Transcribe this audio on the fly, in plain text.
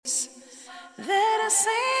gonna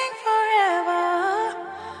sing forever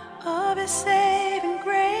of His saving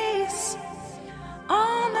grace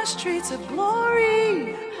on the streets of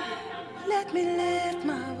glory. Let me lift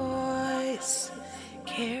my voice.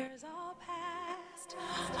 Cares all past,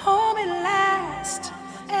 hold me last,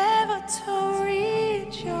 ever to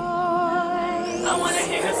rejoice. I wanna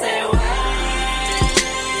hear her say, well done.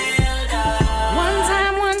 One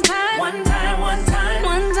time, one time, one time, one time,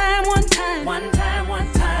 one time, one time, one time,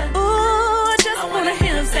 one time. Ooh, I just wanna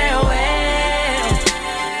hear her say, well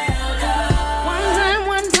done. One time,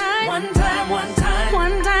 one time, one time, one time,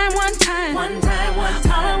 one time, one time, one time, one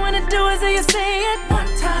time. All I wanna do is hear you say it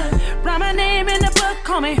one time. Write my name in the book,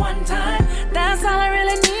 call me one time. That's all I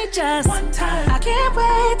really need, just one time. I can't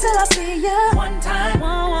wait till I see you one time.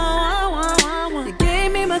 You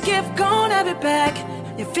gave me my gift, gon' have it back.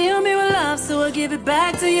 You fill me with love, so I give it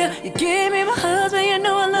back to you. You gave me my husband, you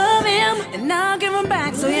know I love him, and now I'll give him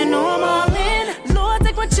back, so you know I'm all in. Lord,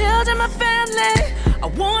 take my children, my family. I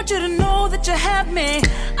want you to know that you have me.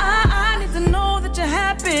 I need to know that you're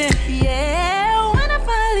happy. Yeah, when I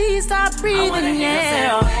finally stop breathing,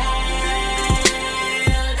 yeah.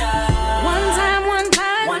 One time, one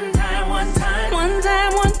time, one time, one time, one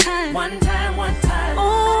time, one time, one time, one time.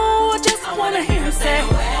 Oh, I just wanna hear him say,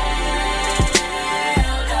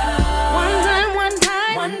 one time, one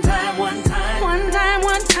time, one time, one time, one time,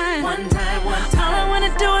 one time, one time, one time. All I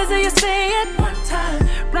wanna do is hear you say it one time.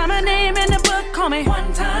 Write my name in the book, call me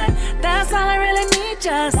one time. That's all I really need,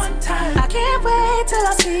 just one time. I can't wait till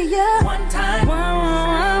I see you one time. I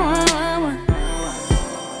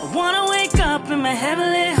wanna wake up in my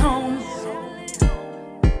heavenly home.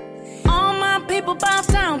 All my people bow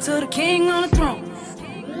down to the King on the throne.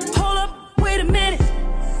 Hold up, wait a minute.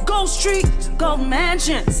 Gold streets, gold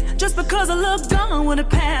mansions. Just because I look gone with a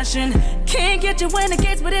passion. Can't get you in the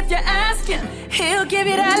gates, but if you're asking, He'll give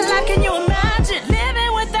you that life. Can you imagine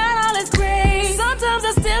living without all His grace? Sometimes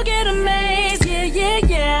I still get amazed. Yeah, yeah,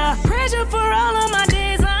 yeah. Praise You for all of my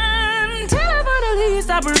days until I finally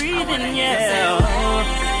stop breathing. Yeah.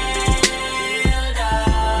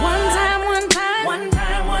 One time, one time, one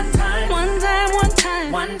time, one time, one time, one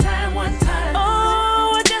time, one time, one time.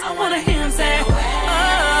 Oh, I just wanna hear Him say, oh.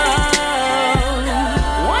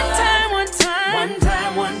 One time, one time, one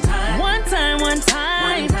time, one time, one time, one time,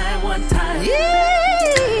 one time, one time. Yeah.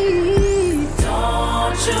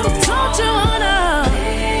 Don't you wanna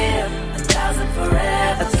live 1,000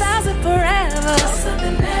 forever, 1,000 forever, closer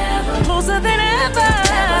than ever, closer than ever.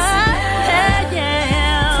 Yeah,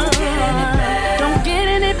 yeah. Don't get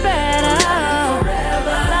any better.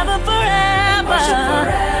 Love Him forever, worship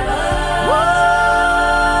forever. Woo.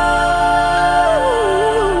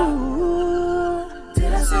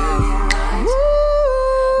 Did I say it right?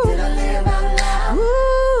 Woo. Did I live out loud?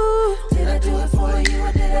 Woo. Did I do it for you,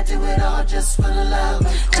 or did I do it all just for the love?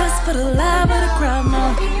 Just for the love of the crowd, no. Did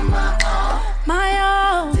I give you my all? My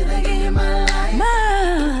all. Did I give you my life?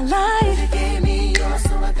 My life. You gave me yours,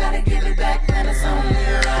 so I gotta give it back. Then it's only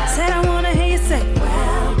right. Said I wanna hear you say,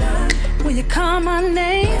 well done. When you call my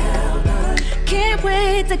name, well done. Can't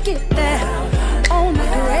wait to get there. Well on my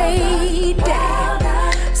great day.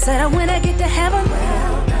 Well said when I get to heaven,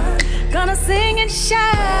 well gonna sing and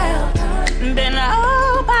shout. Been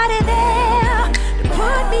nobody there to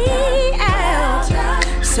put me out.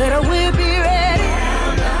 Said I will be ready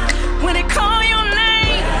when they call your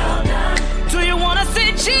name. Do you wanna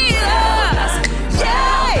see Jesus?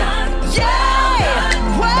 Yeah, yeah.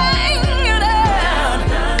 Wait up,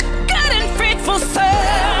 good and faithful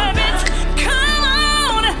servant. Come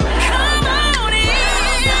on, yeah.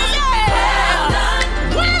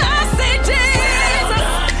 When I say Jesus,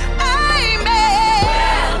 amen,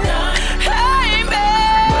 amen.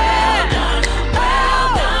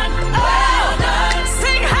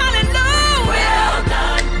 Sing hallelujah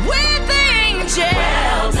with the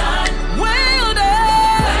angels. Well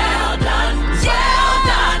done, yeah,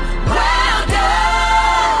 well done.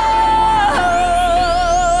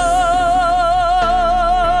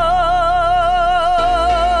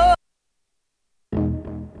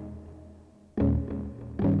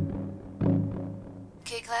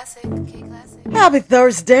 K-Classic. Happy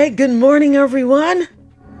Thursday. Good morning, everyone.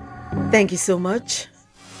 Thank you so much.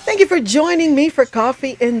 Thank you for joining me for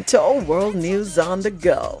Coffee and Toe World News on the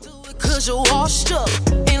Go.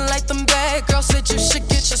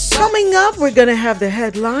 Coming up, we're going to have the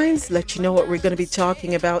headlines, let you know what we're going to be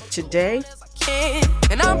talking about today.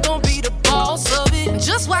 And I'm gonna be the boss of it.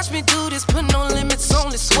 Just watch me do this, put no limits,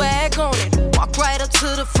 only swag on it. Walk right up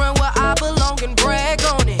to the front where I belong and brag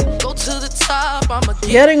on it. Go to the top, I'ma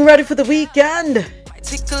Getting ready for the weekend. Might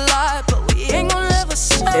take a lot, but we ain't gonna ever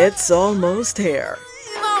stop. It's almost here.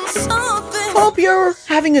 I'm something Hope you're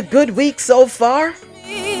having a good week so far.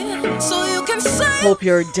 So you can say Hope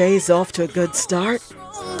your day's off to a good start.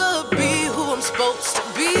 be who I'm supposed to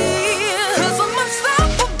be. 'Cause I'm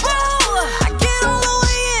unstoppable. I get all the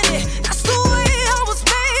way in it. That's the way I was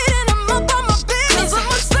made, and I'm up on my business. 'Cause I'm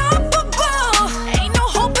unstoppable. Ain't no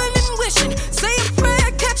hoping and wishing. Say a prayer,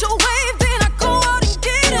 catch a wave, then I go out and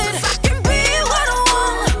get it. 'Cause I can be what I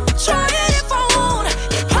want. Try it if I want.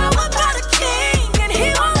 Empowered by the king, and he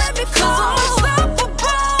won't let me fall. 'Cause I'm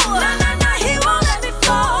unstoppable. Nah, he won't let me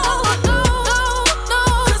fall. No,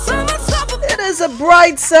 'cause I'm unstoppable. It is a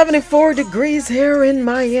bright 74 degrees here in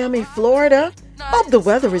Miami, Florida. Hope the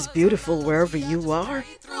weather is beautiful wherever you are.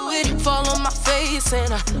 Through it, fall on my face,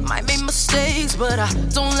 and I might make mistakes, but I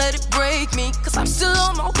don't let it break me, 'cause I'm still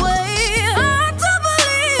on my way. I do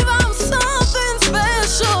believe I'm something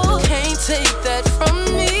special. Can't take that from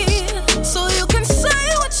me. So you can say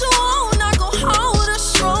what you want, I go harder,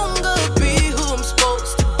 stronger, be who I'm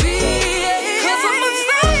supposed to be. 'Cause I'm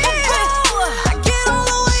unstoppable. I get all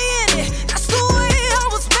the way in it. That's the way I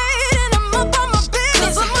was made, and I'm up on my business.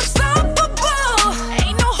 'Cause I'm unstoppable.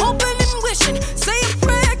 Ain't no hoping and wishing. Say a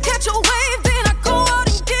prayer, catch a wave, then I go out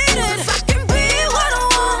and get it. 'Cause I can be what I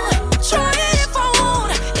want. Try it if I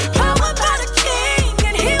want. Empowered by the king,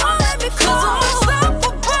 and he won't let me fall. 'Cause I'm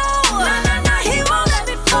unstoppable. Nah, he won't let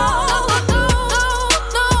me fall.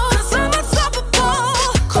 No, 'cause I'm unstoppable.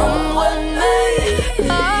 Come what may,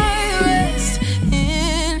 I rest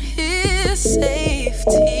in his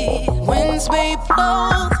safety. Winds may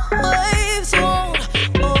blow, the waves won't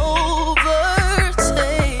overtake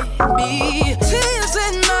me. Tears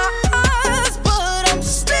in my eyes, but I'm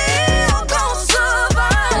still gonna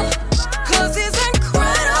survive. 'Cause he's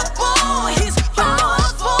incredible, he's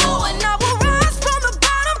powerful, and I will rise from the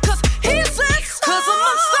bottom, 'cause he said so. 'Cause I'm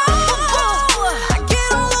unstoppable. I get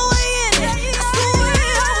all the way in it. That's the way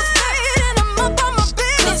I was made, and I'm up on my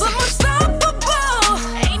business. 'Cause I'm unstoppable.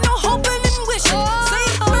 Ain't no hoping and wishing. Say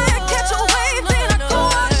a prayer, catch a wave, then I go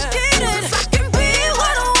out and get it. 'Cause I can be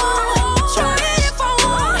what I want. Try it if I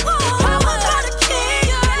want. Powered by the king,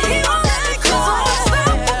 and he won't let me go. 'Cause I'm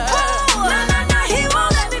unstoppable. Nah, he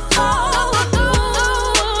won't let me fall.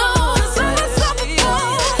 No, 'cause I'm unstoppable.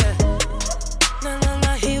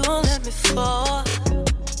 Nah, he won't let me fall.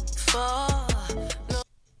 No.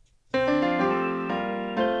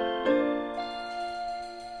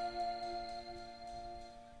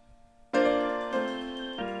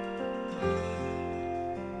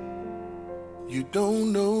 You don't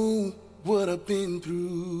know what I've been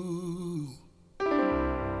through.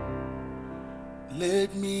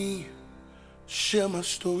 Let me share my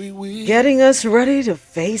story with you. Getting us ready to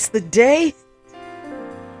face the day.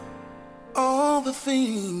 All the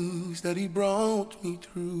things that he brought me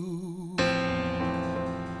through.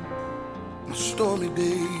 My stormy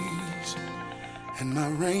days and my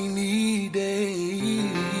rainy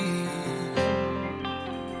days.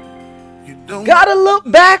 You don't Gotta look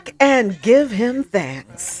back and give him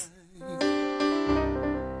thanks.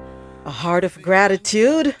 A heart of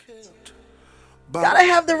gratitude. Gotta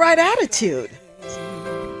have the right attitude.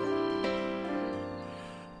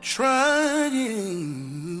 trying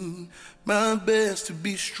my best to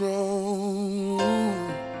be strong,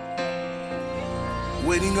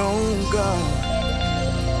 waiting on God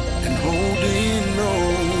and holding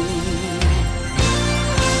on.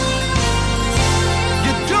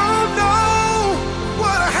 You don't know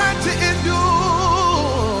what I had to endure,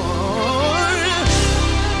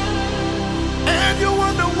 and you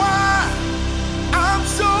wonder why I'm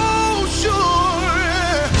so sure.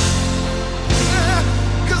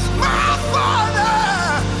 'Cause my Father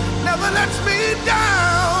never lets me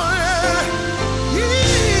down.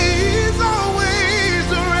 He's always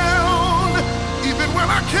around, even when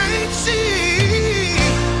I can't see.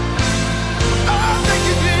 Oh, thank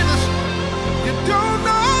you, Jesus. You don't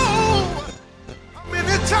know how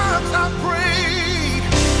many times I prayed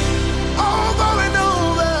over and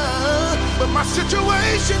over, but my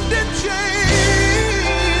situation didn't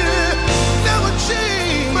change, never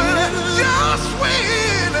changed. But just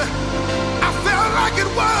when I felt like it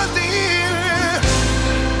was the end,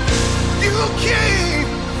 you came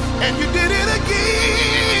and you did it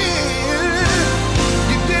again.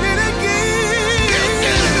 You did it again. You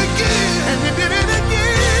did it again. And you did it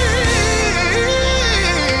again.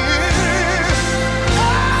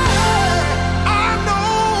 I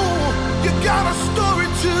know you got a story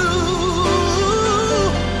too.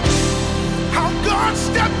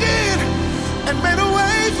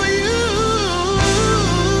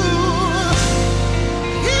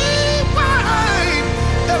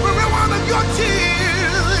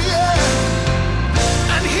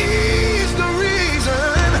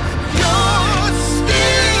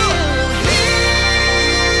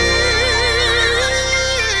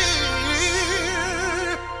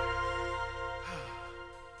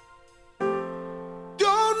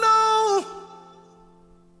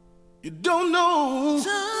 You don't know.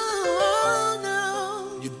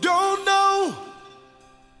 You don't know.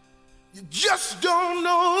 You just don't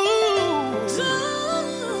know.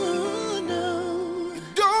 You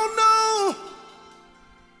don't know.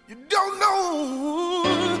 You don't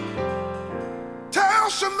know. Tell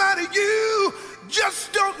somebody you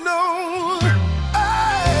just don't know.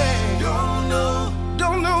 Hey. Don't know.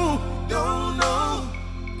 Don't know. Don't know.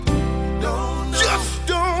 Don't know. Just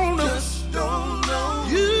don't know. Just don't know.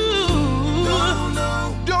 You don't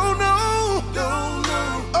know. Don't know. Don't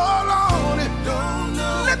know. Oh Lord. Don't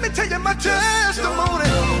know. Let me tell you my testimony.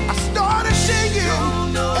 I started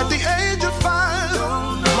singing at the age of 5.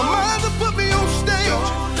 My mother put me on stage.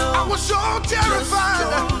 I was so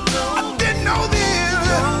terrified. I didn't know then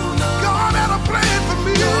God had a plan for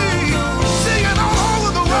me. Singing all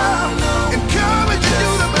over the world, encouraging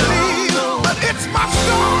you to believe. But it's my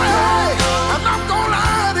story. I'm not gonna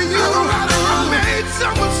lie to you. I made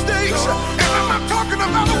some mistakes, and I'm not talking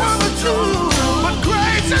about one or two. But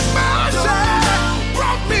grace and mercy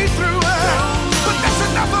brought me through. But that's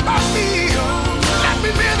enough about me. Let me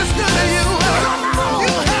minister to you.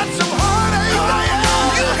 You had some heartache.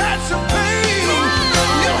 You had some pain.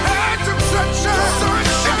 You had some sunshine.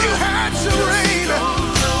 And you had some rain.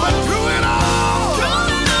 But through it all,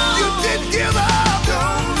 you didn't give up.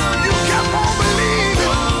 You kept on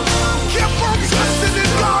believing. Kept on trusting in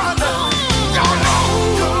God. Don't know.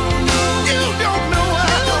 You don't know.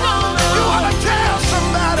 You ought to tell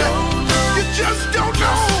somebody. You just don't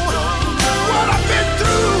know what I've been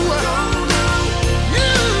through.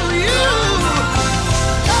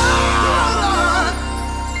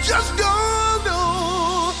 Just don't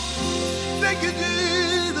know. Thank you,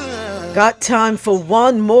 Jesus. Got time for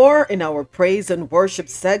one more in our praise and worship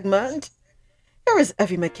segment. Here is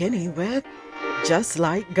Effie McKinney with Just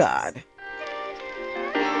Like God.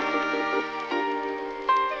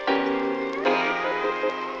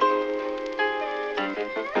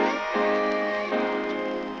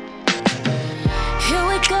 Here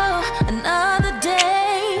we go, another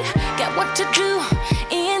day. Got what to do,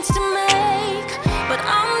 ends to make. But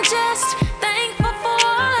I'm just thankful for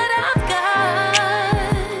what I've got.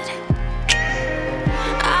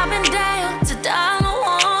 I've been down to dollar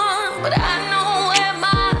one, but I know where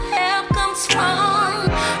my help comes from.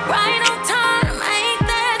 Right on time, ain't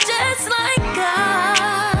that just like God?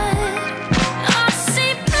 I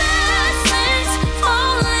see blessings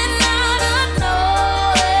falling out of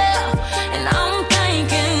nowhere, and I'm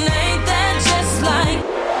thinking, ain't that just like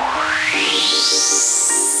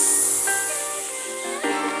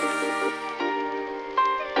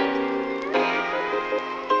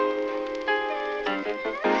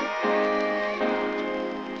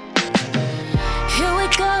here we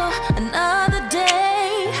go, another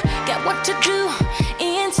day. Got what to do,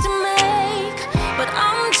 ends to make. But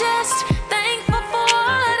I'm just thankful for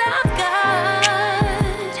what I've got.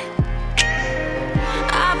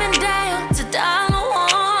 I've been down to dollar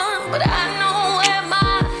one, but I know where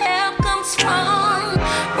my help comes from.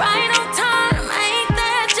 Right on time, ain't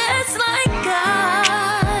that just like God?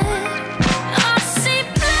 I see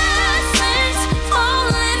blessings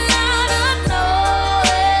falling out of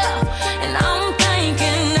nowhere, and I'm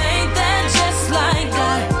thinking, ain't that just like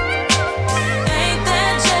God? Ain't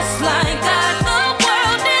that just like God? The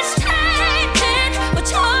world is changing, but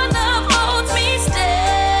your love holds me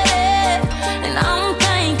steady, and I'm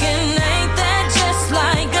thinking, ain't that just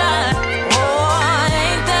like God? Oh,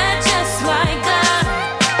 ain't that just like God?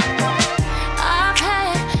 I've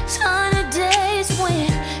had sunny days when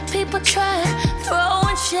people try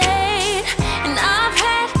throwing shade, and I've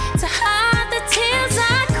had to hide the tears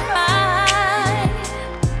I cried.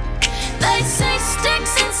 They say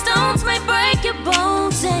sticks and stones may break your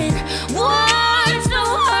bones, and words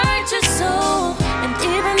don't hurt your soul. And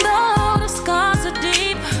even though the scars are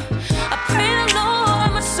deep, I pray the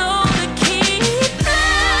Lord my soul to keep.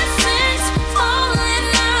 Blessings falling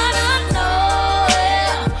out of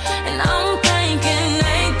nowhere, and I'm thinking,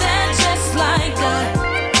 ain't that just like God?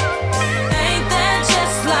 Ain't that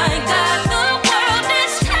just like God? The world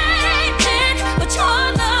is changing, but your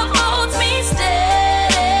love holds me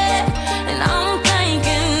steady, and I'm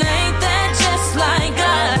thinking, ain't that just like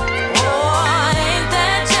God? Oh, ain't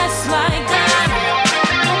that just like God?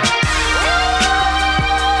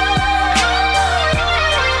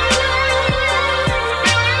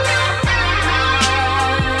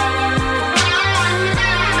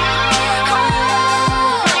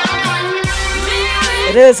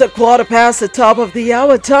 It is a quarter past the top of the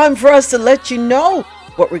hour. Time for us to let you know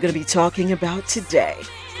what we're going to be talking about today.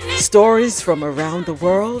 Stories from around the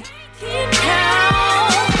world. I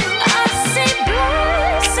see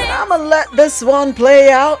blessings. I'm going to let let this one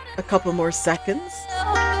play out a couple more seconds.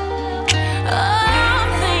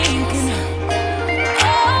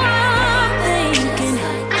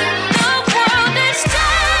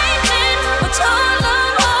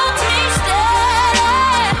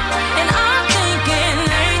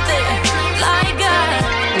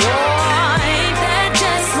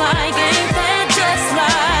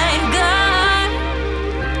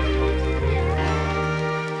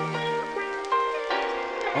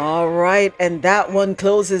 All right, and that one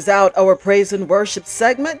closes out our praise and worship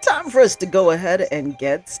segment. Time for us to go ahead and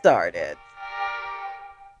get started.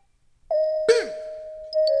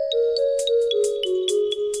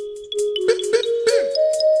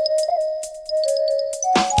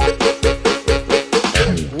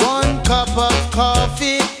 One cup of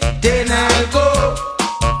coffee, then I'll go.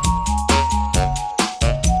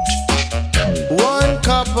 One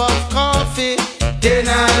cup of coffee, then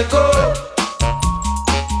I'll go.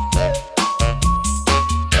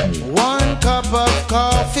 One cup of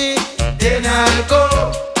coffee, then I'll go.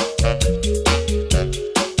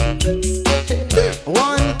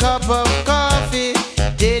 One cup of coffee,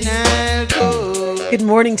 then I'll go. Good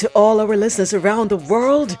morning to all our listeners around the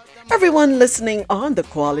world. Everyone listening on the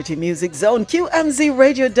Quality Music Zone,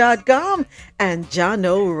 QMZRadio.com and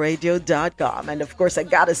JanoRadio.com. And of course, I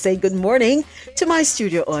gotta say good morning to my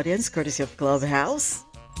studio audience, courtesy of Clubhouse.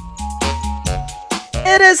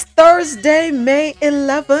 It is Thursday, May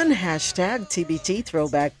 11, hashtag TBT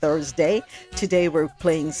Throwback Thursday. Today we're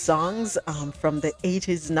playing songs from the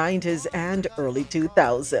 80s, 90s, and early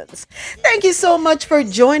 2000s. Thank you so much for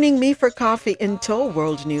joining me for Coffee in Tow,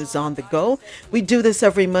 World News on the Go. We do this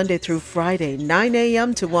every Monday through Friday, 9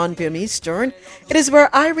 a.m. to 1 p.m. Eastern. It is where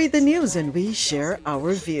I read the news and we share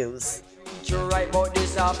our views.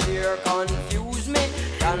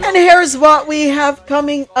 And here's what we have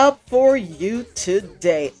coming up for you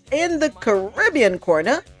today. In the Caribbean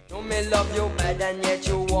corner,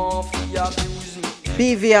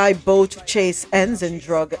 BVI boat chase ends in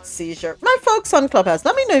drug seizure. My folks on Clubhouse,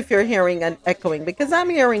 let me know if you're hearing an echoing because I'm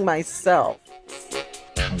hearing myself.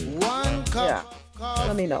 Yeah,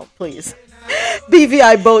 let me know, please.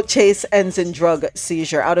 BVI boat chase ends in drug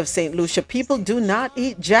seizure out of St. Lucia. People do not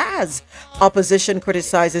eat jazz. Opposition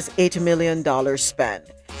criticizes $8 million spend.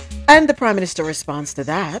 And the Prime Minister responds to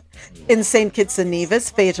that. In St. Kitts and Nevis,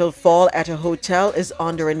 fatal fall at a hotel is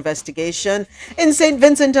under investigation. In St.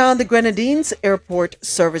 Vincent and the Grenadines, airport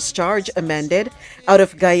service charge amended. Out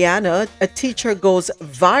of Guyana, a teacher goes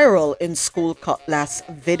viral in school cutlass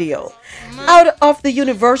video. Out of the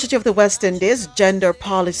University of the West Indies, gender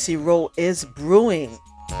policy row is brewing.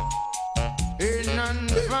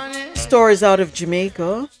 Stories out of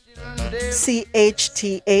Jamaica.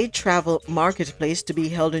 CHTA Travel Marketplace to be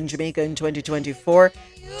held in Jamaica in 2024.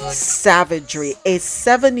 Savagery, a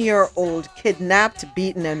 7-year-old kidnapped,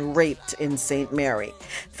 beaten, and raped in St. Mary.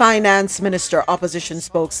 Finance Minister, opposition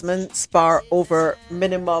spokesman spar over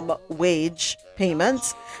minimum wage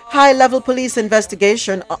payments. High-level police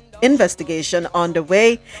investigation on the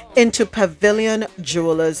way into Pavilion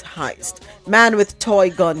Jewellers Heist. Man with toy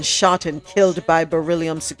gun shot and killed by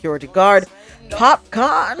Beryllium Security Guard.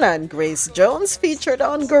 Popcaan and Grace Jones featured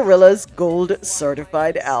on Gorillaz' Gold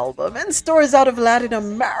Certified album. And stories out of Latin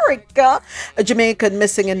America. A Jamaican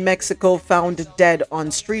missing in Mexico found dead on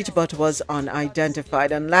street but was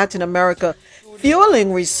unidentified. And Latin America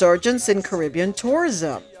fueling resurgence in Caribbean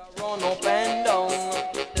tourism.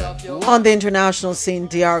 On the international scene,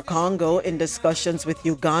 DR Congo in discussions with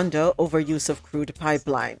Uganda over use of crude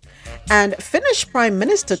pipeline. And Finnish Prime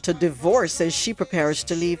Minister to divorce as she prepares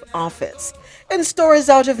to leave office. In stories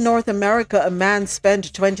out of North America, a man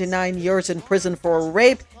spent 29 years in prison for a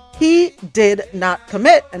rape he did not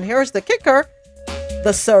commit. And here's the kicker.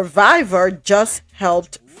 The survivor just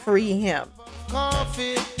helped free him.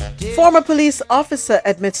 Former police officer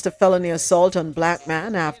admits to felony assault on black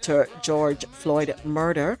man after George Floyd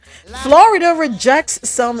murder. Florida rejects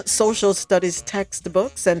some social studies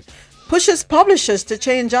textbooks and pushes publishers to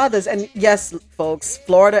change others. And yes, folks,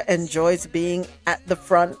 Florida enjoys being at the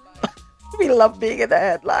front. We love being in the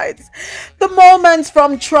headlines. The moments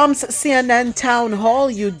from Trump's CNN town hall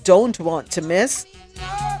you don't want to miss.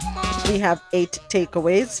 We have 8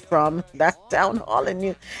 takeaways from that town hall in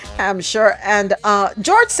New Hampshire. And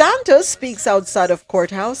George Santos speaks outside of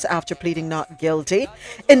courthouse after pleading not guilty.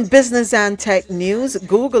 In business and tech news,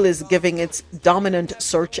 Google is giving its dominant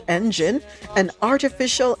search engine an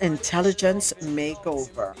artificial intelligence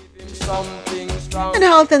makeover. In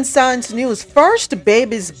health and science news, first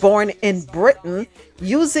babies born in Britain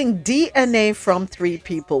using DNA from 3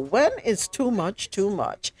 people. When is too much too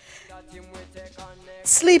much?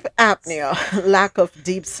 Sleep apnea, lack of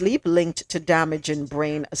deep sleep linked to damage in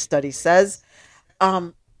brain, a study says.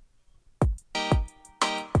 Um,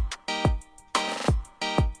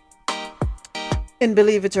 in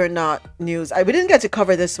Believe It or Not news, we didn't get to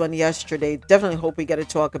cover this one yesterday. Definitely hope we get to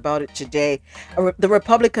talk about it today. The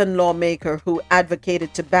Republican lawmaker who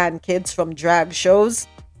advocated to ban kids from drag shows,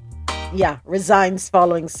 resigns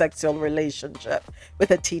following sexual relationship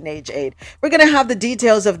with a teenage aide. We're going to have the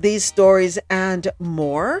details of these stories and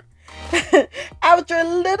more after a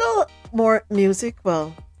little more music.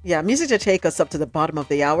 Music to take us up to the bottom of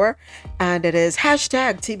the hour. And it is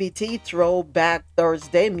hashtag TBT Throwback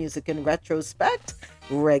Thursday, music in retrospect,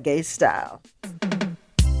 reggae style.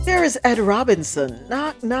 Here is Ed Robinson,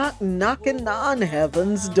 knock, knock, knocking on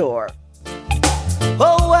heaven's door.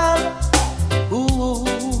 Oh, well,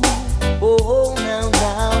 ooh. Oh, now,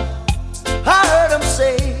 I heard him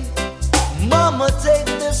say, Mama, take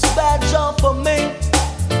this badge off of me.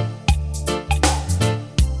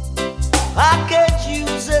 I can't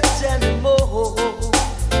use it anymore.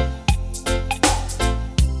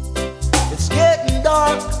 It's getting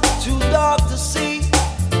dark, too dark to see.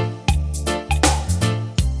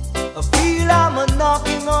 I feel I'm a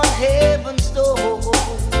knocking on heaven's door.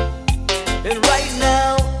 And right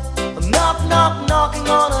now, knock, knock, knocking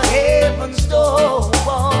on a heaven's door,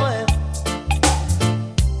 boy.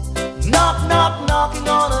 Knock, knock, knocking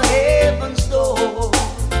on a heaven's door.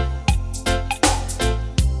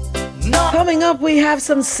 Coming up, we have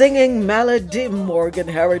some singing melody, Morgan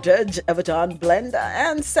Heritage, Everton Blender,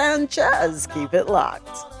 and Sanchez. Keep it locked.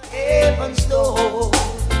 Heaven's door.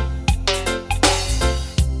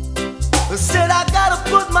 I said I gotta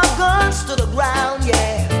put my guns to the ground,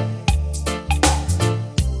 yeah.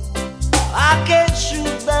 I can't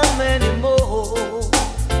shoot them anymore.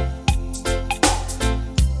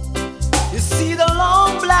 You see the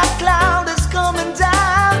long black cloud is coming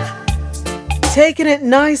down. Taking it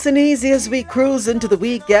nice and easy as we cruise into the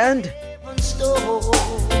weekend.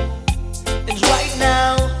 And right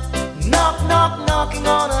now, knock, knock, knocking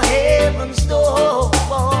on a heaven's door,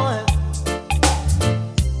 boy.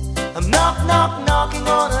 I'm knock, knock, knocking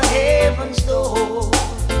on a heaven's door.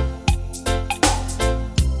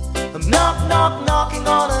 I'm knock, knock, knocking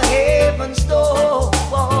on a heaven's door,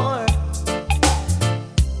 boy.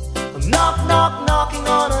 I'm knock, knock, knocking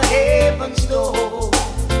on a heaven's door.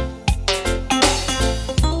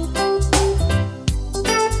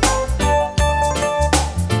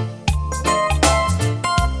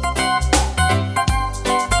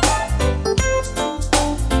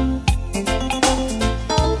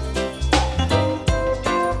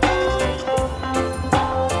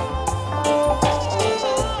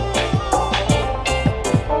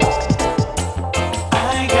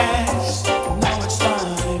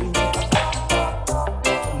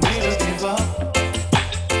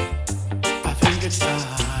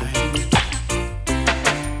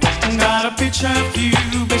 Of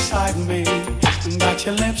you beside me, got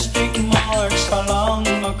your lipstick marks along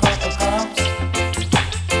a couple cups.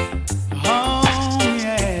 Oh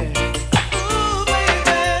yeah, ooh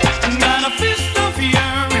baby, got a fist of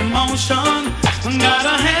your emotion, got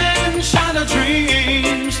a hand shot of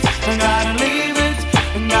dreams.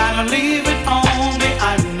 Gotta leave it on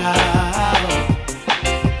behind now.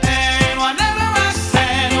 And whatever I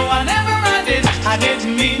said, whatever I did, I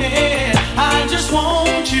didn't mean it. I just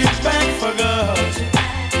want you back for good.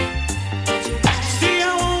 See,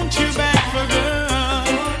 I want you back for good.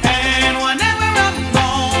 And whenever I'm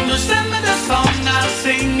gone, just send me the song, I'll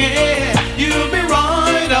sing it. You'll be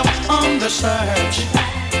right up on the search.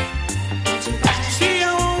 See,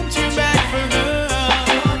 I want you back for good.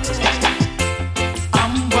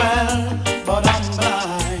 I'm well, but I'm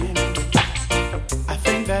blind. I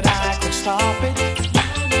think that I could stop it.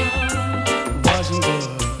 Wasn't good.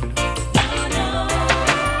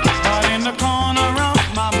 In the corner of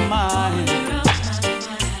my mind,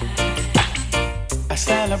 I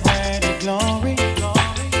celebrated glory,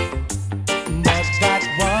 but that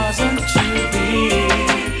wasn't to be.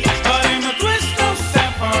 But in the twist of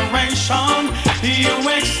separation,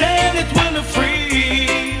 you said it will free.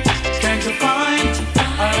 Can't you find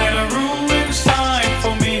a little room inside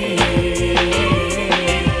for me?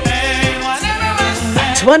 And whatever I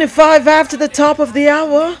said, 25 after the top of the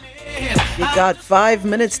hour. You got 5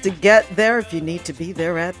 minutes to get there if you need to be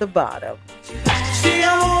there at the bottom. see,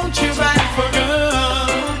 I want you back for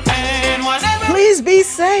good. And whatever Please be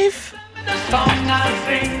safe. the song I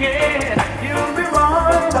sing it, you'll be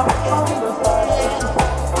right up on the side.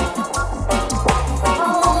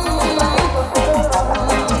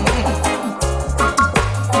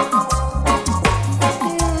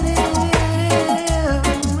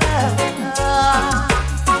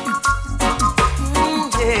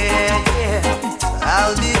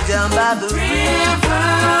 down by the river,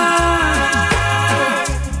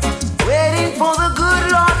 waiting for the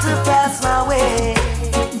good Lord to pass my way.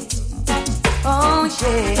 Oh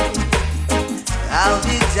yeah, I'll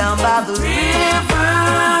be down by the river,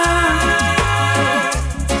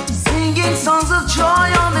 singing songs of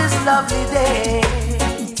joy on this lovely day.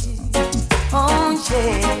 Oh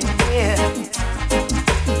yeah,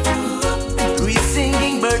 three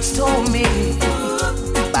singing birds told me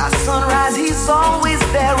by sunrise he's always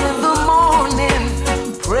there in the morning,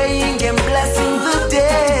 praying and blessing the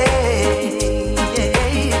day.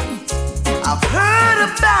 I've heard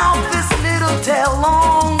about this little tale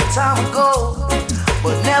long time ago,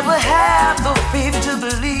 but never had the faith to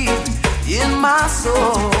believe in my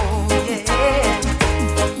soul.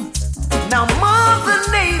 Now Mother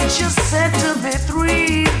Nature sent to me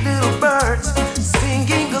three little birds,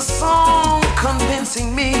 singing a song,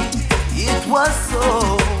 convincing me it was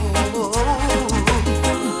so.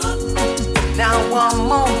 Now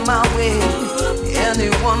I'm on my way.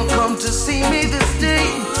 Anyone come to see me this day,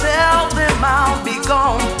 tell them I'll be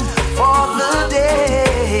gone for the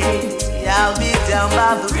day. I'll be down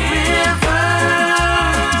by the river,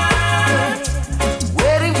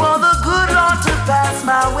 waiting for the good Lord to pass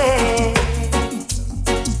my way.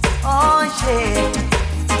 Oh yeah,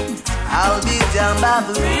 I'll be down by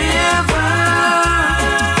the river,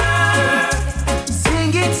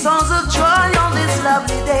 singing songs of joy on this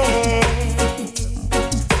lovely day.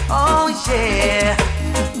 Oh yeah,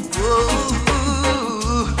 whoa.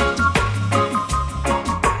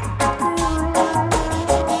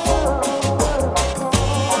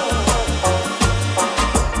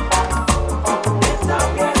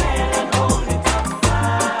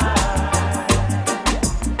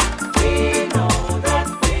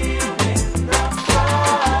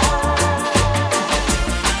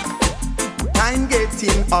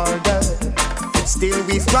 Still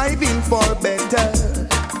we striving for better,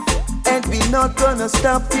 and we not gonna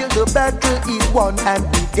stop till the battle is won and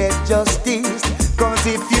we get justice. Cause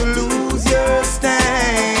if you lose your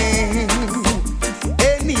stand,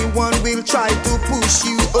 anyone will try to push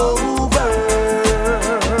you over,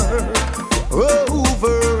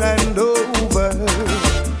 over and over.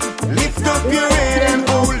 Lift up your head and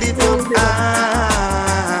hold it up high.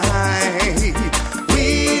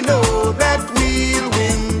 We know that we'll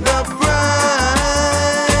win the prize.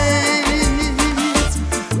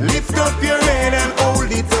 Lift up your head and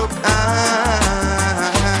hold it up high.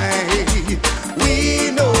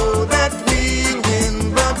 We know that we'll win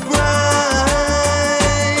the prize.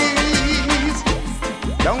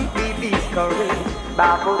 Don't be discouraged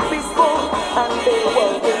by the people and their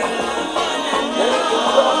words.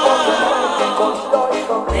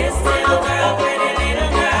 This little girl, pretty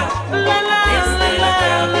little girl. This little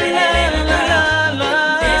girl, pretty little girl.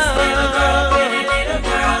 This little girl, pretty little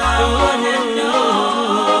girl. I wanna know.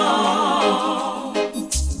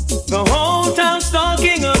 The whole town's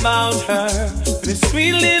talking about her. This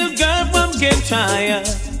sweet little girl from Kentucky.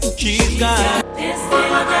 She's got This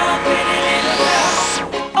little girl, pretty little girl.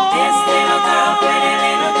 This little girl, pretty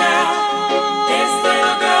little girl. This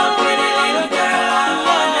little girl, pretty little girl. I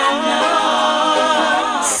wanna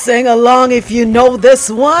know. Sing along if you know this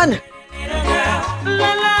one. Little girl.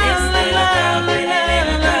 This little girl, pretty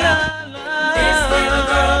little girl. This little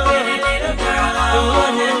girl, pretty little girl. I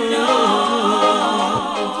wanna know.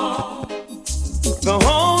 the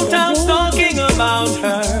whole town's talking about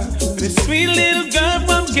her. This sweet little girl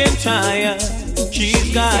from Kentucky.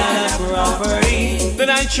 She's got a property that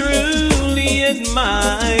I truly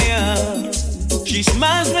admire. She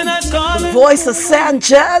smiles when I call her. Voice of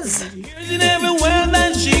Sanchez. Hears it everywhere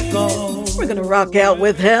that she goes. We're gonna rock out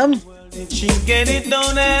with him. Did she get it?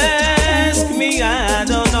 Don't ask me, I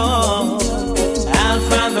don't know. I'll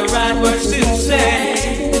find the right words to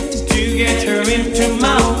say to get her into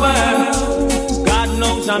my world. God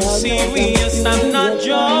knows I'm serious, I'm not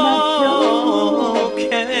joking.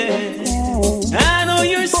 I know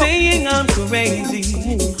you're saying I'm crazy,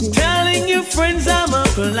 telling your friends I'm a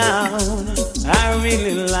clown. I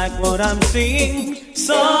really like what I'm seeing,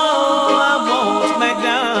 so I won't back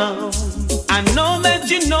down. I know that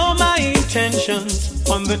you know my intentions.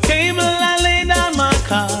 On the table I lay down my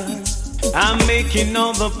cards. I'm making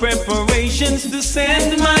all the preparations to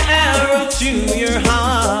send my arrow to your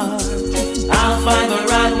heart. I'll find the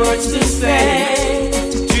right words to say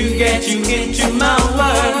to get you into my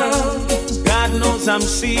world. God knows I'm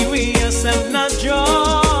serious and not joking.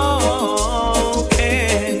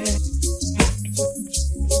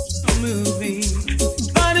 Movie,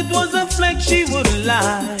 but it was a flex, she wouldn't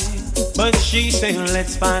lie. But she said,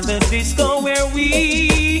 let's find a disco where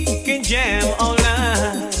we can jam all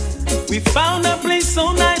night. We found a place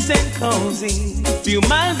so nice and cozy, few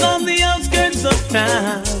miles on the outskirts of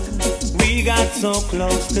town. We got so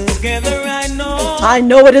close together, I know. I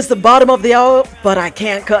know it is the bottom of the hour, but I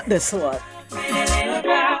can't cut this one.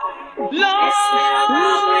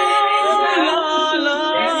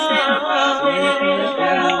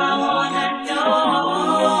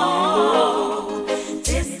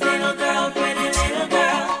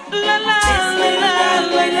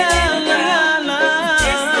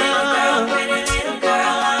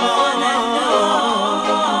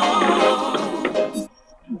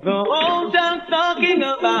 Lord,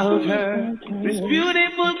 about her, this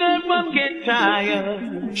beautiful girl from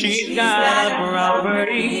Ketaya. She's got a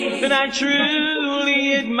property that I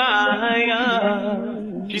truly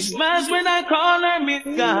admire. She smiles when I call her Miss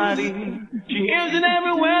Gotti. She hears it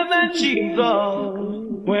everywhere that she goes.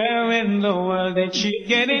 Where in the world did she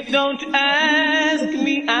get it? Don't ask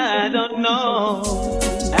me, I don't know.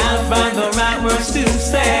 I'll find the right words to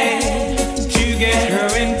say to get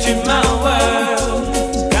her into my world.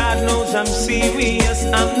 I'm serious,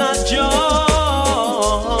 I'm not joking.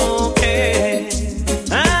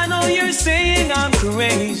 I know you're saying I'm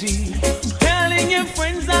crazy, telling your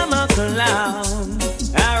friends I'm a clown.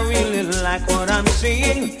 I really like what I'm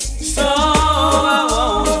seeing, so I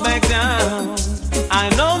won't back down. I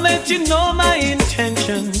know that you know my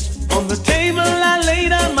intentions. On the table I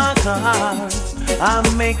laid out my cards.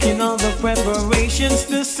 I'm making all the preparations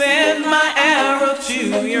to send my arrow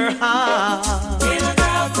to your heart. Little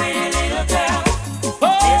girl, pretty little girl.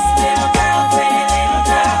 This little girl, pretty little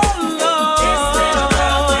girl. This little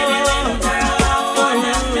girl, pretty little girl. I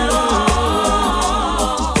wanna know.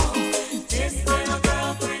 This little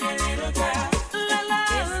girl, pretty little girl.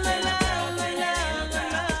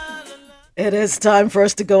 It is time for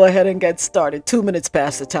us to go ahead and get started. 2 minutes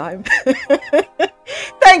past the time.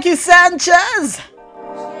 Thank you, Sanchez.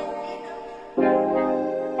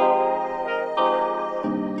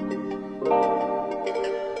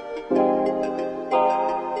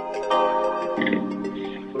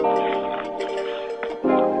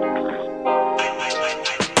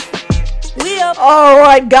 All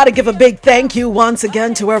right, gotta give a big thank you once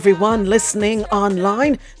again to everyone listening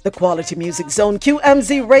online, the Quality Music Zone,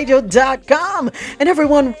 QMZRadio.com, and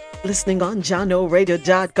everyone listening on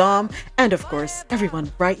JanoRadio.com, and of course,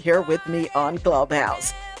 everyone right here with me on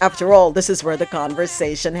Clubhouse. After all, this is where the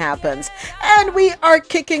conversation happens, and we are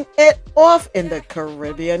kicking it off in the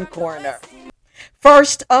Caribbean corner.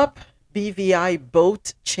 First up, BVI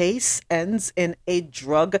boat chase ends in a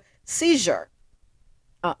drug seizure.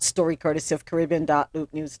 Story courtesy of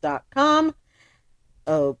Caribbean.loopnews.com.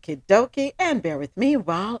 Okie dokie, and bear with me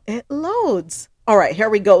while it loads. All right, here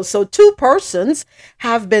we go. So 2 persons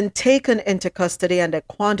have been taken into custody and a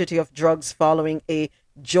quantity of drugs following a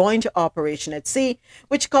joint operation at sea,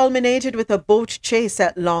 which culminated with a boat chase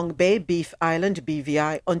at Long Bay, Beef Island,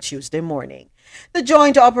 BVI, on Tuesday morning. The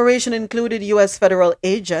joint operation included U.S. federal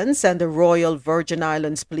agents and the Royal Virgin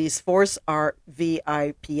Islands Police Force,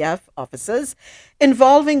 RVIPF officers,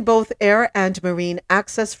 involving both air and marine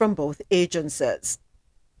access from both agencies.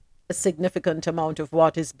 A significant amount of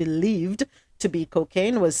what is believed to be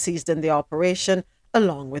cocaine was seized in the operation,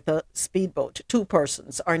 along with a speedboat. 2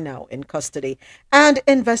 persons are now in custody, and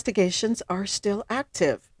investigations are still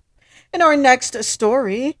active. In our next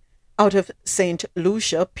story, out of St.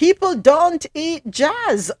 Lucia, people don't eat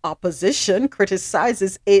jazz. Opposition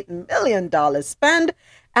criticizes $8 million spend,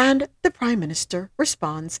 and the Prime Minister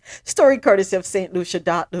responds. Story courtesy of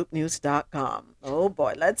stlucia.loopnews.com. Oh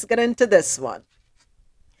boy, let's get into this one.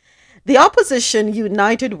 The opposition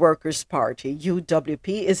United Workers' Party,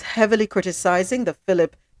 UWP, is heavily criticizing the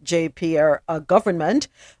Philip J. Pierre government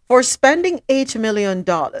for spending $8 million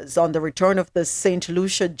on the return of the St.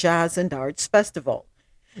 Lucia Jazz and Arts Festival.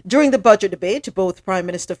 During the budget debate, both Prime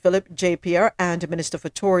Minister Philip J. Pierre and Minister for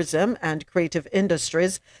Tourism and Creative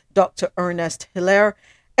Industries, Dr. Ernest Hilaire,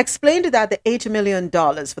 explained that the $8 million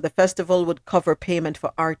for the festival would cover payment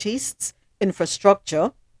for artists,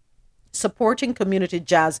 infrastructure, supporting community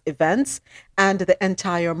jazz events, and the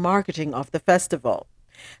entire marketing of the festival.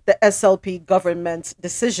 The SLP government's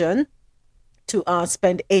decision to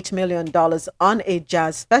spend $8 million on a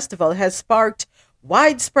jazz festival has sparked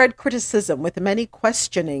widespread criticism, with many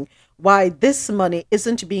questioning why this money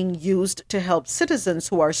isn't being used to help citizens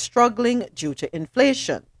who are struggling due to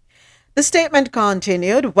inflation. The statement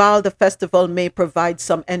continued, while the festival may provide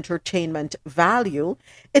some entertainment value,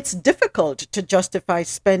 it's difficult to justify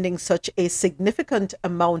spending such a significant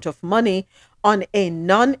amount of money on a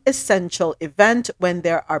non essential event when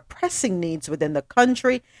there are pressing needs within the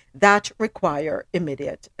country that require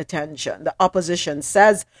immediate attention. The opposition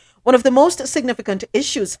says one of the most significant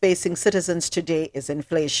issues facing citizens today is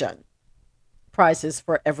inflation. Prices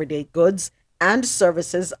for everyday goods and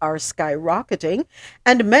services are skyrocketing,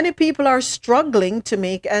 and many people are struggling to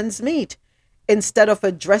make ends meet. Instead of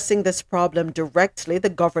addressing this problem directly, the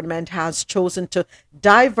government has chosen to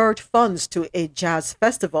divert funds to a jazz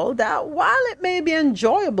festival that, while it may be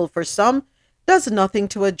enjoyable for some, does nothing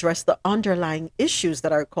to address the underlying issues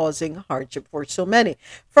that are causing hardship for so many.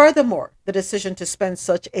 Furthermore, the decision to spend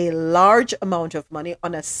such a large amount of money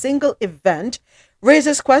on a single event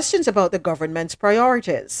raises questions about the government's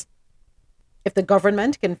priorities. If the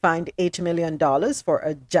government can find $8 million for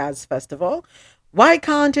a jazz festival, why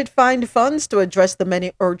can't it find funds to address the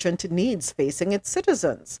many urgent needs facing its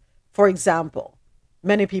citizens? For example,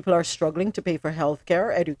 many people are struggling to pay for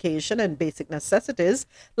healthcare, education, and basic necessities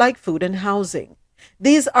like food and housing.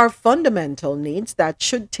 These are fundamental needs that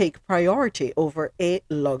should take priority over a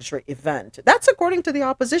luxury event. That's according to the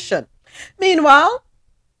opposition. Meanwhile,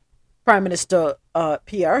 Prime Minister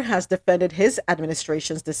Pierre has defended his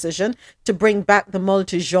administration's decision to bring back the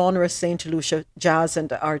multi-genre St. Lucia Jazz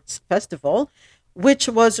and Arts Festival, which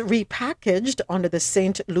was repackaged under the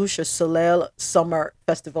St. Lucia Soleil Summer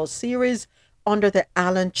Festival Series under the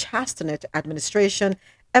Alan Chastanet administration,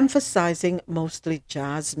 emphasizing mostly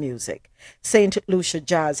jazz music. St. Lucia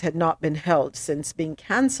Jazz had not been held since being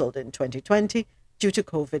cancelled in 2020 due to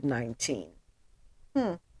COVID-19.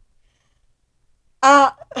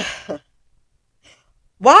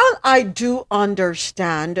 While I do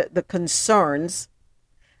understand the concerns,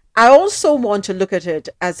 I also want to look at it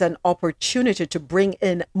as an opportunity to bring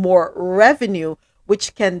in more revenue,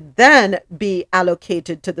 which can then be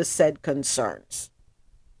allocated to the said concerns: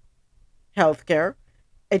 healthcare,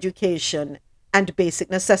 education, and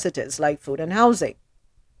basic necessities like food and housing.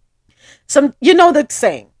 You know the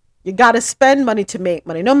saying, you got to spend money to make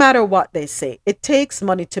money. No matter what they say, it takes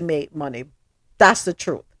money to make money. That's the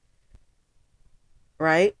truth,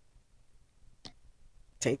 right? It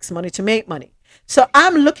takes money to make money. So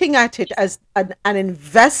I'm looking at it as an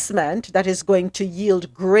investment that is going to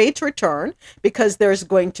yield great return, because there's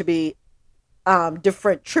going to be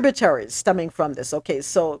different tributaries stemming from this. Okay,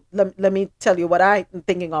 so let me tell you what I'm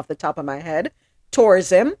thinking off the top of my head.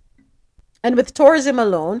 Tourism. And with tourism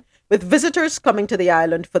alone, with visitors coming to the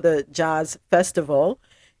island for the jazz festival,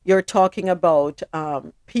 you're talking about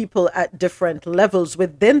people at different levels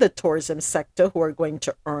within the tourism sector who are going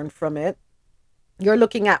to earn from it. You're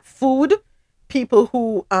looking at food, people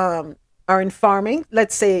who are in farming,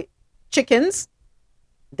 let's say chickens,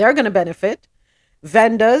 they're going to benefit.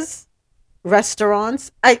 Vendors,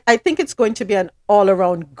 restaurants. I think it's going to be an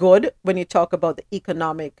all-around good when you talk about the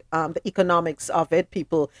economics of it,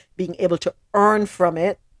 people being able to earn from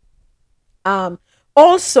it.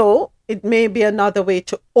 Also, it may be another way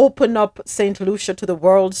to open up St. Lucia to the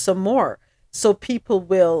world some more. So people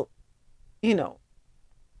will, let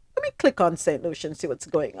me click on St. Lucia and see what's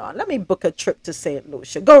going on. Let me book a trip to St.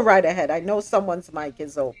 Lucia. Go right ahead. I know someone's mic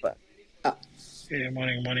is open. Yeah,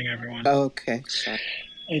 morning, everyone. Okay. Sorry.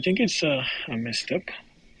 I think it's a misstep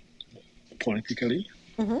politically,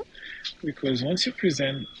 because once you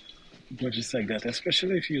present budgets like that,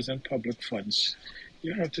 especially if you're using public funds,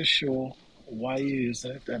 you have to show why you use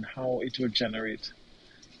it and how it will generate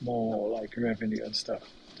more like revenue and stuff.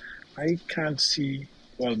 I can't see,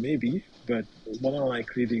 well, maybe, but more than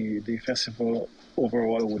likely the festival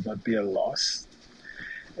overall would not be a loss,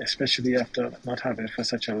 especially after not having it for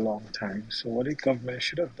such a long time. So what the government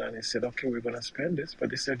should have done is said, okay, we're going to spend this, but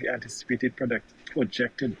this is the anticipated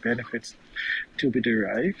projected benefits to be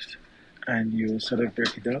derived, and you sort of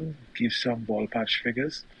break it down, give some ballpark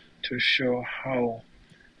figures to show how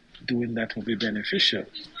doing that will be beneficial.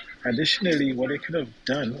 Additionally, what they could have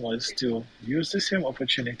done was to use the same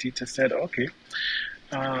opportunity to say, okay,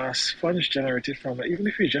 funds generated from it, even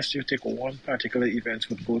if you take one particular event,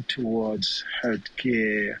 would go towards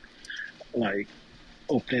healthcare, like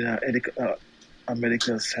opening a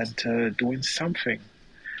medical center, doing something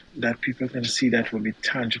that people can see that will be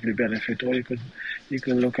tangibly benefit. Or you could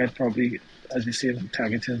look at probably, as you say,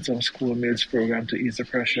 targeting some school meals program to ease the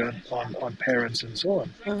pressure on parents and so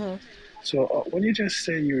on. So when you just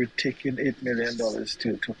say you're taking $8 million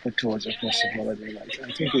to put towards a festival, I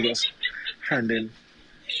think you're just handing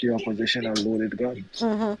the opposition are loaded guns.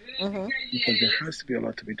 Mm-hmm. Mm-hmm. Because there has to be a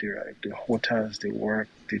lot to be derived. The hotels, the work,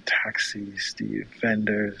 the taxis, the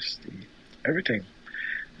vendors, everything.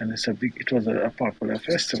 And it was a popular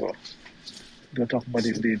festival. They're talking about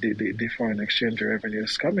the foreign exchange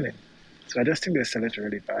revenues coming in. So I just think they sell it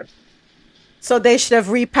really bad. So they should have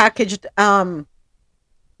repackaged, done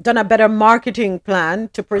a better marketing plan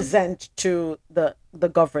to present to the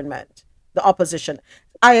government, the opposition.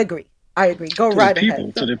 I agree. Go right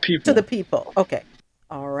ahead. To the people. To the people. Okay.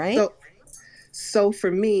 All right. So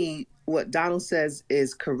for me, what Donald says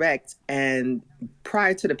is correct. And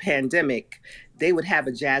prior to the pandemic, they would have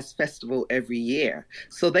a jazz festival every year.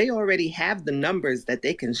 So they already have the numbers that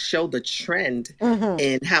they can show the trend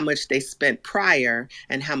in how much they spent prior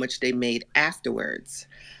and how much they made afterwards.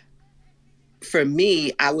 For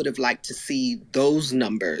me, I would have liked to see those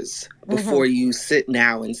numbers before you sit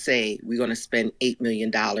now and say, we're going to spend $8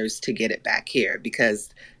 million to get it back here. Because,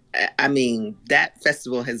 I mean, that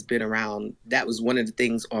festival has been around. That was one of the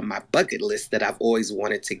things on my bucket list that I've always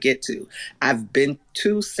wanted to get to. I've been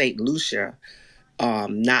to St. Lucia,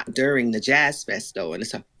 not during the Jazz Fest, though. And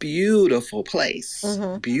it's a beautiful place.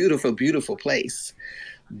 Beautiful, beautiful place.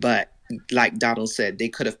 But like Donald said, they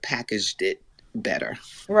could have packaged it better.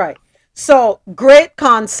 Right. So great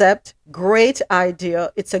concept, great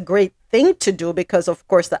idea. It's a great thing to do because, of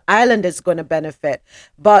course, the island is going to benefit.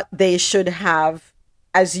 But they should have,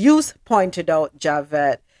 as you pointed out,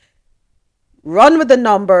 Javette, run with the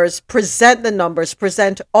numbers, present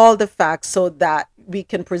all the facts so that we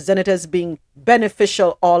can present it as being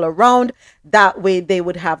beneficial all around. That way they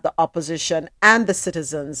would have the opposition and the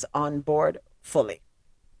citizens on board fully.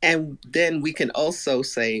 And then we can also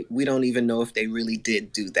say we don't even know if they really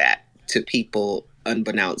did do that to people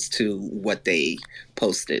unbeknownst to what they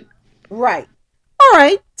posted. Right. All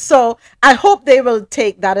right. So I hope they will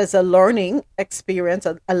take that as a learning experience,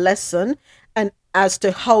 a lesson, and as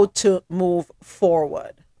to how to move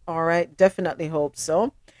forward. All right. Definitely hope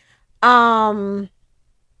so.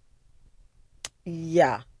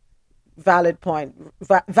 Yeah. Valid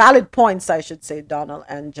points, I should say, Donald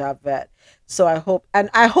and Javette. So I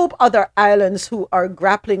hope other islands who are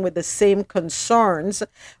grappling with the same concerns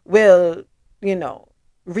will,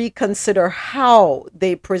 reconsider how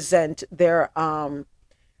they present their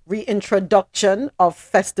reintroduction of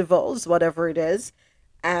festivals, whatever it is,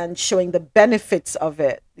 and showing the benefits of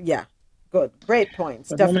it. Yeah, good, great points,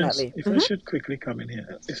 But definitely. If I should quickly come in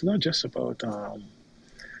here, it's not just about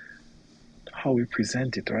how we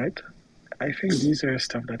present it, right? I think these are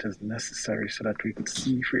stuff that is necessary so that we could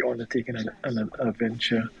see if we're undertaking an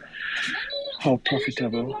venture, how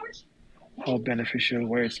profitable, how beneficial,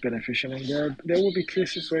 where it's beneficial. And there will be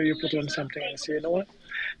cases where you put on something and say, you know what,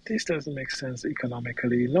 this doesn't make sense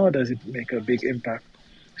economically, nor does it make a big impact.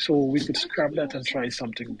 So we could scrap that and try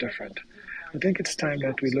something different. I think it's time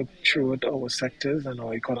that we look through at our sectors and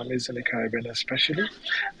our economies in the Caribbean especially,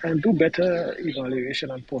 and do better evaluation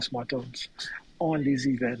and postmortems on these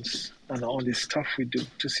events and on the stuff we do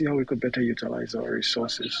to see how we could better utilize our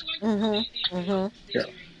resources. Yeah.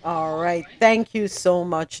 All right. Thank you so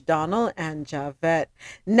much, Donald and Javette.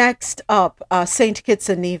 Next up, St. Kitts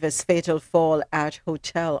and Nevis fatal fall at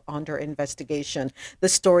hotel under investigation. The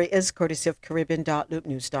story is courtesy of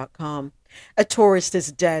Caribbean.loopnews.com. A tourist is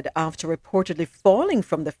dead after reportedly falling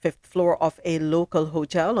from the fifth floor of a local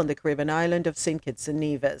hotel on the Caribbean island of St. Kitts and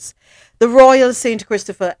Nevis. The Royal St.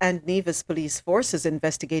 Christopher and Nevis Police Force is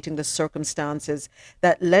investigating the circumstances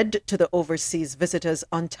that led to the overseas visitor's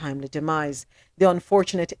untimely demise. The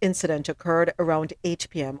unfortunate incident occurred around 8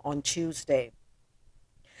 p.m. on Tuesday.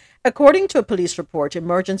 According to a police report,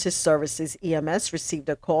 Emergency Services EMS received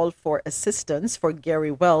a call for assistance for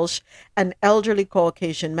Gary Welsh, an elderly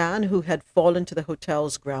Caucasian man who had fallen to the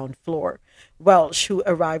hotel's ground floor. Welsh, who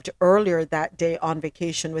arrived earlier that day on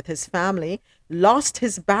vacation with his family, lost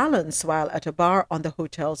his balance while at a bar on the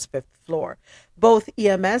hotel's fifth floor. Both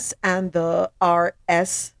EMS and the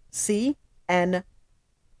RSCNPF,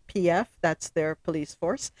 that's their police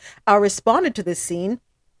force, responded to the scene,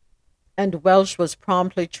 and Welsh was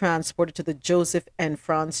promptly transported to the Joseph N.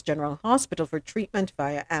 France General Hospital for treatment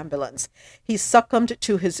via ambulance. He succumbed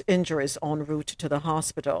to his injuries en route to the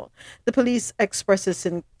hospital. The police expresses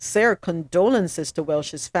sincere condolences to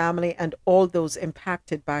Welsh's family and all those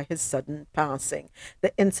impacted by his sudden passing.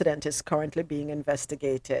 The incident is currently being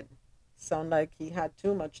investigated. Sound like he had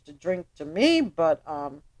too much to drink to me, but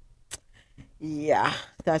yeah,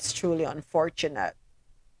 that's truly unfortunate.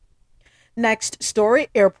 Next story,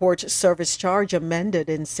 airport service charge amended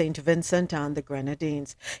in St. Vincent and the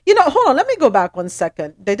Grenadines. Hold on, let me go back 1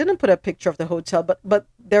 second. They didn't put a picture of the hotel, but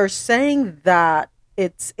they're saying that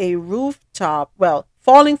it's a rooftop,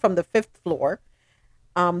 falling from the fifth floor.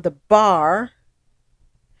 The bar.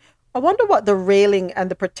 I wonder what the railing and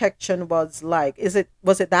the protection was like.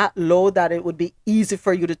 Was it that low that it would be easy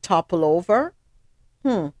for you to topple over?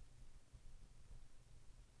 Hmm.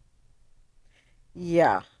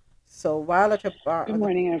 Yeah. So while at a bar. Good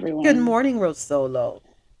morning, Good everyone. morning, Rosolo.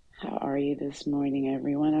 How are you this morning,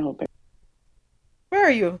 everyone? I hope Where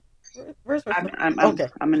are you? Where's I'm Rosolo? I'm I'm, Okay.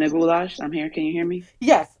 I'm in a goulash. I'm here. Can you hear me?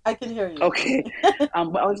 Yes, I can hear you. Okay. But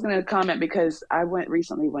I was going to comment because I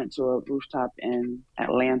recently went to a rooftop in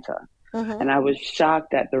Atlanta, Mm-hmm. and I was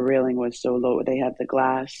shocked that the railing was so low. They had the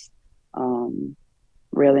glass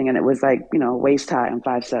railing, and it was like waist high. I'm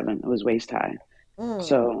 5'7". It was waist high. Mm.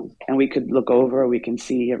 So, and we could look over, we can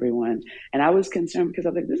see everyone. And I was concerned because I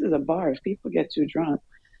was like, this is a bar. If people get too drunk,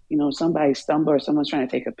 somebody stumble or someone's trying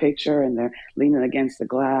to take a picture and they're leaning against the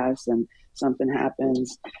glass and something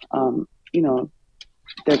happens, you know,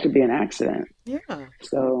 there could be an accident. Yeah.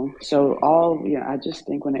 So I just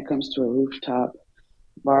think when it comes to a rooftop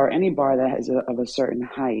bar, any bar that has of a certain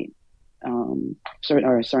height,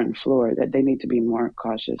 a certain floor, that they need to be more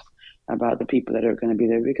cautious about the people that are going to be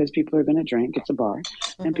there, because people are going to drink. It's a bar,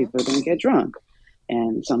 and people are going to get drunk,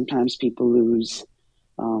 and sometimes people lose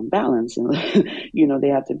balance, and they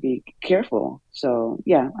have to be careful. So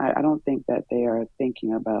I don't think that they are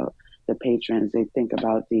thinking about the patrons. They think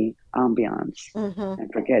about the ambiance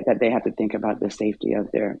and forget that they have to think about the safety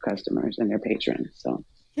of their customers and their patrons. So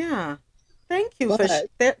Yeah. Thank you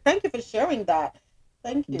thank you for sharing that.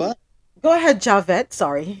 Thank you. But Go ahead, Javette.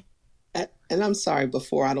 Sorry. and I'm sorry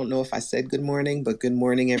before, I don't know if I said good morning, but good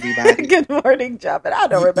morning, everybody. Good morning, Javette. I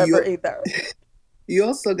don't You, remember you either. you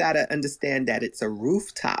also got to understand that it's a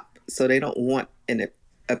rooftop, so they don't want an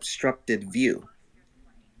obstructed view.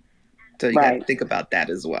 So you got to right, think about that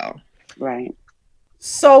as well. right.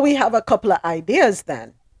 So we have a couple of ideas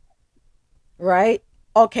then, right?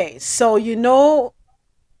 Okay, so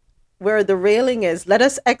where the railing is. Let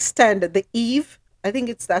us extend the eave. I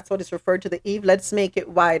think that's what it's referred to, the eave. Let's make it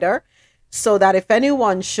wider so that if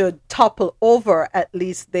anyone should topple over, at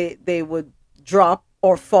least they would drop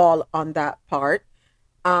or fall on that part.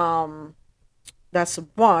 Um, that's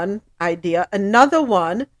one idea. Another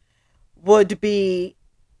one would be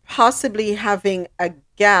possibly having a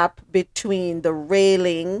gap between the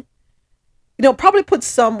railing. Probably put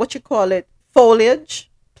some, what you call it,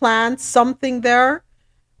 foliage, plants, something there,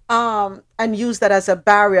 and use that as a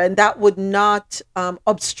barrier, and that would not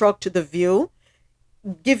obstruct the view.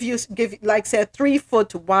 Give like, say, a 3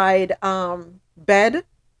 foot wide bed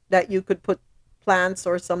that you could put plants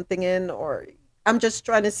or something in. Or I'm just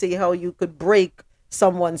trying to see how you could break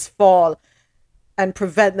someone's fall and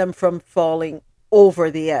prevent them from falling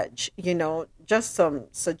over the edge. Just some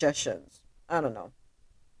suggestions. I don't know.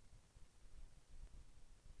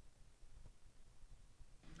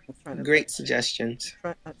 I'm trying to Great suggestions.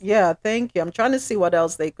 Yeah, thank you. I'm trying to see what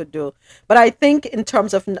else they could do. But I think in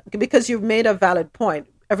terms of, because you've made a valid point,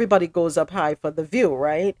 everybody goes up high for the view,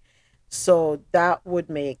 right? So that would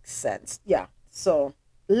make sense. Yeah. So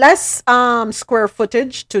less square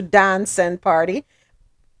footage to dance and party,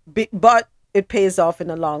 but it pays off in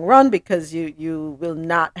the long run, because you will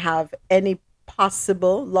not have any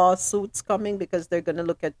possible lawsuits coming, because they're going to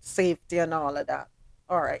look at safety and all of that.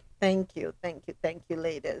 All right. Thank you. Thank you. Thank you,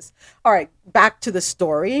 ladies. All right. Back to the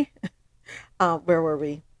story. Where were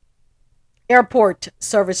we? Airport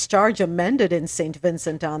service charge amended in St.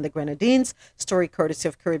 Vincent and the Grenadines. Story courtesy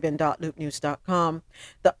of Caribbean.loopnews.com.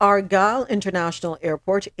 The Argyle International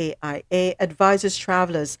Airport, AIA, advises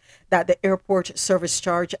travelers that the Airport Service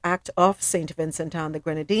Charge Act of St. Vincent and the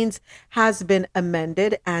Grenadines has been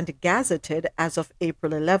amended and gazetted as of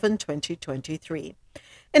April 11, 2023.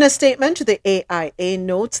 In a statement, the AIA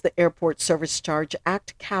notes the Airport Service Charge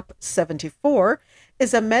Act Cap 74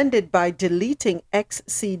 is amended by deleting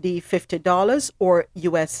XCD $50 or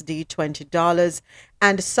USD $20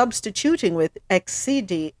 and substituting with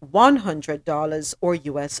XCD $100 or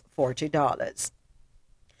US $40.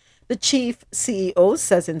 The chief CEO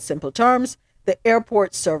says, in simple terms, the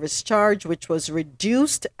airport service charge, which was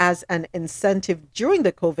reduced as an incentive during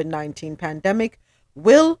the COVID-19 pandemic,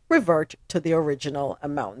 will revert to the original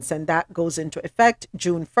amounts. And that goes into effect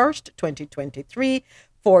June 1st, 2023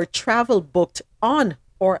 for travel booked on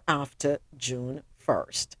or after June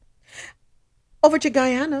 1st. Over to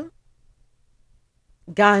Guyana.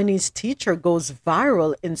 Guyanese teacher goes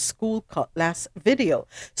viral in school cutlass video.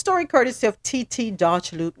 Story courtesy of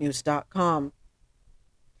tt.loopnews.com.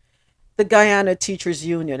 The Guyana Teachers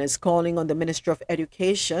Union is calling on the Ministry of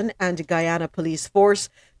Education and Guyana Police Force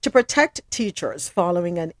to protect teachers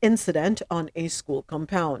following an incident on a school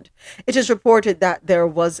compound. It is reported that there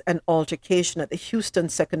was an altercation at the Houston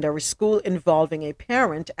Secondary School involving a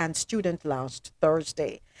parent and student last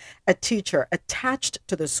Thursday. A teacher attached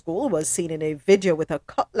to the school was seen in a video with a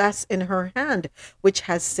cutlass in her hand, which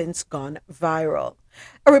has since gone viral.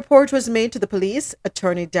 A report was made to the police.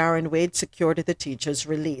 Attorney Darren Wade secured the teacher's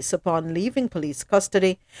release. Upon leaving police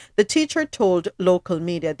custody, the teacher told local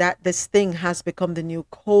media that this thing has become the new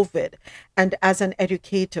COVID. And as an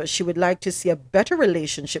educator, she would like to see a better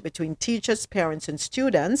relationship between teachers, parents, and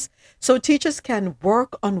students so teachers can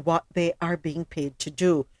work on what they are being paid to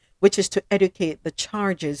do, which is to educate the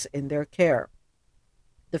charges in their care.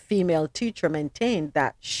 The female teacher maintained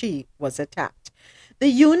that she was attacked. The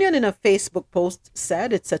union, in a Facebook post,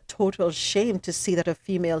 said it's a total shame to see that a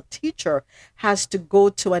female teacher has to go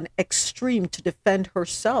to an extreme to defend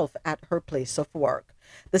herself at her place of work.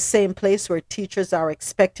 The same place where teachers are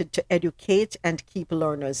expected to educate and keep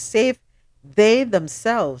learners safe, they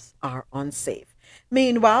themselves are unsafe.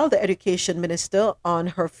 Meanwhile, the education minister on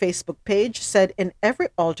her Facebook page said in every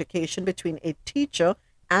altercation between a teacher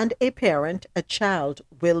and a parent, a child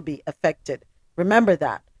will be affected. Remember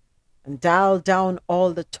that. And dial down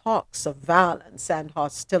all the talks of violence and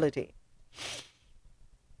hostility.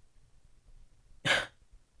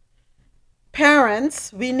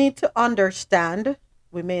 Parents, we need to understand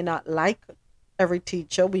we may not like every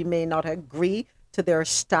teacher, we may not agree to their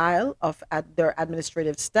style of their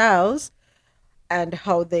administrative styles and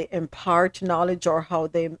how they impart knowledge or how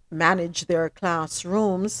they manage their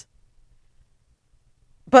classrooms.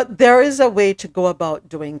 But there is a way to go about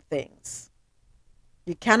doing things.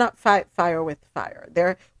 You cannot fight fire with fire.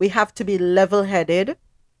 We have to be level-headed.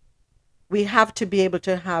 We have to be able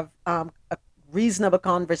to have a reasonable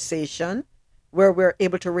conversation where we're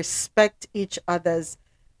able to respect each other's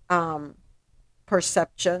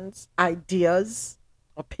perceptions, ideas,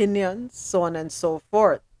 opinions, so on and so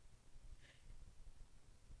forth.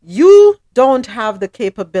 You don't have the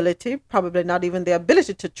capability, probably not even the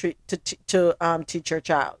ability to teach your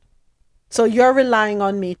child. So you're relying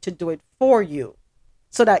on me to do it for you,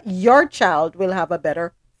 so that your child will have a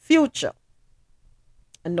better future.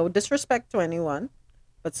 And no disrespect to anyone,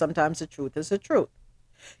 but sometimes the truth is the truth.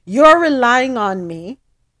 You're relying on me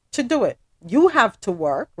to do it. You have to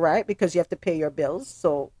work, right? Because you have to pay your bills.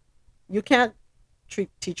 So you can't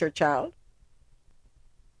teach your child.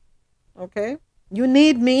 Okay? You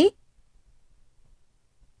need me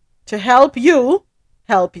to help you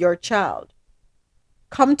help your child.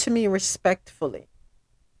 Come to me respectfully.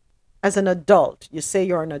 As an adult, you say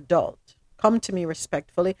you're an adult. Come to me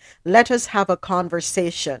respectfully. Let us have a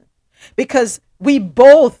conversation, because we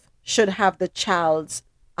both should have the child's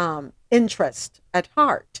interest at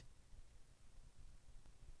heart.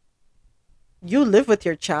 You live with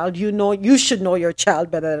your child. You should know your child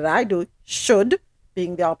better than I do. Should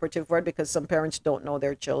being the operative word, because some parents don't know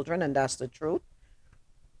their children, and that's the truth.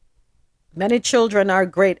 Many children are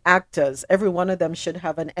great actors. Every one of them should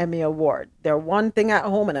have an Emmy Award. They're one thing at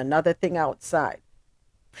home and another thing outside.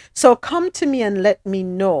 So come to me and let me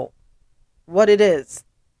know what it is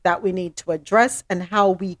that we need to address and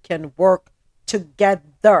how we can work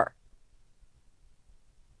together.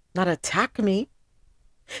 Not attack me.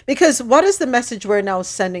 Because what is the message we're now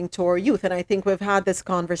sending to our youth? And I think we've had this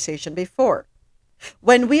conversation before.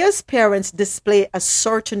 When we as parents display a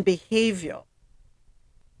certain behavior,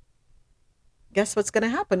 guess what's going to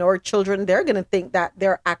happen? Our children, they're going to think that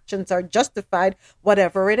their actions are justified,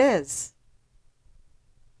 whatever it is.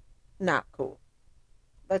 Not cool.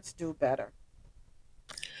 Let's do better.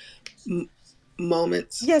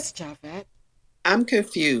 Moments. Yes, Javette. I'm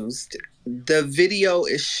confused. The video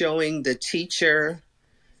is showing the teacher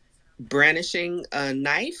brandishing a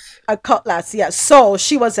knife? A cutlass, yes. So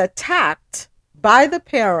she was attacked by the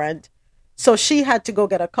parent, so she had to go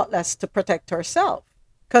get a cutlass to protect herself.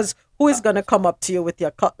 Because who is going to come up to you with your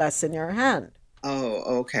cutlass in your hand?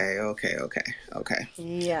 Oh, okay.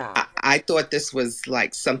 Yeah. I thought this was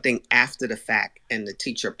like something after the fact, and the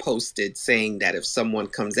teacher posted saying that if someone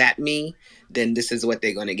comes at me, then this is what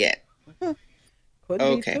they're going to get. Could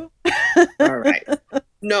Okay. be All right.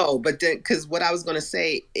 No, but then, because what I was going to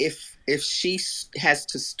say, if she has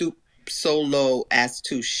to stoop so low as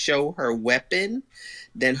to show her weapon,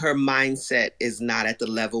 then her mindset is not at the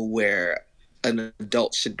level where an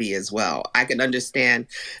adult should be as well. I can understand,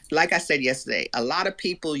 like I said yesterday, a lot of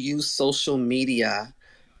people use social media,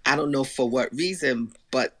 I don't know for what reason,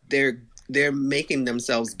 but they're they're making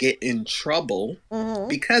themselves get in trouble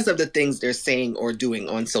because of the things they're saying or doing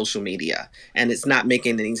on social media. And it's not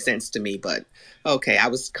making any sense to me, but okay, I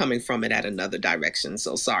was coming from it at another direction,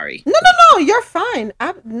 so sorry. No, you're fine.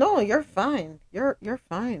 No, you're fine. You're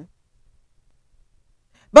fine.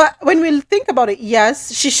 But when we think about it,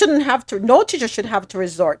 yes, she shouldn't have to. No teacher should have to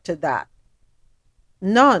resort to that.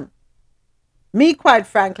 None. Me, quite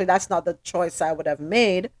frankly, that's not the choice I would have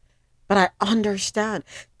made. But I understand.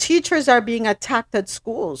 Teachers are being attacked at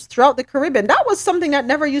schools throughout the Caribbean. That was something that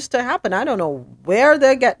never used to happen. I don't know where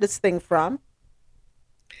they get this thing from.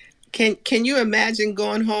 Can you imagine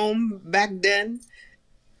going home back then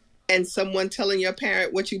and someone telling your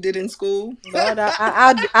parent what you did in school? Lord,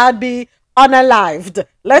 I'd be unalived.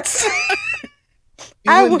 Let's.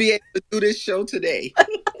 You wouldn't be able to do this show today.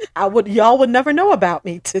 Y'all would never know about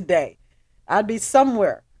me today. I'd be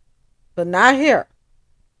somewhere, but not here.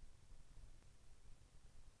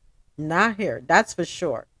 Not here. That's for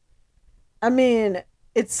sure. I mean,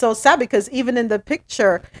 it's so sad because even in the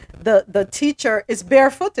picture, the teacher is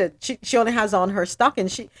barefooted. She only has on her stocking.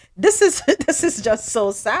 This is just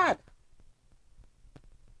so sad.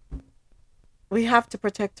 We have to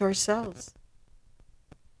protect ourselves.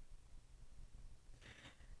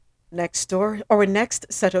 Next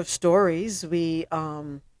set of stories, we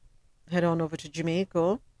head on over to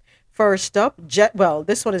Jamaica. First up,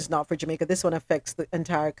 this one is not for Jamaica. This one affects the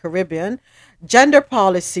entire Caribbean. Gender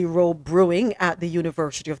policy row brewing at the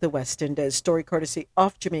University of the West Indies. Story courtesy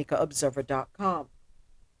of JamaicaObserver.com.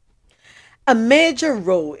 A major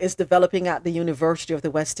row is developing at the University of the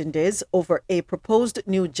West Indies over a proposed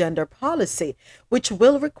new gender policy, which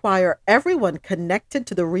will require everyone connected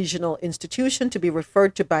to the regional institution to be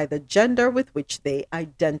referred to by the gender with which they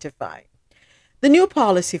identify. The new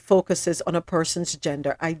policy focuses on a person's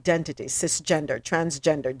gender identity: cisgender,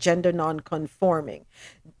 transgender, gender non-conforming,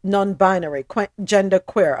 non-binary,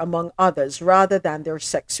 genderqueer, among others, rather than their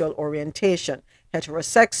sexual orientation: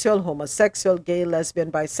 heterosexual, homosexual, gay,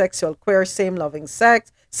 lesbian, bisexual, queer,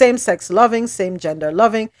 same-sex loving, same-gender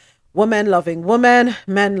loving, women loving women,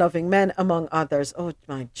 men loving men, among others. Oh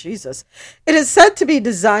my Jesus. It is said to be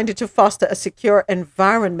designed to foster a secure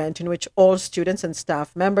environment in which all students and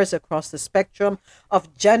staff members across the spectrum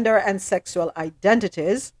of gender and sexual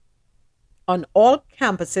identities on all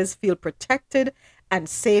campuses feel protected and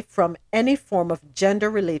safe from any form of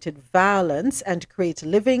gender-related violence, and create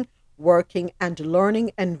living, working, and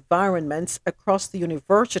learning environments across the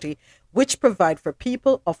university which provide for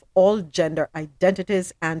people of all gender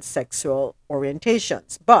identities and sexual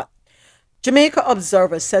orientations. But Jamaica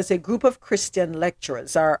Observer says a group of Christian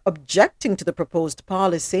lecturers are objecting to the proposed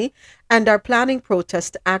policy and are planning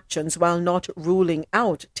protest actions while not ruling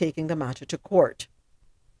out taking the matter to court.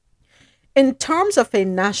 In terms of a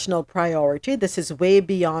national priority, this is way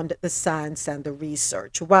beyond the science and the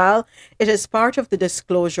research. While it is part of the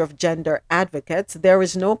disclosure of gender advocates, there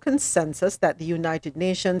is no consensus that the United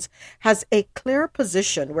Nations has a clear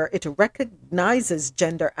position where it recognizes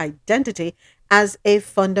gender identity as a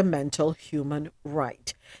fundamental human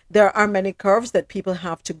right. There are many curves that people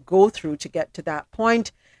have to go through to get to that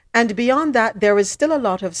point, and beyond that, there is still a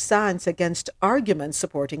lot of science against arguments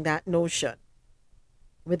supporting that notion.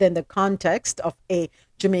 Within the context of a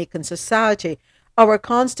Jamaican society, our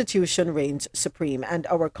Constitution reigns supreme, and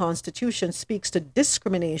our Constitution speaks to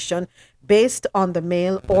discrimination based on the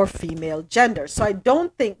male or female gender. So I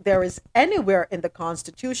don't think there is anywhere in the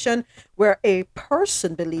Constitution where a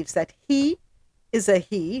person believes that he is a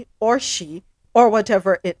he or she or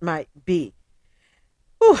whatever it might be.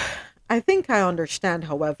 Whew. I think I understand,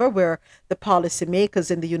 however, where the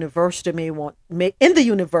policymakers in the university may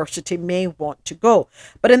want to go.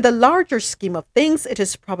 But in the larger scheme of things, it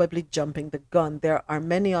is probably jumping the gun. There are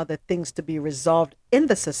many other things to be resolved in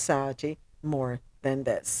the society more than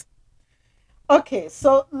this. Okay,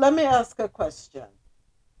 so let me ask a question.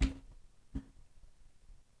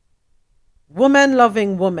 Woman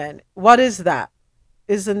loving woman, what is that?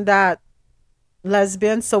 Isn't that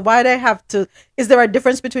lesbian? So why they have to, is there a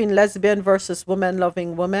difference between lesbian versus woman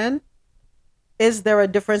loving woman? Is there a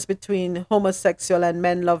difference between homosexual and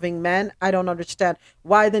men loving men? I don't understand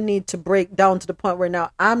why the need to break down to the point where now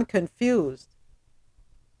I'm confused.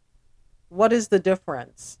 What is the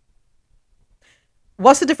difference?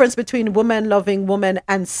 What's the difference between woman loving woman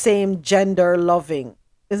and same gender loving?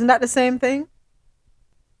 Isn't that the same thing?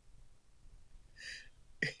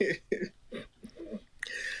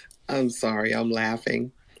 I'm sorry, I'm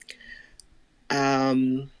laughing.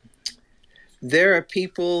 There are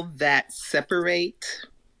people that separate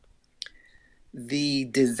the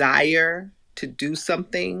desire to do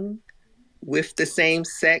something with the same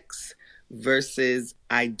sex versus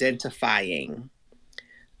identifying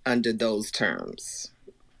under those terms.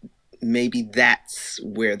 Maybe that's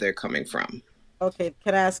where they're coming from. Okay,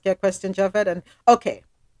 can I ask you a question, Javed? And okay,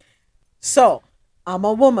 so I'm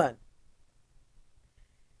a woman.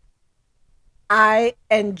 I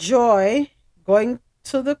enjoy going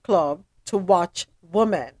to the club to watch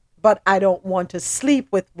women, but I don't want to sleep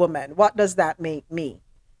with women. What does that make me?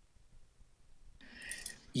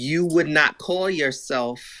 You would not call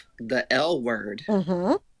yourself the L word.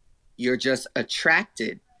 Mm-hmm. You're just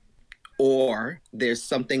attracted, or there's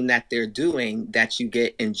something that they're doing that you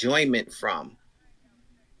get enjoyment from.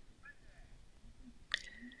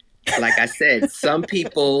 Like I said, some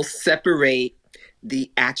people separate the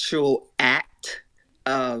actual act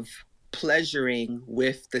of pleasuring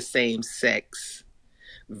with the same sex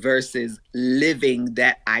versus living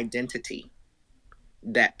that identity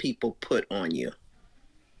that people put on you.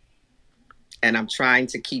 And I'm trying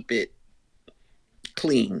to keep it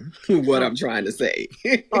clean, what I'm trying to say.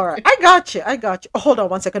 All right, I got you. I got you. Oh, hold on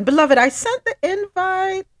one second. Beloved, I sent the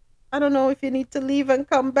invite. I don't know if you need to leave and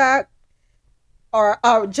come back. Or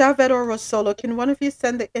Javed or Rosolo, can one of you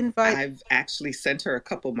send the invite? I've actually sent her a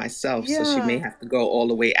couple myself, so she may have to go all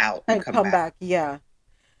the way out and come back. Yeah.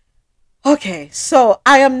 Okay, so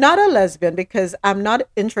I am not a lesbian because I'm not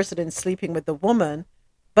interested in sleeping with a woman,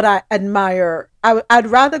 but I admire, I'd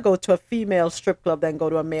rather go to a female strip club than go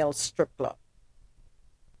to a male strip club.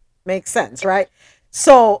 Makes sense, right?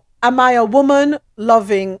 So am I a woman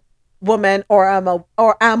loving woman, or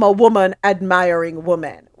am a woman admiring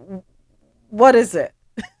woman? What is it?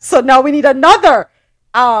 So now we need another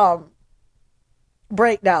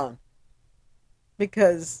breakdown,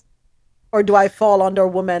 because, or do I fall under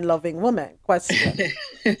woman loving woman? Question.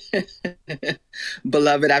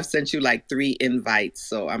 Beloved, I've sent you like 3 invites,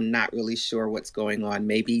 so I'm not really sure what's going on.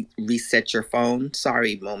 Maybe reset your phone.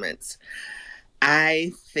 Sorry, moments.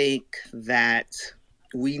 I think that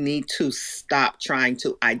we need to stop trying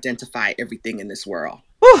to identify everything in this world.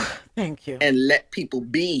 Whew, thank you. And let people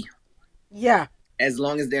be. Yeah. As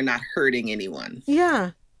long as they're not hurting anyone.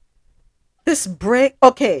 Yeah. This break.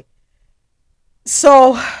 Okay.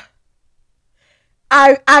 So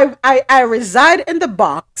I reside in the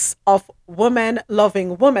box of woman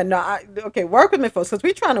loving woman. Now, okay, work with me, folks, because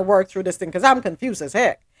we're trying to work through this thing, because I'm confused as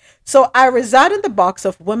heck. So I reside in the box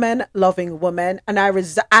of women loving woman, and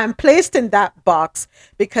I'm placed in that box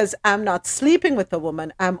because I'm not sleeping with a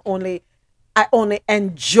woman. I only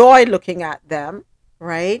enjoy looking at them,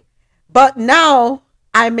 right? But now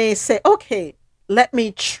I may say, okay, let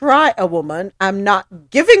me try a woman. I'm not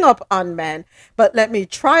giving up on men, but let me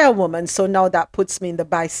try a woman. So now that puts me in the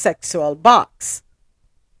bisexual box.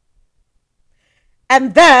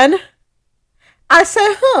 And then I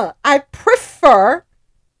say, I prefer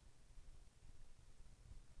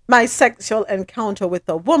my sexual encounter with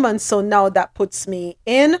a woman. So now that puts me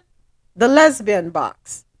in the lesbian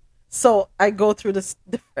box. So I go through this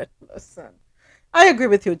different lesson. I agree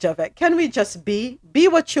with you, Javed. Can we just be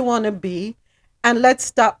what you want to be, and let's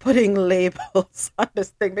stop putting labels on this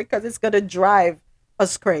thing, because it's going to drive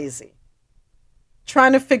us crazy.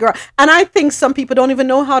 Trying to figure out, and I think some people don't even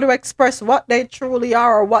know how to express what they truly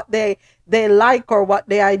are, or what they like, or what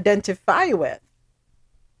they identify with.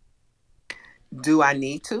 Do I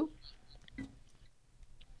need to?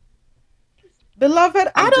 Beloved,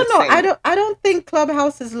 I don't know. I don't think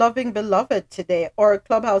Clubhouse is loving Beloved today, or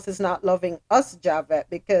Clubhouse is not loving us, Javed,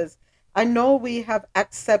 because I know we have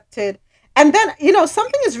accepted. And then,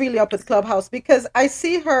 something is really up with Clubhouse, because I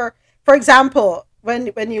see her, for example,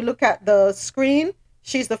 when you look at the screen,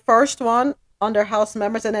 she's the first one under house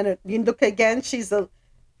members, and then you look again, she's the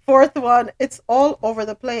 4th one. It's all over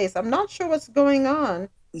the place. I'm not sure what's going on.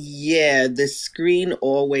 Yeah, the screen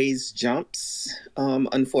always jumps,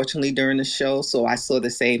 unfortunately, during the show. So I saw the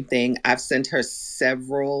same thing. I've sent her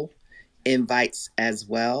several invites as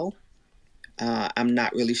well. I'm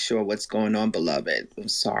not really sure what's going on, Beloved. I'm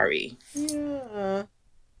sorry. Yeah.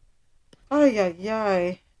 Oh,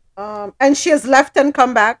 yeah. And she has left and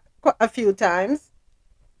come back a few times.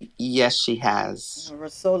 Yes, she has.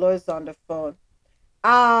 Rosolo is on the phone.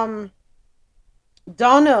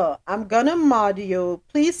 Donna, I'm gonna mod you.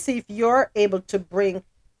 Please see if you're able to bring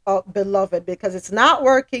up Beloved, because it's not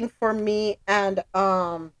working for me and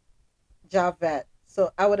Javed.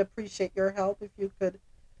 So I would appreciate your help if you could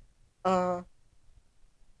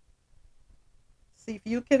see if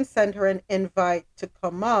you can send her an invite to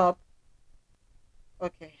come up.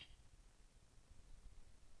 Okay.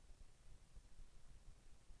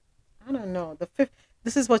 I don't know.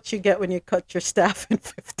 This is what you get when you cut your staff in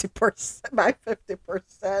 50% by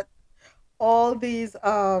 50%. All these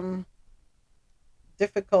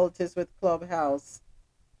difficulties with Clubhouse.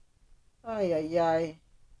 Ay, ay, ay.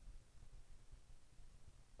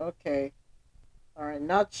 Okay. All right,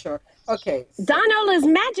 not sure. Okay. Donald is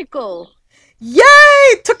magical.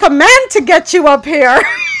 Yay! Took a man to get you up here.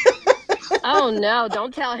 Oh no,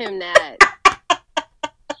 don't tell him that.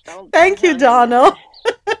 Thank you, Donald.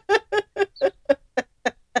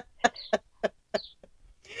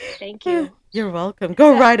 Thank you. You're welcome.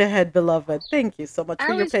 Go right ahead, beloved. Thank you so much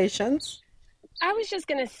for your patience. I was just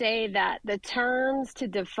going to say that the terms to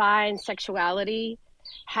define sexuality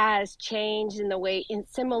has changed in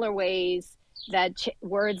similar ways that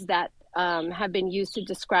words that have been used to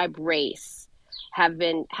describe race have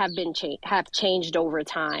changed over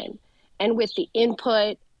time, and with the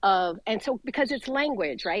input of, and so because it's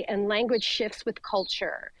language, right? And language shifts with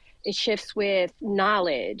culture, it shifts with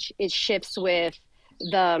knowledge, it shifts with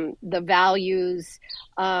the values,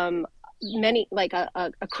 many, like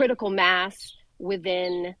a critical mass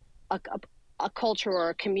within a culture or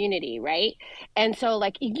a community, right? And so,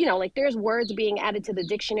 like, you know, like there's words being added to the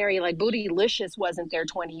dictionary, like bootylicious wasn't there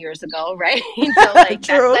 20 years ago, right? So like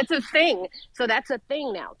that's a thing. So that's a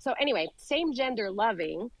thing now. So anyway, same gender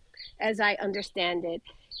loving, as I understand it,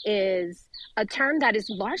 is a term that is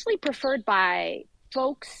largely preferred by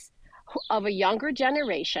folks of a younger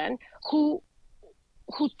generation who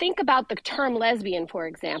think about the term lesbian, for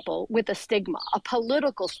example, with a stigma, a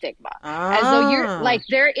political stigma, as though you're like,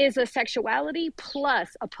 there is a sexuality plus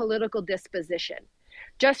a political disposition.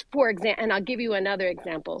 Just for example, and I'll give you another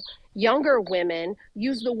example. Younger women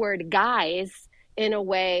use the word guys in a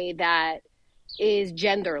way that is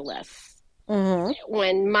genderless. Mm-hmm.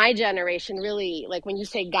 When my generation really, like when you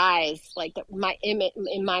say guys, like my image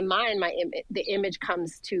in my mind, the image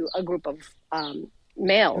comes to a group of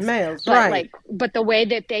males, but right. But the way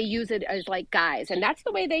that they use it is like guys, and that's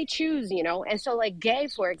the way they choose, you know. And so like gay,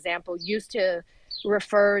 for example, used to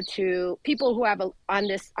refer to people who have on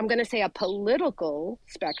this, I'm going to say, a political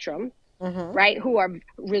spectrum, mm-hmm. right, who are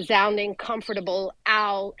resounding, comfortable,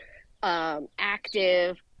 out,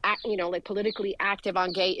 active, you know, like politically active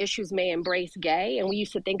on gay issues, may embrace gay. And we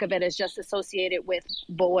used to think of it as just associated with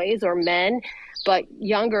boys or men, but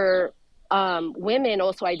younger women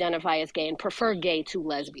also identify as gay and prefer gay to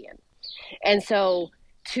lesbian. And so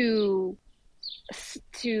to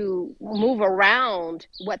move around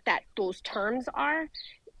what those terms are,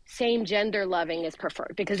 same gender loving is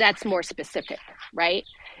preferred because that's more specific, right?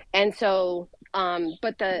 And so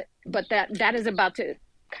but that is about to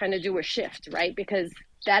kind of do a shift, right? Because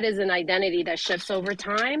that is an identity that shifts over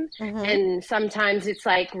time. Mm-hmm. And sometimes it's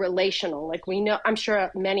like relational. Like we know, I'm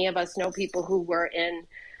sure many of us know people who were in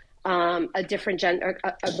a different gender,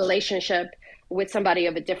 a relationship with somebody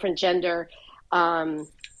of a different gender, and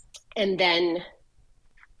then,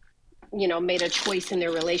 you know, made a choice in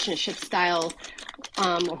their relationship style,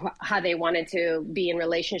 how they wanted to be in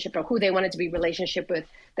relationship or who they wanted to be in relationship with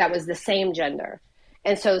that was the same gender.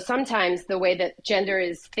 And so sometimes the way that gender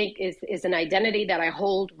is an identity that I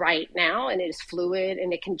hold right now, and it is fluid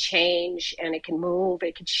and it can change and it can move,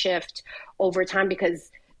 it can shift over time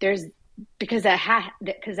because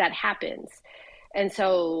that happens. And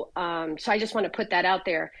so so I just want to put that out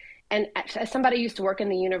there. And as somebody who used to work in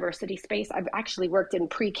the university space, I've actually worked in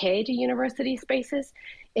pre-K to university spaces.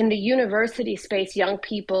 In the university space, young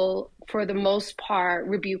people, for the most part,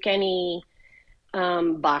 rebuke any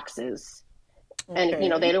boxes. Okay. And, you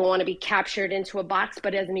know, they don't want to be captured into a box.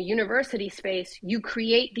 But as in a university space, you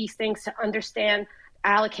create these things to understand,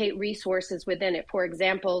 allocate resources within it. For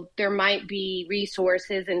example, there might be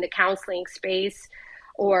resources in the counseling space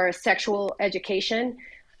or sexual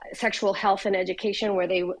health and education, where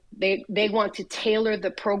they want to tailor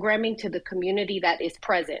the programming to the community that is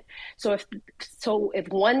present. So if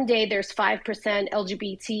one day there's 5%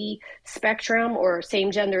 LGBT spectrum or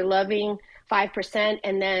same gender loving, 5%,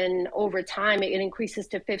 and then over time it increases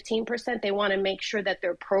to 15%, they want to make sure that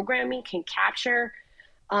their programming can capture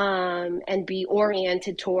and be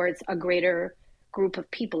oriented towards a greater group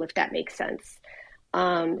of people, if that makes sense.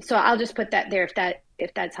 So I'll just put that there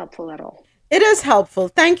if that's helpful at all. It is helpful.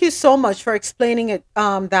 Thank you so much for explaining it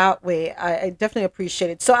that way. I definitely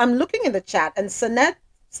appreciate it. So I'm looking in the chat, and Sanette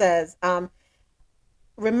says,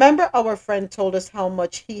 remember our friend told us how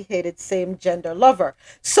much he hated same gender lover.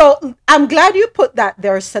 So I'm glad you put that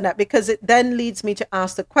there, Sanette, because it then leads me to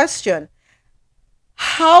ask the question,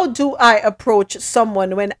 how do I approach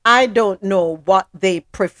someone when I don't know what they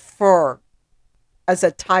prefer as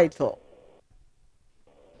a title?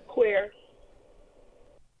 Queer.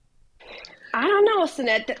 I don't know,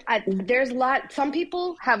 Sanette. There's a lot. Some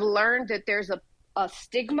people have learned that there's a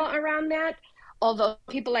stigma around that. Although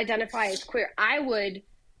people identify as queer, I would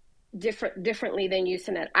differently than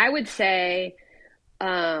Usenet. I would say,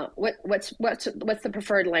 what's the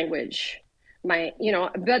preferred language?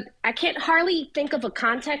 But I can't hardly think of a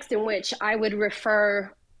context in which I would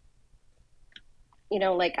refer,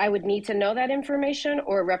 like I would need to know that information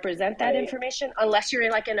or represent that information, unless you're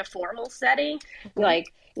in a formal setting,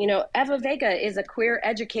 like, Eva Vega is a queer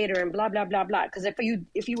educator and blah, blah, blah, blah. Because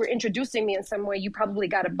if you were introducing me in some way, you probably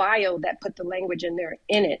got a bio that put the language in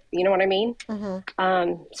it. You know what I mean?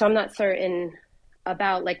 Mm-hmm. So I'm not certain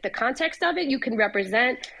about the context of it. You can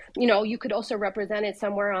represent, you could also represent it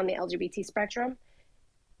somewhere on the LGBT spectrum,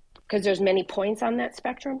 because there's many points on that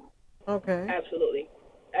spectrum. Okay. Absolutely.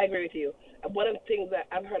 I agree with you. One of the things that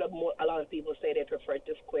I've heard a lot of people say they prefer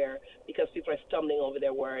to queer because people are stumbling over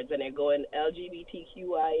their words and they're going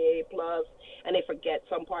LGBTQIA+, and they forget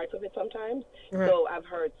some parts of it sometimes. Right. So I've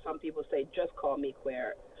heard some people say, just call me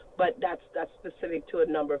queer. But that's specific to a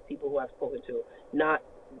number of people who I've spoken to.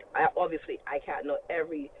 Obviously, I can't know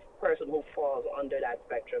every person who falls under that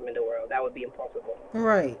spectrum in the world. That would be impossible.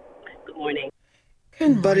 Right. Good morning.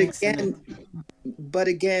 But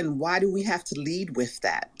again, why do we have to lead with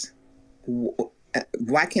that?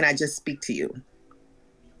 Why can't I just speak to you?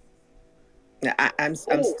 I'm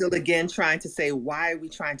still again trying to say, why are we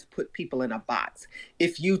trying to put people in a box?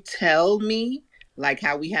 If you tell me, like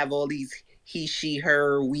how we have all these he, she,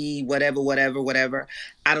 her, we, whatever,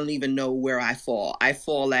 I don't even know where I fall. I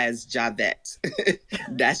fall as Javette.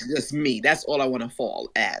 That's just me. That's all I want to fall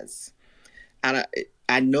as.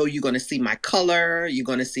 I know you're going to see my color. You're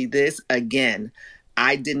going to see this. Again,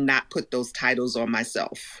 I did not put those titles on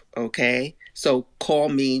myself. Okay. So call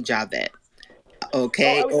me Javette.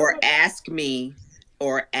 Okay. Or ask me,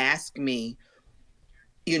 because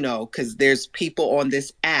there's people on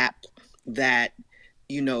this app that,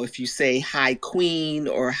 if you say hi queen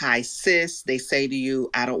or hi sis, they say to you,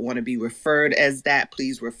 I don't want to be referred as that.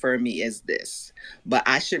 Please refer me as this. But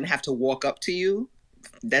I shouldn't have to walk up to you.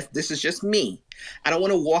 This is just me. I don't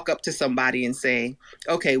want to walk up to somebody and say,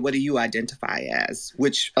 okay, what do you identify as?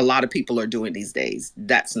 Which a lot of people are doing these days.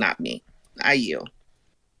 That's not me. I yield.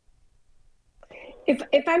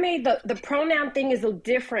 If I may, the pronoun thing is a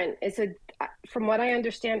different. From what I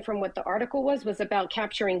understand from what the article was about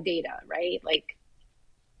capturing data, right?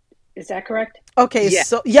 Is that correct? Okay. Yes.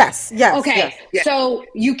 So yes. Okay. Yes. So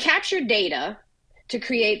you capture data to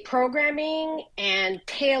create programming and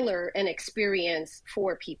tailor an experience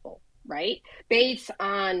for people, right? Based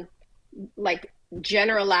on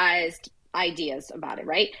generalized ideas about it,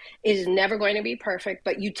 right? It is never going to be perfect,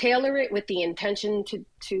 but you tailor it with the intention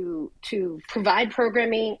to provide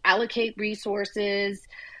programming, allocate resources,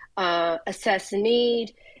 assess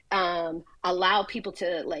need, allow people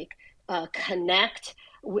to connect,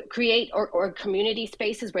 create or community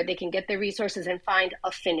spaces where they can get their resources and find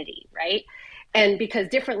affinity, right? And because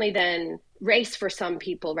differently than race for some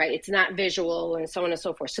people, right? It's not visual and so on and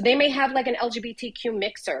so forth. So they may have an LGBTQ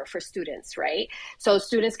mixer for students, right? So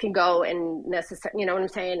students can go and have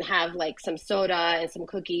some soda and some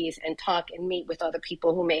cookies and talk and meet with other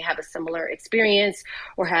people who may have a similar experience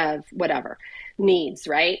or have whatever needs,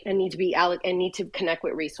 right? And need to connect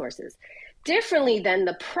with resources. Differently than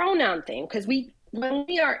the pronoun thing, because when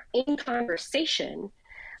we are in conversation,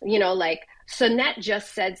 Sonette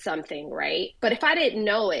just said something, right? But if I didn't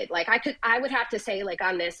know it, I would have to say,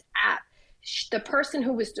 on this app, the person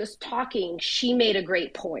who was just talking, she made a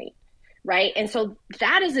great point, right? And so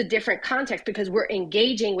that is a different context because we're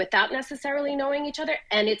engaging without necessarily knowing each other,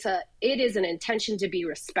 and it is an intention to be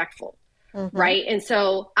respectful, right? And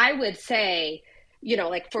so I would say,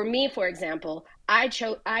 for me, for example, I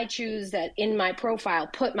choose that in my profile,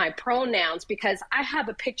 put my pronouns because I have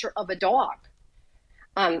a picture of a dog.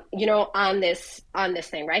 On this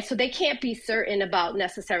thing, right? So they can't be certain about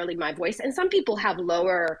necessarily my voice. And some people have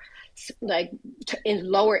lower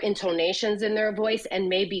intonations in their voice and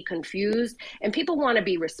may be confused, and people want to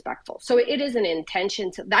be respectful. So it is an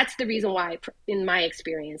intention that's the reason why, in my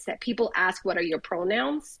experience, that people ask, what are your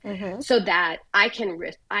pronouns? So that I can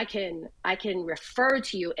refer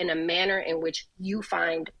to you in a manner in which you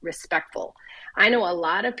find respectful. I know a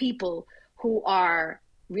lot of people who are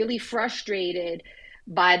really frustrated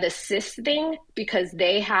by the cis thing because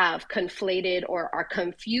they have conflated or are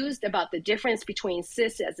confused about the difference between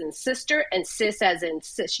cis as in sister and cis as in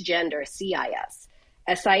cisgender, CIS,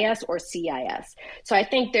 SIS or CIS. So I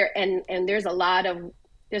think there's a lot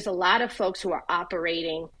of folks who are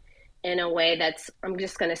operating in a way that's, I'm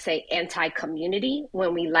just going to say, anti-community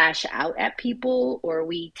when we lash out at people or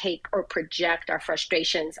we take or project our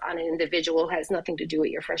frustrations on an individual who has nothing to do with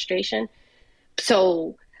your frustration.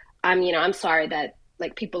 So I'm sorry that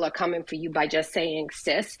like people are coming for you by just saying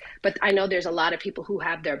cis, but I know there's a lot of people who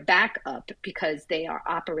have their back up because they are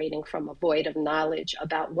operating from a void of knowledge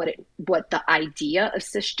about what the idea of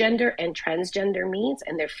cisgender and transgender means,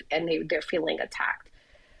 and they're feeling attacked.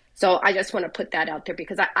 So I just want to put that out there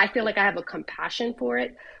because I feel like I have a compassion for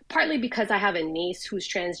it, partly because I have a niece who's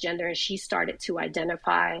transgender and she started to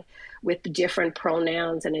identify with different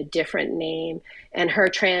pronouns and a different name. And her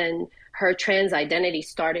trans identity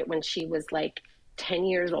started when she was like 10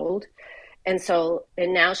 years old. And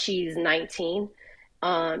now she's 19.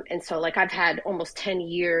 And so like I've had almost 10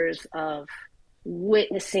 years of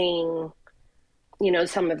witnessing,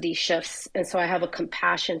 some of these shifts. And so I have a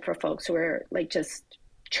compassion for folks who are like just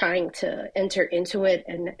trying to enter into it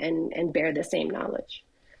and bear the same knowledge.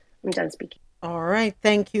 I'm done speaking. All right.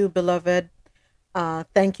 Thank you, beloved.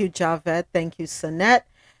 Thank you, Javed. Thank you, Sanette.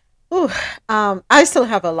 I still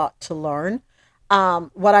have a lot to learn.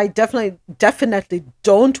 What I definitely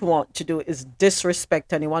don't want to do is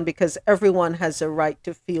disrespect anyone, because everyone has a right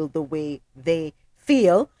to feel the way they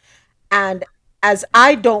feel. And as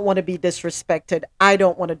I don't want to be disrespected, I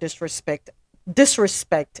don't want to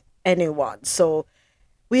disrespect anyone. So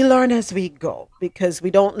we learn as we go, because we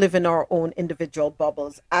don't live in our own individual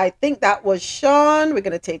bubbles. I think that was Sean. We're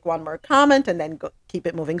going to take one more comment and then keep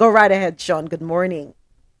it moving. Go right ahead, Sean. Good morning.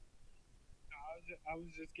 I was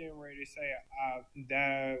just getting ready to say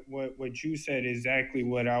that what you said exactly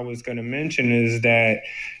what I was going to mention is that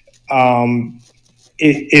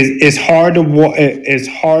it's hard to walk.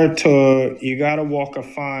 You got to walk a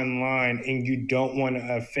fine line, and you don't want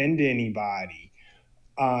to offend anybody.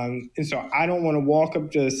 And so I don't want to walk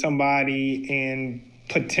up to somebody and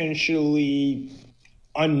potentially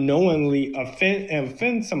unknowingly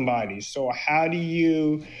offend somebody. So how do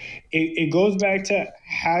you, it goes back to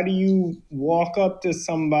how do you walk up to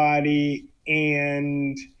somebody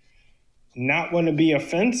and not want to be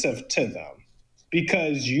offensive to them?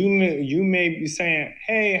 Because you may be saying,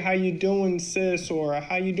 hey, how you doing, sis? Or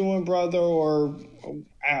how you doing, brother? Or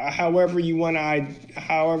however you want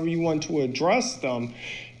to address them.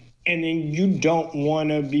 And then you don't want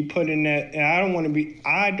to be put in that, and I don't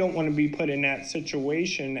want to be put in that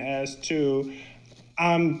situation as to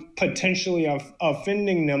I'm potentially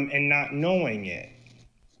offending them and not knowing it.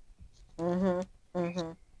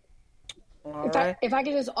 If I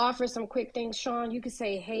could just offer some quick things, Sean, you could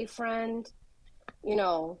say, hey, friend,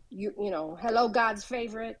 hello, God's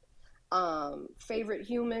favorite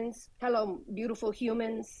humans, hello, beautiful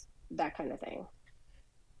humans, that kind of thing.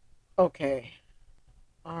 Okay.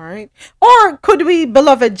 All right. Or could we,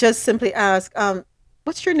 beloved, just simply ask,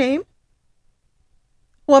 what's your name?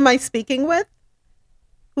 Who am I speaking with?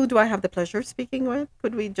 Who do I have the pleasure of speaking with?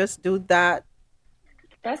 Could we just do that?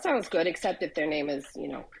 That sounds good, except if their name is,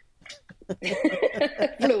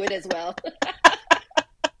 fluid as well.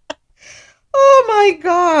 Oh my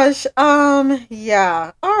gosh.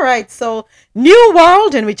 Yeah. All right. So new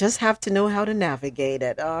world, and we just have to know how to navigate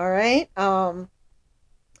it. All right.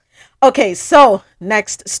 Okay, so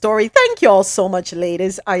next story. Thank you all so much,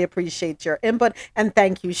 ladies. I appreciate your input. And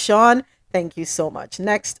thank you, Sean. Thank you so much.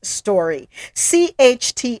 Next story.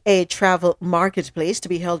 CHTA Travel Marketplace to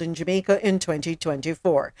be held in Jamaica in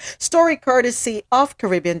 2024. Story courtesy of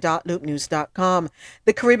Caribbean.loopnews.com.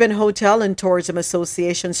 The Caribbean Hotel and Tourism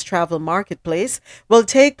Association's Travel Marketplace will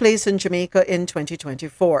take place in Jamaica in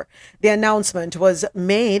 2024. The announcement was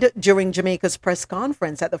made during Jamaica's press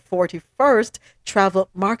conference at the 41st Travel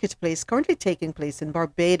Marketplace currently taking place in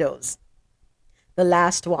Barbados. The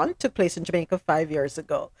last one took place in Jamaica 5 years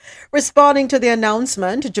ago. Responding to the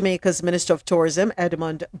announcement, Jamaica's Minister of Tourism,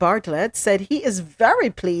 Edmund Bartlett, said he is very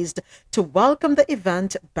pleased to welcome the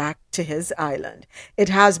event back to his island. It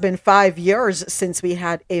has been 5 years since we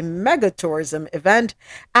had a mega tourism event.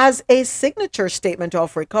 As a signature statement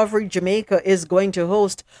of recovery, Jamaica is going to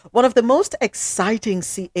host one of the most exciting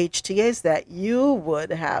CHTAs that you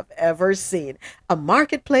would have ever seen. A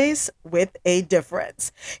marketplace with a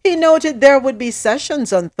difference. He noted there would be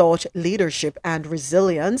sessions on thought leadership and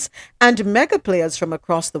resilience, and mega players from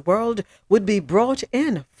across the world would be brought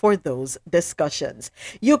in for those discussions.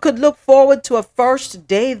 You could look forward to a first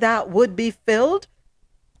day that would be filled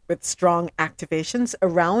with strong activations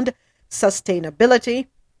around sustainability,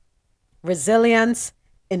 resilience,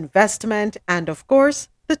 investment, and of course,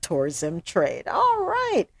 the tourism trade. All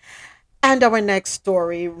right. And our next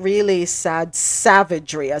story, really sad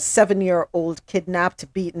savagery. A 7-year-old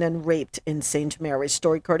kidnapped, beaten, and raped in St. Mary's.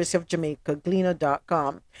 Story courtesy of Jamaica,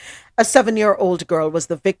 Gleaner.com. A 7-year-old girl was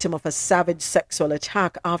the victim of a savage sexual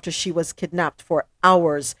attack after she was kidnapped for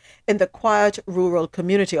hours in the quiet rural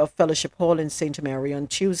community of Fellowship Hall in St. Mary on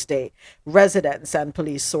Tuesday, residents and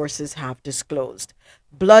police sources have disclosed.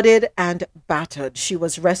 Blooded and battered, she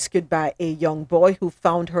was rescued by a young boy who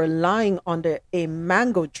found her lying under a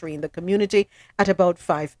mango tree in the community at about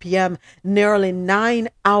 5 p.m., nearly 9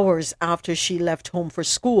 hours after she left home for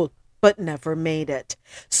school, but never made it.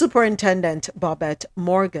 Superintendent Bobette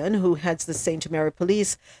Morgan, who heads the St. Mary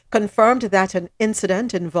Police, confirmed that an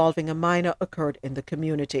incident involving a minor occurred in the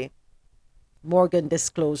community. Morgan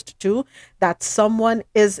disclosed, too, that someone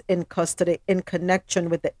is in custody in connection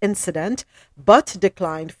with the incident, but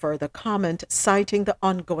declined further comment, citing the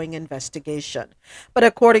ongoing investigation. But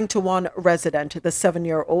according to one resident, the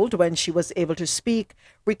 7-year-old, when she was able to speak,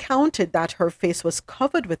 recounted that her face was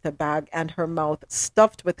covered with a bag and her mouth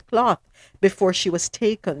stuffed with cloth before she was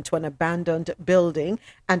taken to an abandoned building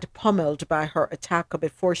and pummeled by her attacker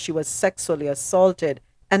before she was sexually assaulted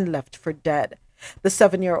and left for dead. The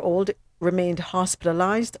 7-year-old remained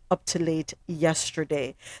hospitalized up to late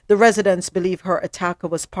yesterday. The residents believe her attacker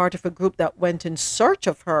was part of a group that went in search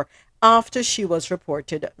of her after she was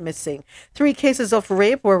reported missing. 3 cases of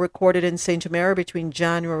rape were recorded in St. Mary between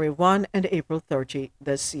January 1 and April 30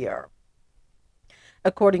 this year.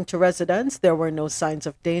 According to residents, there were no signs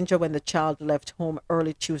of danger when the child left home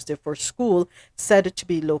early Tuesday for school, said to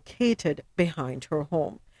be located behind her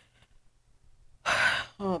home.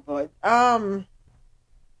 Oh boy.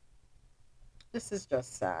 This is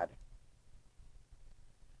just sad.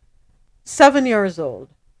 7 years old.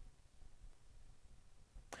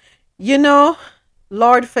 You know,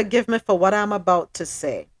 Lord, forgive me for what I'm about to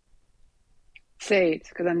say. Say it,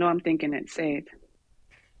 because I know I'm thinking it. Say it.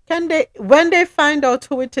 Can they, when they find out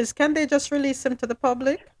who it is, can they just release him to the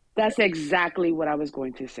public? That's exactly what I was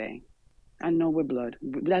going to say. I know we're blood.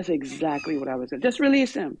 That's exactly what I was going to. Just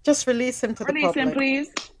release him. Just release him to the public. Release him, please.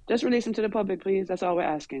 Just release him to the public, please. That's all we're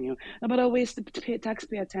asking you. No, but I waste the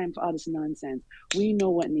taxpayer time for all this nonsense. We know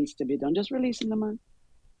what needs to be done. Just release him, man.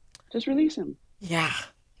 Just release him. Yeah.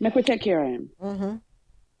 Make we take care of him. Mm-hmm.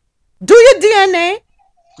 Do your DNA.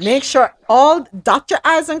 Make sure all dot your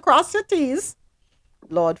I's and cross your T's.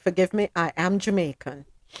 Lord, forgive me. I am Jamaican.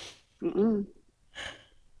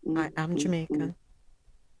 I am Jamaican.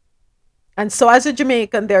 And so as a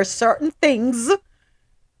Jamaican, there are certain things,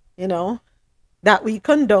 you know, that we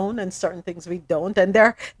condone and certain things we don't. And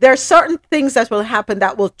there are certain things that will happen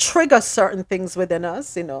that will trigger certain things within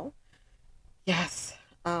us, you know. Yes.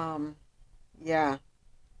 Yeah.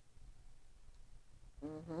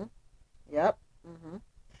 Yep.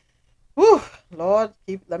 Whew, Lord,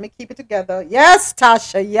 let me keep it together. Yes,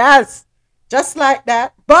 Tasha, yes. Just like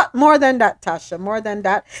that. But more than that, Tasha, more than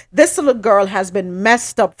that, this little girl has been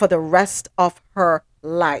messed up for the rest of her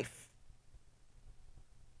life.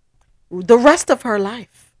 The rest of her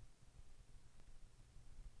life.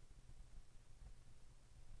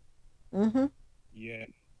 Yeah,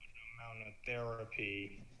 amount of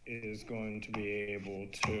therapy is going to be able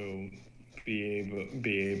to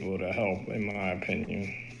help, in my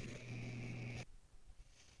opinion.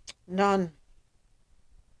 None.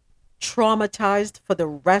 Traumatized for the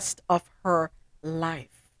rest of her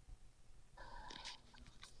life.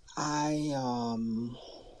 I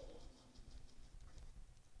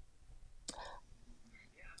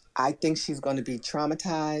think she's going to be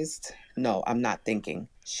traumatized. No, I'm not thinking.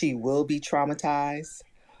 She will be traumatized,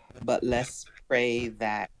 but let's pray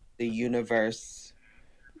that the universe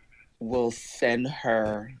will send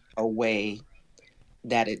her a way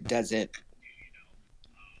that it doesn't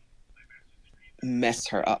mess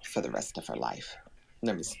her up for the rest of her life.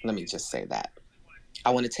 Let me just say that. I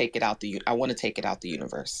want to take it out the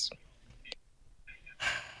universe.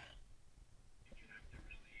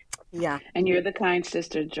 Yeah. And you're the kind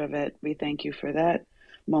sister, Javette. We thank you for that.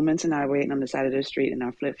 Moments and I waiting on the side of the street in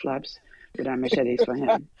our flip-flops with our machetes for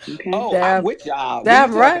him. Okay? Oh, Damn. I'm with y'all.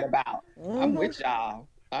 Damn What you right. talking about? I'm with y'all.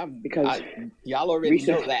 Because y'all already we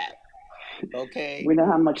know should- that. Okay. We don't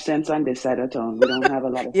have much sense on this side of town. We don't have a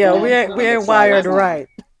lot of Yeah, sense. we ain't wired right.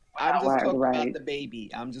 I'm just Wired talking right. about the baby.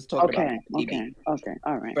 I'm just talking about the baby. Okay,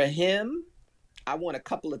 all right. For him, I want a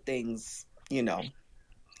couple of things, you know.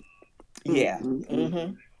 Yeah.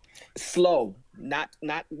 Slow. Not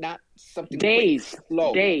something Days. quick.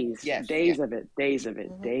 Slow. Days. Yes. Days of it. Days of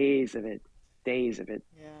it. Days of it. Days of it.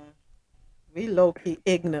 Yeah. We low-key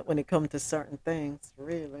ignorant when it comes to certain things,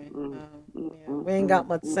 really. Yeah, we ain't got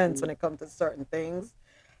much sense when it comes to certain things.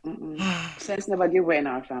 Sense never give way in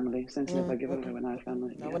our family. Sense never give away in our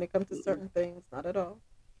family. Not when it comes to certain things, not at all.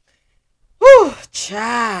 Whew,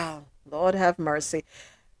 child. Lord have mercy.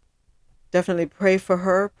 Definitely pray for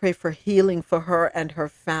her. Pray for healing for her and her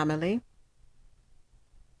family.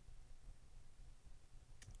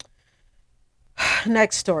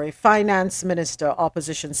 Next story. Finance Minister,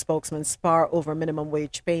 opposition spokesman spar over minimum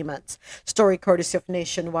wage payments. Story courtesy of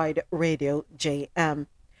Nationwide Radio JM.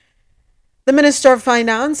 The Minister of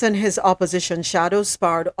Finance and his opposition shadow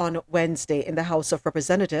sparred on Wednesday in the House of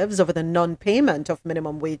Representatives over the non-payment of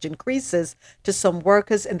minimum wage increases to some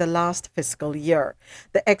workers in the last fiscal year.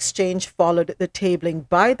 The exchange followed the tabling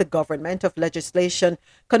by the government of legislation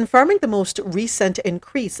confirming the most recent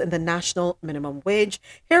increase in the national minimum wage.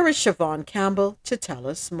 Here is Siobhan Campbell to tell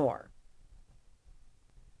us more.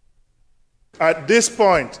 At this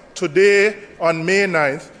point, today on May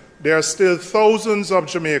 9th, there are still thousands of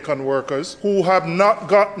Jamaican workers who have not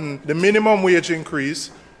gotten the minimum wage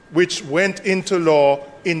increase which went into law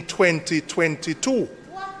in 2022.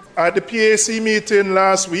 At the PAC meeting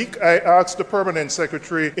last week, I asked the Permanent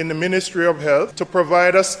Secretary in the Ministry of Health to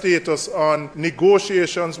provide a status on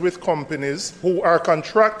negotiations with companies who are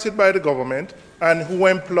contracted by the government and who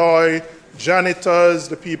employ janitors,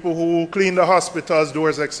 the people who clean the hospitals,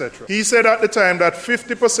 doors, etc. He said at the time that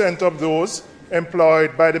 50% of those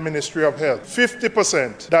employed by the Ministry of Health,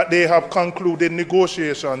 50% that they have concluded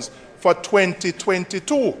negotiations for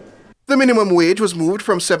 2022. The minimum wage was moved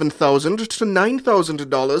from $7,000 to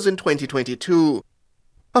 $9,000 in 2022.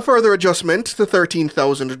 A further adjustment to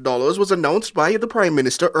 $13,000 was announced by the Prime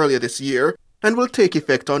Minister earlier this year and will take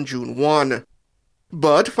effect on June 1.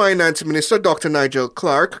 But Finance Minister Dr. Nigel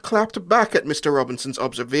Clark clapped back at Mr. Robinson's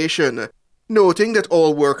observation, noting that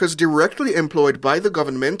all workers directly employed by the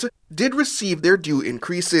government did receive their due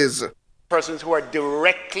increases. Persons who are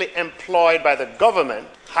directly employed by the government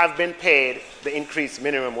have been paid the increased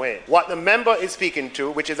minimum wage. What the member is speaking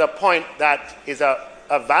to, which is a point that is a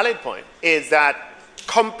valid point, is that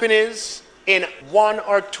companies in one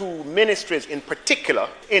or two ministries in a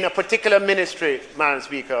particular ministry, Madam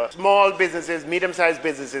Speaker, small businesses, medium-sized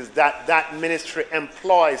businesses that ministry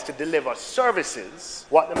employs to deliver services,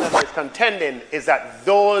 what the member is contending is that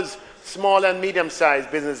those small and medium-sized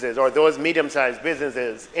businesses or those medium-sized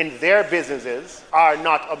businesses in their businesses are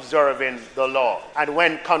not observing the law. And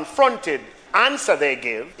when confronted, answer they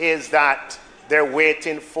give is that they're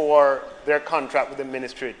waiting for their contract with the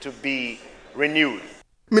ministry to be renewed.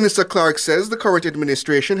 Minister Clark says the current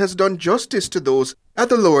administration has done justice to those at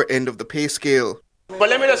the lower end of the pay scale. But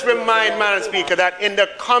let me just remind, Madam Speaker, that in the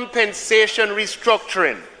compensation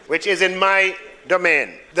restructuring, which is in my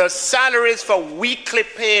domain, the salaries for weekly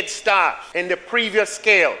paid staff in the previous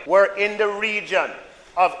scale were in the region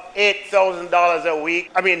of $9,000 a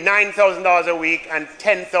week and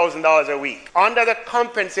 $10,000 a week. Under the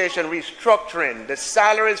compensation restructuring, the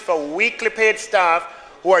salaries for weekly paid staff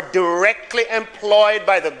who are directly employed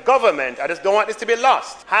by the government, I just don't want this to be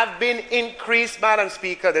lost, have been increased, Madam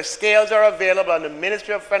Speaker. The scales are available on the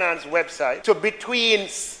Ministry of Finance website to between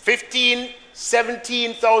 $15,000,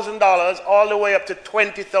 $17,000 all the way up to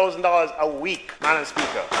 $20,000 a week, Madam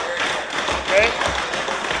Speaker. Okay?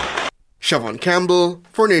 Siobhan Campbell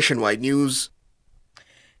for Nationwide News.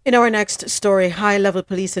 In our next story, high-level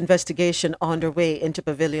police investigation underway into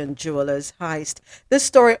Pavilion Jewellers Heist. This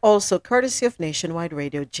story also courtesy of Nationwide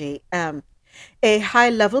Radio JM. A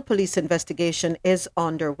high-level police investigation is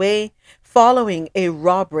underway following a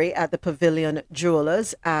robbery at the Pavilion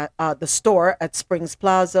Jewellers at the store at Springs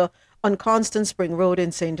Plaza on Constant Spring Road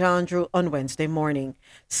in St. Andrew on Wednesday morning.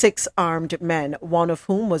 6 armed men, one of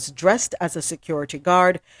whom was dressed as a security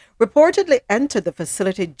guard, reportedly entered the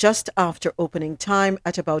facility just after opening time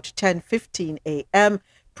at about 10:15 a.m.,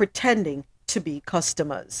 pretending to be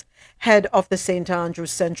customers. Head of the St. Andrew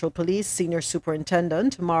Central Police Senior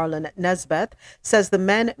Superintendent Marlon Nesbeth says the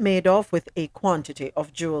men made off with a quantity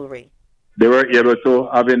of jewelry. They were able to,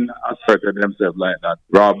 having asserted themselves like that,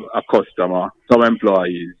 rob a customer, some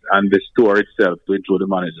employees, and the store itself to include the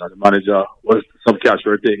manager. The manager was some cash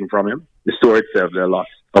were taken from him. The store itself, they lost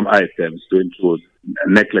some items to include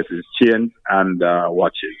necklaces, chains, and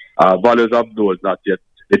watches. Values of those not yet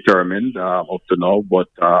determined up to now, but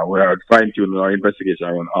we are fine-tuning our investigation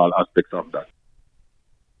on all aspects of that.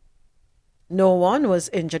 No one was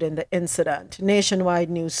injured in the incident. Nationwide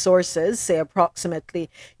news sources say approximately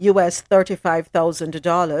US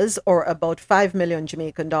 $35,000 or about 5 million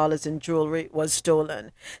Jamaican dollars in jewelry was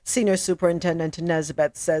stolen. Senior Superintendent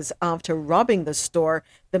Nesbeth says after robbing the store,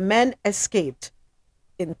 the men escaped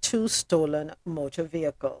in 2 stolen motor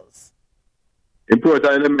vehicles.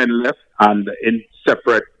 Importantly, the men left and in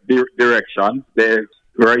separate directions. They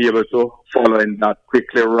were able to, following that,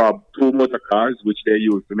 quickly rob two motor cars, which they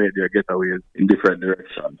used to make their getaways in different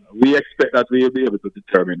directions. We expect that we will be able to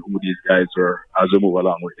determine who these guys were as we move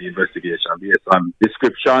along with the investigation, based on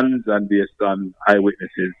descriptions and based on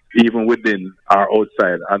eyewitnesses, even within our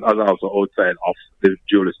outside and also outside of the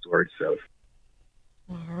jewelry store itself.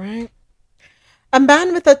 All right. A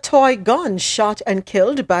man with a toy gun shot and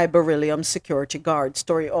killed by Beryllium Security Guard.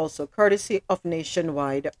 Story also courtesy of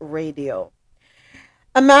Nationwide Radio.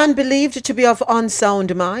 A man believed to be of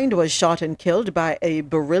unsound mind was shot and killed by a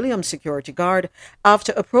Beryllium Security Guard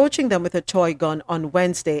after approaching them with a toy gun on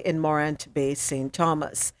Wednesday in Morant Bay, St.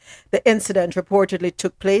 Thomas. The incident reportedly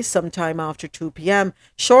took place sometime after 2 p.m.,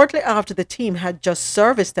 shortly after the team had just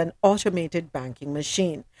serviced an automated banking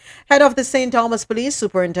machine. Head of the St. Thomas Police,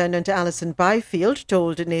 Superintendent Alison Byfield,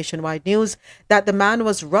 told Nationwide News that the man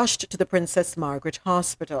was rushed to the Princess Margaret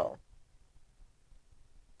Hospital.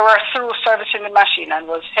 We were through servicing the machine and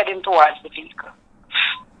was heading towards the vehicle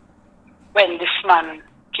when this man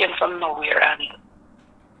came from nowhere and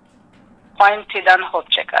pointed an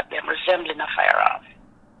object at them resembling a firearm.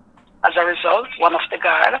 As a result, one of the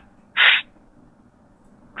guards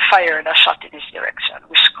fired a shot in his direction,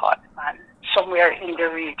 which caught the man somewhere in the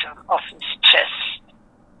region of his chest.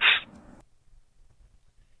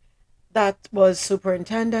 That was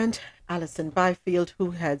Superintendent Alison Byfield, who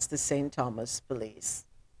heads the St. Thomas Police.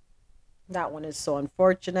 That one is so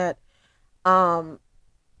unfortunate.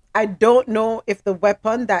 I don't know if the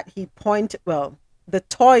weapon that he pointed, the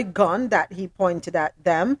toy gun that he pointed at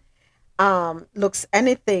them, looks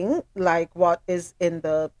anything like what is in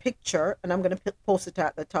the picture. And I'm going to post it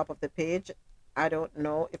at the top of the page. I don't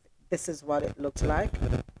know if this is what it looks like.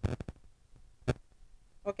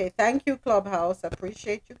 Okay, thank you, Clubhouse.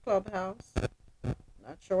 Appreciate you, Clubhouse.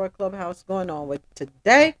 Not sure what Clubhouse going on with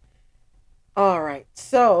today. All right,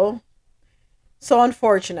 so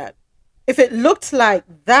unfortunate. If it looked like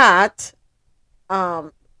that,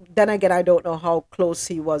 then again, I don't know how close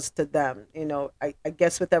he was to them. You know, I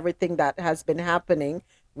guess with everything that has been happening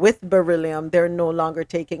with Beryllium, they're no longer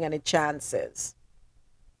taking any chances.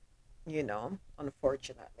 You know,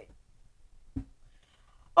 unfortunately.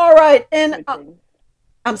 All right, and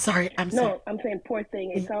I'm sorry. I'm saying poor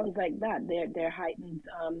thing. It sounds like that. They're heightened.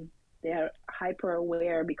 They're hyper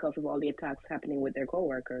aware because of all the attacks happening with their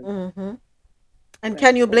coworkers. Mm-hmm. And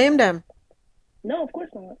can you blame them? No, of course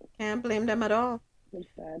not. Can't blame them at all. It's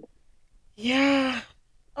sad. Yeah.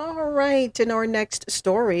 All right. In our next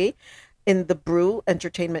story, in the BREW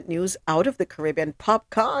entertainment news out of the Caribbean,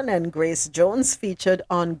 Popcaan and Grace Jones featured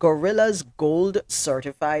on Gorillaz' Gold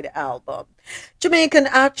Certified album. Jamaican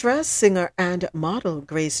actress, singer, and model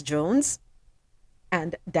Grace Jones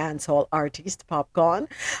and dancehall artist Popcaan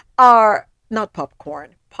are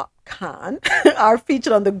Popcaan are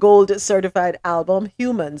featured on the Gold Certified album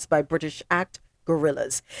Humans by British act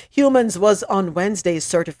Gorillaz. Humans was on Wednesday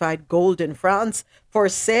certified gold in France for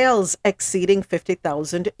sales exceeding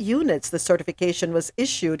 50,000 units. The certification was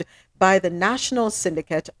issued by the National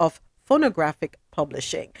Syndicate of Phonographic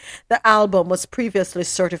Publishing. The album was previously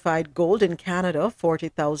certified gold in Canada,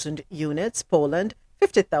 40,000 units, Poland,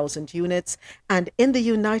 50,000 units, and in the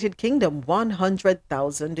United Kingdom,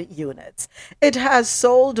 100,000 units. It has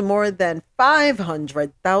sold more than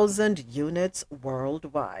 500,000 units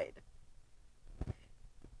worldwide.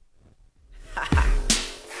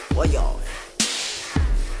 What y'all?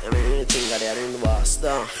 I mean, anything that they're in the boss,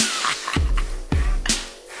 though.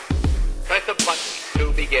 Press the button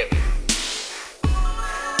to begin.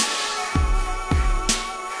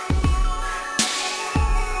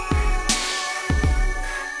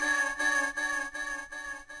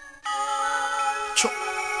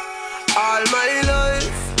 All my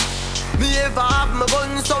life, me ever have my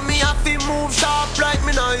gun, so me have to move sharp like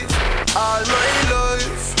me knife. All my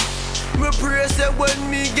life, me pray say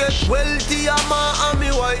when me get wealthy, I'm and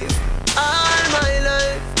me wife. All my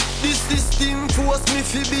life, this system force me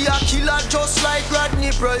to be a killer just like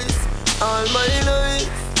Rodney Price. All my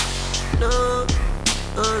life, no,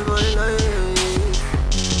 all my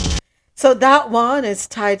life. So that one is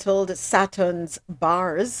titled Saturn's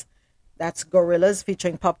Bars. That's Gorillaz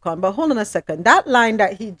featuring Popcaan. But hold on a second. That line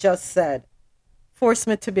that he just said, force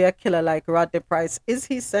me to be a killer like Rodney Price. Is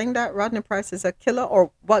he saying that Rodney Price is a killer?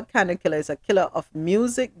 Or what kind of killer? Is a killer of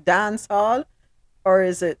music, dance hall? Or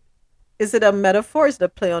is it a metaphor? Is it a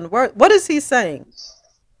play on word? What is he saying?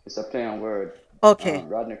 It's a play on word. Okay.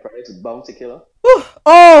 Rodney Price is bounty killer. Whew.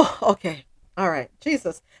 Oh, okay. All right.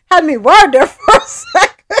 Jesus. Had me worried there for a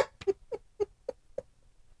second.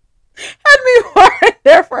 Had me worried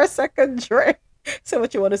there for a second, Dre. So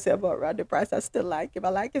what you want to say about Rodney Price? I still like him. I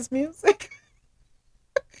like his music.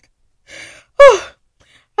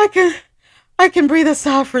 I can breathe a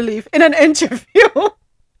sigh of relief in an interview.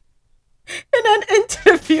 In an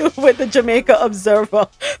interview with the Jamaica Observer,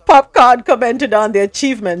 Popcaan commented on the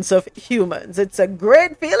achievements of humans. It's a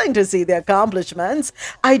great feeling to see the accomplishments.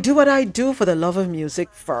 I do what I do for the love of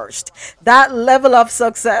music first. That level of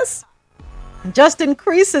success just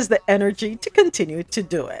increases the energy to continue to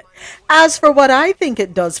do it. As for what I think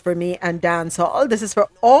it does for me and dancehall, this is for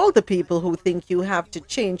all the people who think you have to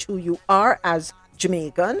change who you are as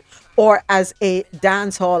Jamaican or as a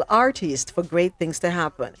dancehall artist for great things to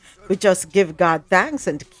happen. We just give God thanks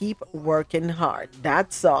and keep working hard.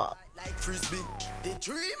 That's all.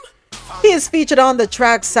 He is featured on the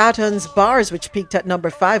track Saturn's Bars, which peaked at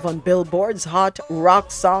number 5 on Billboard's Hot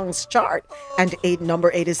Rock Songs chart and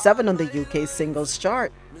number 87 on the UK Singles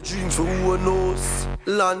chart. Dream for who knows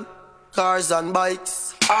land, cars and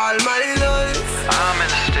bikes. All my life I'm in a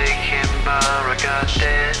steak in bar, I got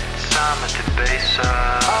dead, I'm at the base.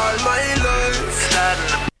 All my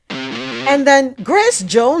life. And then Grace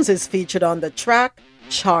Jones is featured on the track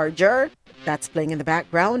Charger. That's playing in the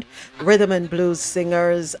background. Rhythm and blues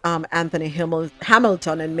singers Anthony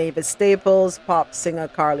Hamilton and Mavis Staples, pop singer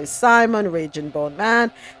Carly Simon, Raging Bone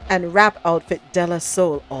Man, and rap outfit De La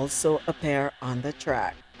Soul also appear on the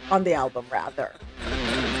track, on the album rather.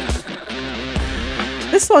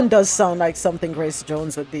 This one does sound like something Grace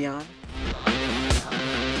Jones would be on.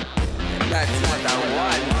 That's what I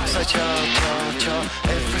want. Such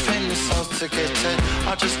everything is so to get it.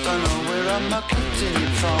 I just don't know where I'm getting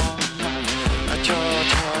it from.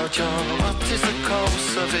 What is the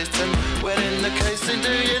cause of it? And when in the case, then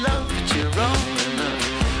do you know that you're wrong?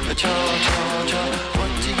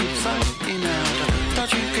 What do you say now?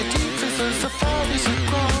 Don't you get deep as the far as you've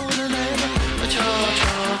grown? What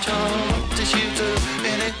did you do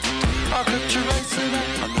in it? I got you racing up,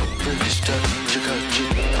 I'm not British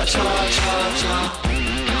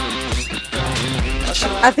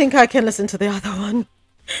I think I can listen to the other one.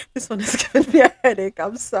 This one is giving me a headache.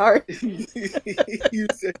 I'm sorry. You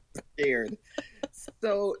said scared.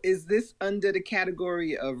 So is this under the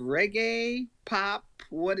category of reggae, pop?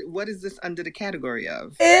 What is this under the category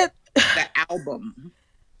of? The album.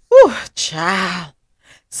 Whew, child.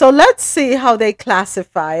 So let's see how they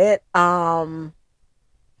classify it. Hot.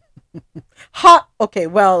 Okay,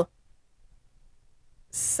 well,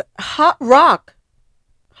 hot rock.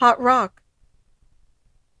 Hot rock.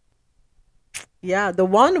 Yeah, the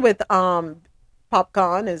one with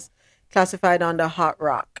Popcaan is classified under hot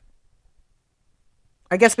rock.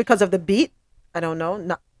 I guess because of the beat. I don't know.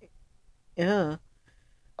 Not, yeah.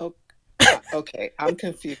 Okay, I'm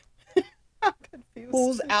confused.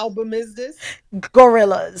 Whose album is this?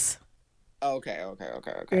 Gorillaz. Okay.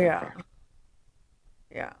 Yeah.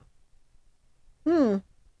 Yeah. Who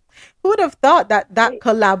would have thought that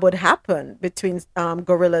collab would happen between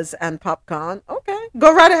Gorillaz and Popcaan? Okay.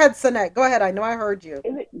 Go right ahead, Sinead. Go ahead. I know I heard you.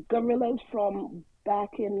 Is it Gorillaz from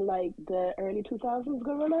back in like the early 2000s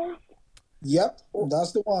Gorillaz? Yep,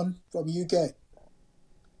 that's the one from UK.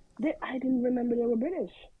 I didn't remember they were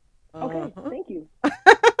British. Okay, thank you.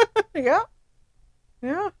 Yeah.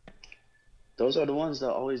 Yeah. Those are the ones that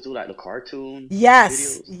always do like the cartoon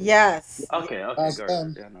Yes. videos. Yes. Okay. That's Good.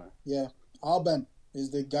 them. Yeah, no. Yeah, Alban is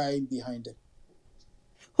the guy behind it.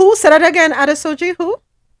 Who said it again, Adesoji? Who?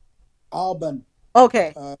 Alban.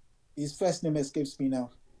 Okay. His first name escapes me now.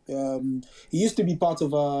 He used to be part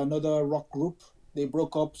of another rock group. They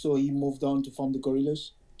broke up, so he moved on to form the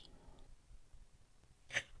Gorillaz.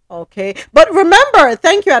 Okay. But remember,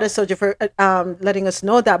 thank you, Adesoji, for letting us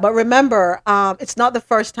know that. But remember, it's not the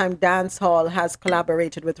first time dancehall has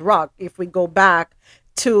collaborated with rock. If we go back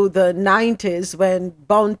to the 90s when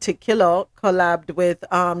Bounty Killer collabed with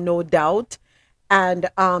No Doubt and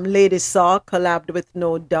Lady Saw collabed with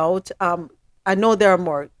No Doubt. I know there are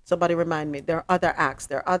more. Somebody remind me. There are other acts.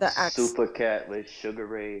 Super Cat with Sugar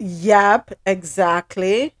Ray. Yep,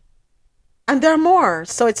 exactly. And there are more.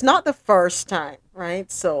 So it's not the first time,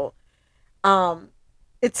 right? So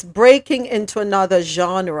it's breaking into another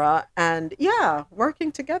genre and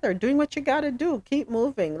working together, doing what you got to do. Keep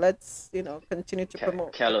moving. Let's, continue to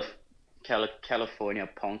promote. California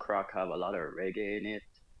punk rock have a lot of reggae in it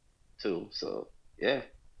too. So, yeah.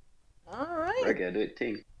 All right. Reggae do its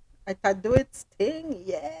thing. I can do its thing.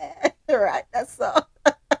 Yeah. Right. That's all.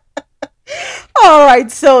 All right,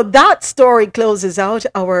 so that story closes out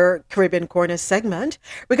our Caribbean Corner segment.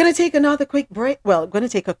 We're going to take another quick break. Well, going to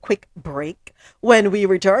take a quick break. When we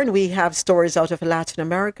return, we have stories out of Latin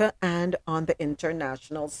America and on the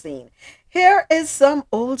international scene. Here is some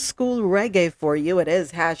old school reggae for you. It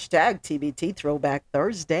is #TBT Throwback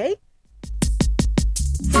Thursday.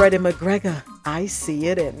 Freddie McGregor, I See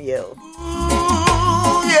It in You.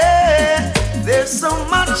 Ooh, yeah. There's so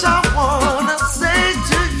much I wanna say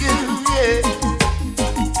to you, yeah.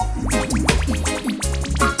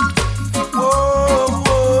 Whoa,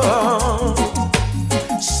 whoa.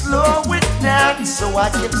 Slow it down so I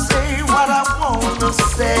can say what I wanna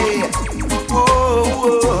say.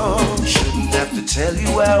 Whoa, whoa. Shouldn't have to tell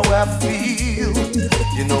you how I feel.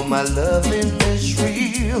 You know my loving is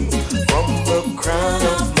real. From the crown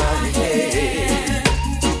of my head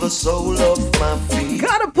to the sole of my feet.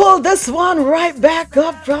 Gotta pull this one right back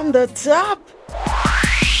up from the top.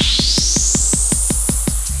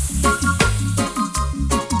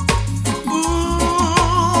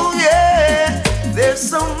 Ooh, yeah. There's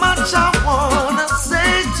so much I wanna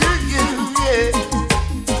say to you, yeah.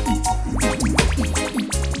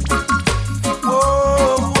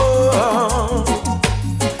 Whoa, whoa.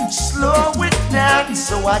 Slow it down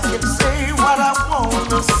so I can say what I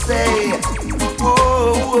wanna say.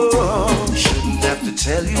 Whoa, whoa. Shouldn't have to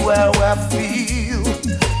tell you how I feel.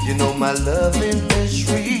 You know my loving is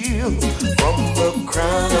real. From the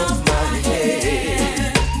crown of my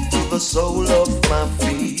head to the sole of my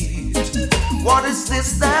feet. What is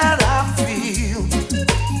this that I feel?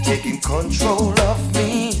 Taking control of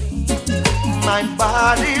me. My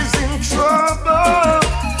body's in trouble.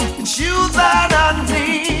 It's you that I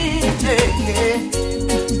need. Yeah.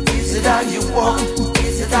 Is it how you walk?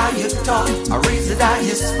 Is it how you talk? Or is it how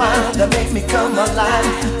you smile that make me come alive?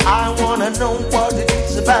 I wanna know what it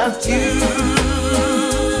is about you.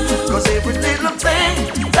 Cause every little thing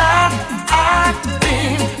that I've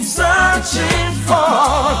been searching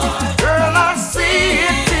for, girl, I see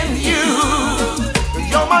it in you.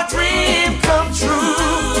 You're my dream come true.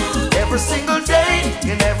 Every single day,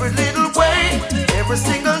 in every little way, every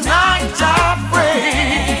single night I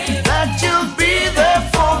pray that you'll be there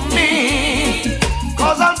for me.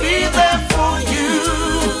 Cause I'll be there for you.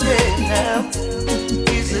 Yeah, now.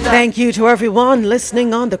 Thank you to everyone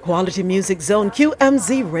listening on the Quality Music Zone,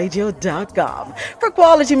 QMZRadio.com. For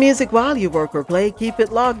quality music while you work or play, keep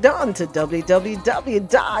it logged on to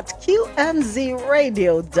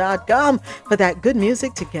www.qmzradio.com for that good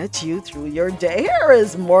music to get you through your day. Here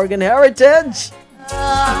is Morgan Heritage.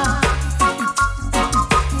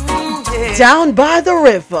 Down by the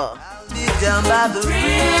river. Down by the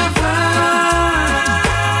river,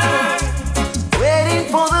 waiting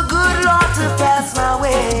for the good Lord to pass my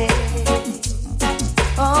way.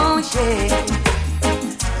 Oh yeah,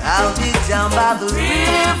 I'll be down by the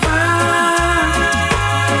river,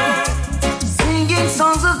 singing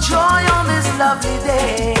songs of joy on this lovely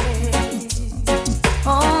day.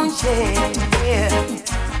 Oh yeah,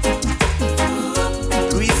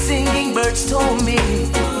 three singing birds told me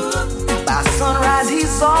by sunrise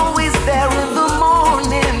he's always there in the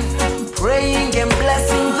morning, praying and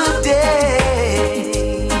blessing the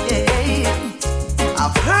day.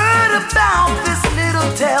 I've heard about this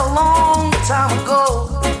little tale long time ago,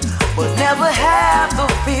 but never had the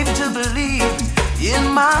faith to believe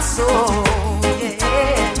in my soul.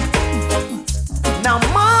 Yeah. Now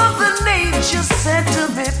Mother Nature sent to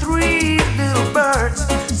me three little birds,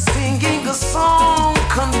 singing a song,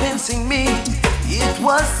 convincing me it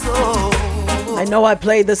was so. I know I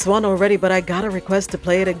played this one already, but I got a request to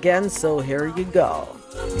play it again, so here you go.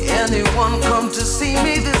 Anyone come to see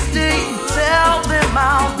me this day, tell them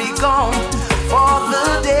I'll be gone for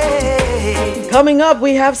the day. Coming up,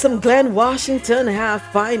 we have some Glen Washington,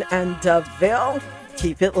 Half Pint, and DeVille.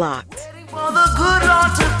 Keep it locked. For the good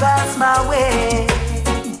Lord to pass my way.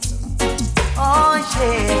 Oh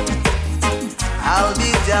yeah, I'll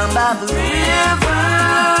be down by the river,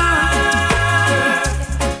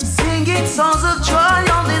 singing songs of joy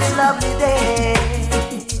on this lovely day.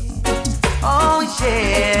 Oh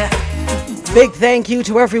yeah. Big thank you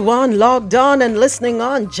to everyone logged on and listening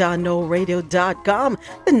on JahknoRadio.com,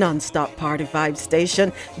 the non-stop party vibe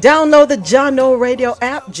station. Download the Jahkno Radio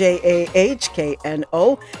app,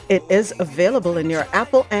 JAHKNO. It is available in your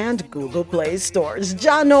Apple and Google Play stores.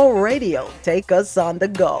 Jahkno Radio, take us on the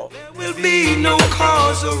go. There will be no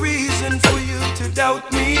cause or reason for you to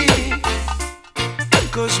doubt me,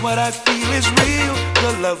 cause what I feel is real.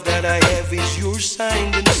 The love that I have is yours,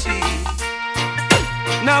 signed and sealed.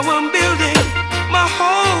 Now I'm building my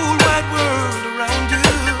whole wide world around you,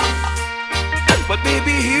 but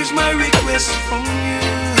baby, here's my request from you.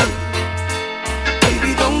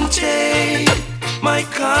 Baby, don't take my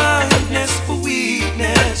kindness for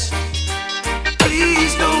weakness.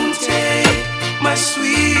 Please don't take my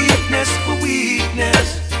sweetness for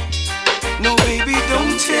weakness. No, baby,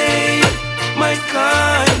 don't take my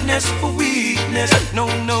kindness for weakness. No,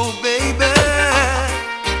 no, baby,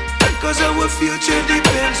 cause our future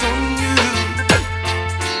depends on you,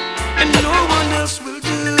 and no one else will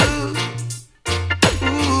do.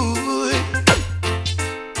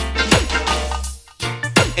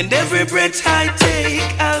 And every breath I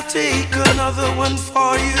take, I'll take another one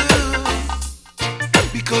for you.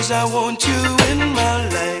 Because I want you in my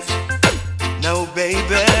life now,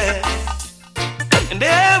 baby. And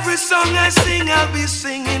every song I sing, I'll be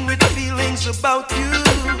singing with feelings about you,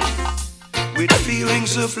 with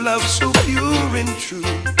feelings of love so pure and true.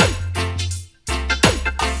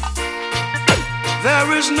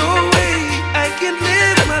 There is no way I can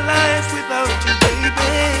live my life without you,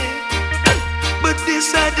 baby. But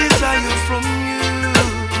this I desire from you.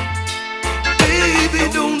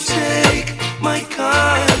 Baby, don't take my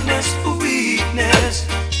kindness for weakness.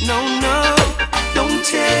 No, no, don't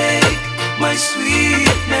take my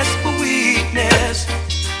sweetness for weakness.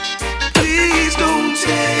 Please don't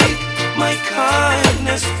take my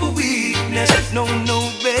kindness for weakness. No, no,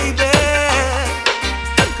 baby.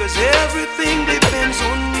 Cause everything depends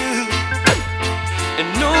on you, and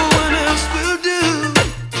no one else will do.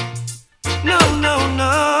 No, no,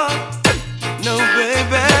 no, no,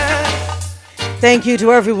 baby. Thank you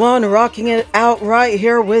to everyone rocking it out right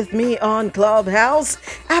here with me on Clubhouse.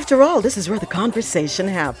 After all, this is where the conversation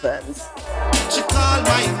happens. She called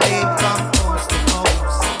my name from coast to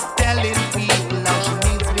coast, telling people how she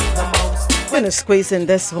needs me the most. Gonna squeeze in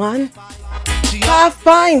this one. Half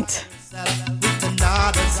pint.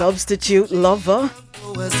 Substitute lover.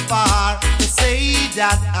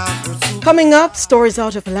 Coming up, stories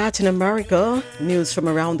out of Latin America, news from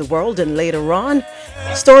around the world, and later on,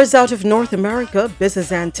 stories out of North America,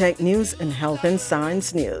 business and tech news, and health and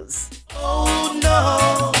science news.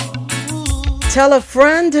 Tell a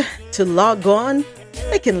friend to log on.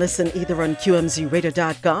 They can listen either on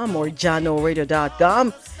QMZRadio.com or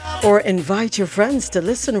JanoRadio.com, or invite your friends to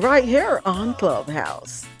listen right here on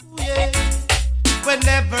Clubhouse.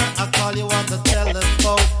 Whenever I call you on the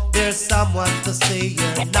telephone, there's someone to say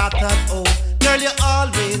you're not at home. Girl, you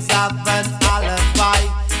always have an alibi.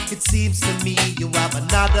 It seems to me you have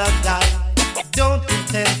another guy. Don't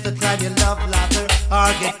intend to climb your love ladder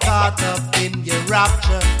or get caught up in your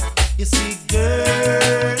rapture. You see,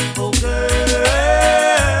 girl, oh girl,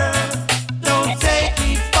 don't take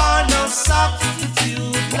me for no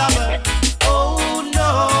substitute lover. Oh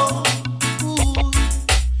no,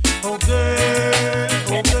 oh girl.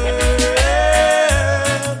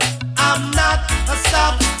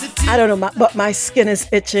 I don't know, but my skin is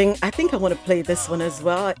itching. I think I want to play this one as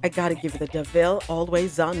well. I gotta give the DeVille,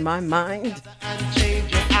 always on my mind.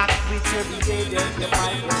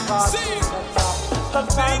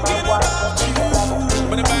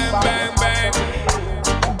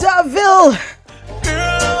 DeVille!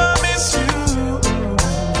 Girl, I miss you.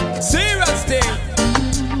 Serious thing.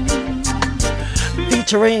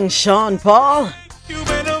 Featuring Sean Paul.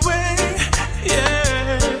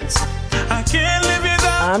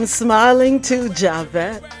 I'm smiling too,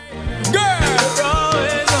 Javette.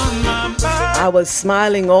 I was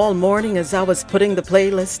smiling all morning as I was putting the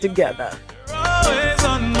playlist together.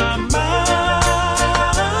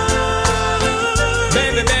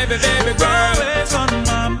 Baby, baby, baby, girl, it's on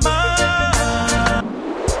my mind.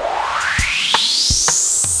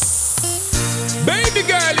 Baby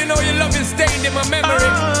girl, you know your love is stained in my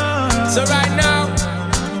memory. So right now,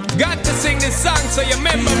 got to sing this song so you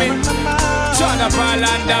remember me. Jonathan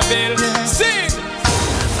and DeVille, sing.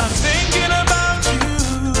 I'm thinking about you.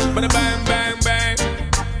 Bang, bang, bang.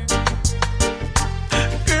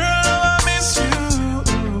 Girl, I miss you.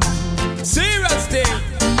 Serious thing.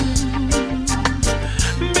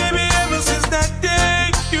 Baby, ever since that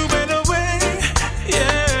day you went away,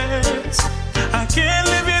 yes, I can't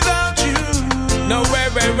live without you. No way.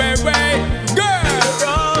 Girl, you're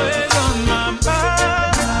always on my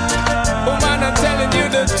mind. Woman, I'm telling you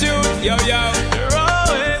the truth, yo. You're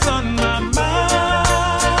always on my mind.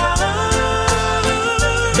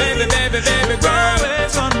 Baby, girl,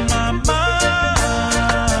 always on my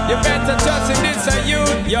mind. You better trust in this and you,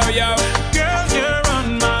 yo. Girl, you're on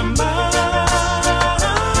my mind.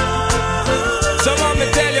 So let me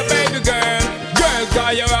tell you, baby girl,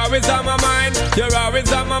 cause you're always on my mind. You're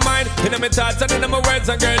always on my mind. In my thoughts and in my words,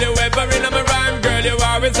 and girl, you ever in my rhyme. Girl, you're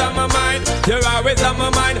always on my mind. You're always on my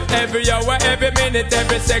mind. Every hour, every minute,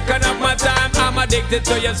 every second of my time. I'm addicted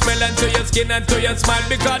to your smell and to your skin and to your smile.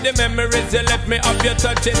 Because the memories you left me of your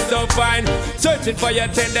touch is so fine. Searching for your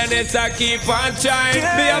tenderness, I keep on trying.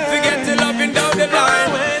 Me, I forget to loving down the line.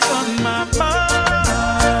 You're always on my mind.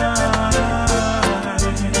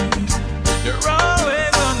 You're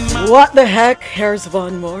always on my mind. What the heck? Here's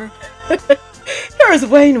one more. Here's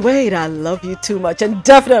Wayne Wade, I love you too much. And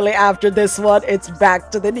definitely after this one, it's back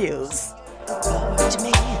to the news.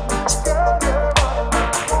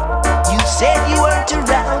 You said you weren't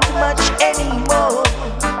around much anymore.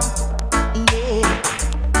 Yeah.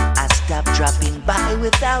 dropping by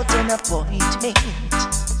without an appointment.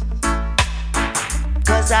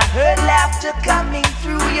 'Cause I heard laughter coming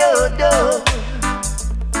through your door.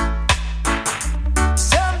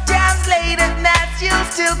 Sometimes late at night you'll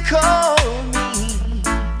still call me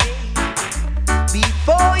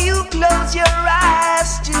before you close your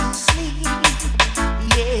eyes to sleep.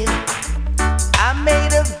 Yeah, I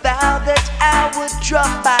made a vow that I would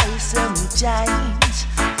drop by sometimes,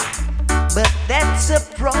 but that's a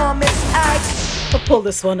promise I'll pull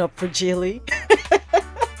this one up for Jilly.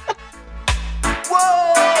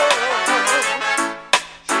 Whoa,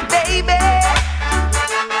 baby,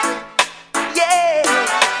 yeah.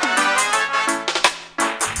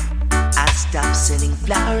 I stopped sending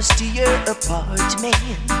flowers to your apartment.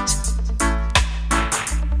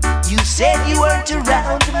 You said you weren't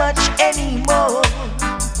around much anymore.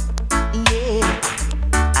 Yeah,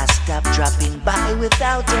 I stopped dropping by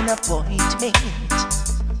without an appointment.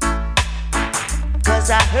 'Cause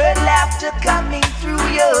I heard laughter coming through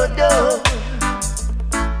your door.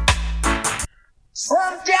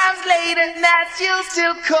 Sometimes late at night you'll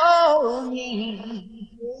still call me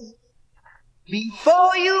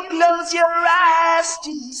before you close your eyes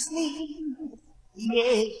to sleep.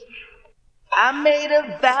 Yeah, I made a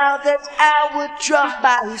vow that I would drop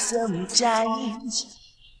by sometimes,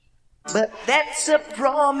 but that's a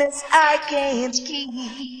promise I can't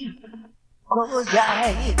keep. 'Cause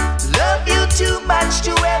I love you too much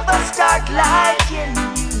to ever start liking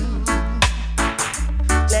you.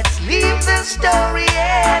 Let's leave the story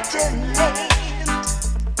at an end.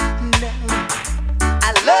 No,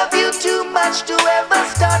 I love you too much to ever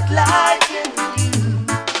start liking you.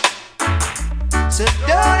 So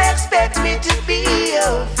don't expect me to be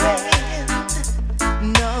your friend.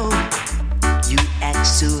 No, you act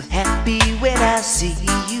so happy when I see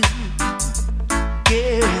you,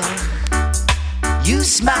 girl. You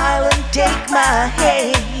smile and take my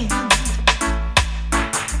hand.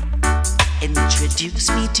 Introduce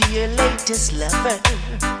me to your latest lover.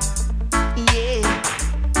 Yeah,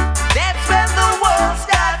 that's when the world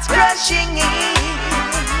starts crashing in.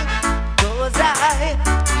 'Cause I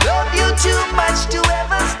love you too much to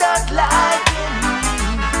ever start liking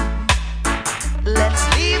you. Let's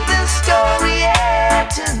leave the story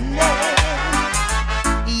at an end.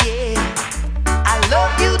 Yeah, I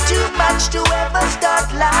love you too much to ever start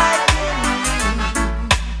liking you.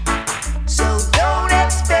 So don't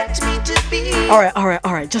expect me to be. All right.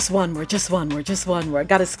 Just one more.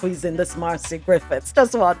 Gotta squeeze in this Marcy Griffiths.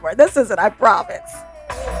 Just one more. This is it, I promise.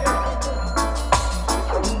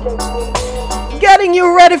 Getting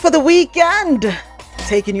you ready for the weekend.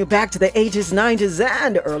 Taking you back to the ages 90s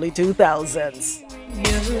and early 2000s.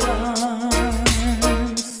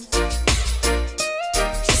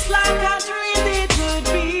 Just like I dreamed it would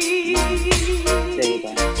be. There you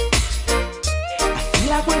go. I feel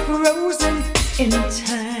like we're frozen in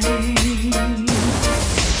time.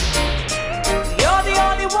 You're the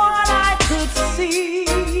only one I could see.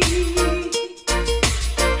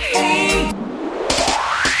 Hey.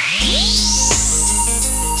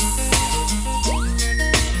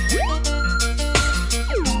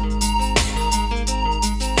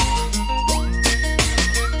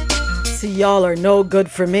 See, y'all are no good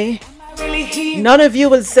for me. None of you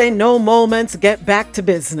will say no moments, get back to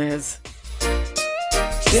business.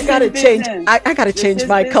 I gotta change. I gotta change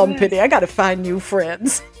my company. I gotta find new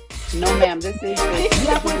friends. No, ma'am. This is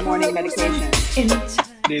morning medication.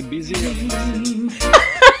 They're busy.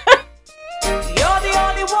 You're the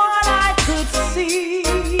only one I could see.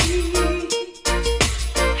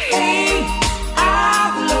 Hey,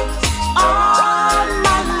 I've looked all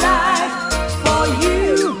my life for you.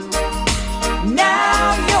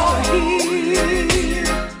 Now you're here.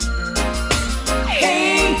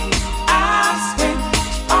 Hey, I've spent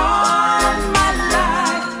all my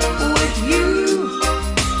life with you.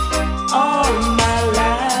 All my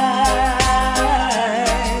life.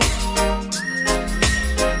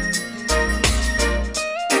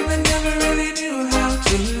 And I never really knew how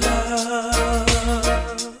to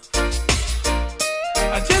love.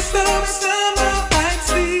 I just hope somehow I'd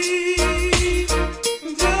see.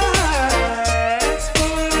 Just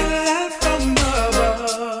for a little light from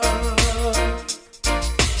above.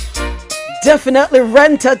 Definitely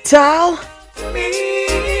rent a towel.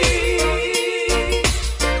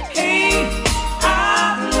 Hey,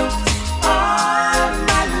 I've looked all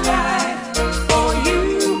my life for you,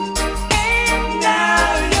 and now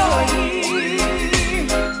you're here.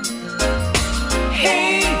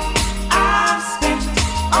 Hey, I've spent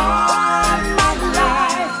all my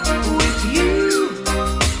life with you,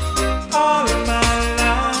 all my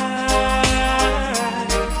life,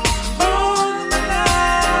 all my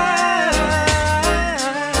life.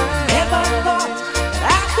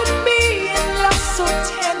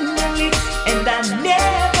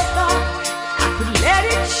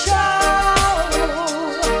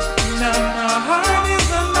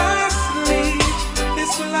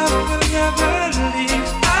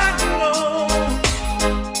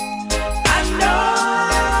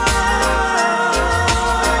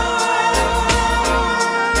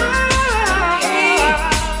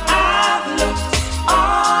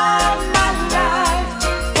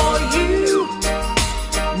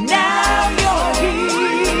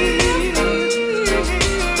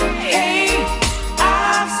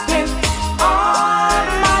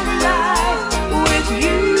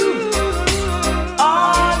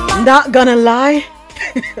 Not gonna lie.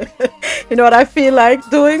 You know what I feel like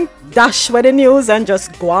doing? Dash with the news and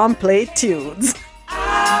just go and play tunes.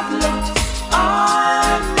 I've looked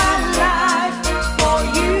all my life for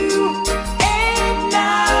you, and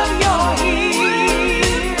now you're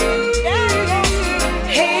here.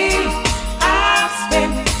 Hey, I've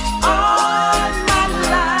spent all my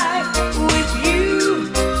life with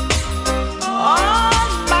you, all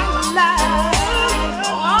my life,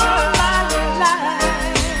 all my life.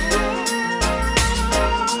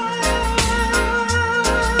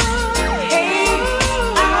 Hey,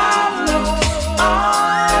 I've looked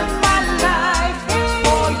all my life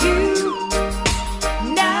for you.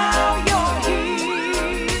 Now you're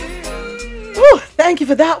here. Whew, thank you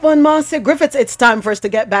for that one, Marcia Griffiths. It's time for us to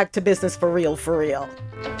get back to business for real, for real.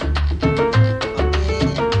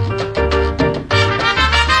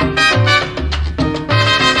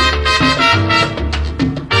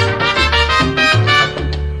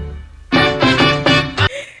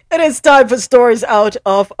 It is time for stories out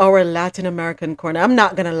of our Latin American corner. I'm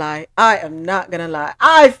not gonna lie. I am not gonna lie.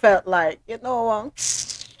 I felt like, we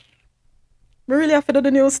really have to do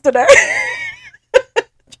the news today.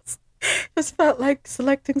 Just felt like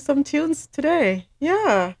selecting some tunes today.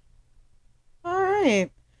 Yeah. All right.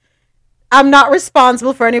 I'm not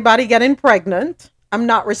responsible for anybody getting pregnant. I'm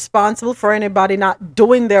not responsible for anybody not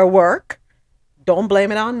doing their work. Don't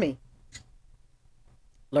blame it on me.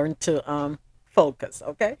 Learn to focus,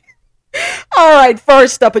 okay? All right,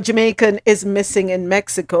 first up, a Jamaican is missing in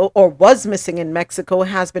Mexico, or was missing in Mexico,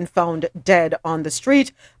 has been found dead on the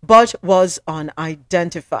street, but was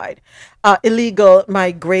unidentified. Illegal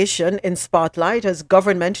migration in spotlight as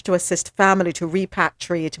government to assist family to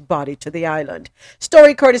repatriate body to the island.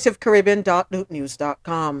 Story courtesy of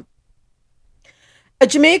Caribbean.lootnews.com. A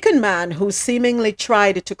Jamaican man who seemingly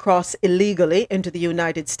tried to cross illegally into the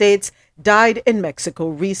United States died in Mexico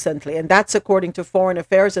recently, and that's according to Foreign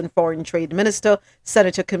Affairs and Foreign Trade Minister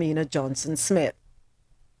Senator Kamina Johnson-Smith.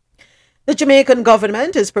 The Jamaican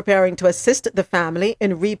government is preparing to assist the family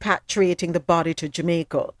in repatriating the body to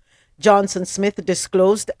Jamaica. Johnson-Smith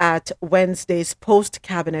disclosed at Wednesday's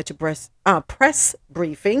post-cabinet press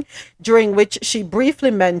briefing, during which she briefly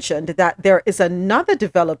mentioned that there is another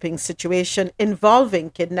developing situation involving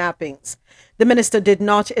kidnappings. The minister did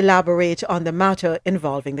not elaborate on the matter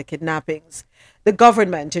involving the kidnappings. The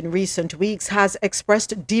government in recent weeks has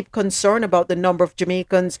expressed deep concern about the number of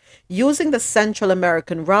Jamaicans using the Central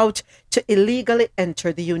American route to illegally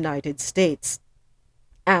enter the United States,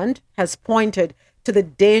 and has pointed to the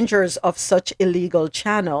dangers of such illegal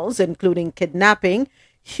channels, including kidnapping,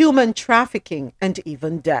 human trafficking, and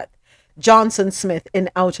even death. Johnson-Smith, in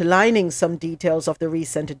outlining some details of the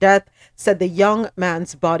recent death, said the young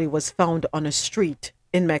man's body was found on a street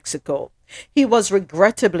in Mexico. He was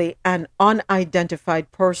regrettably an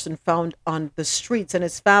unidentified person found on the streets, and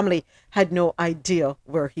his family had no idea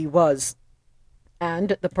where he was.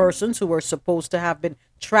 And the persons who were supposed to have been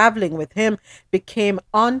traveling with him became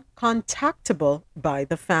uncontactable by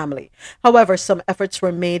the family. However, some efforts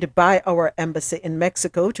were made by our embassy in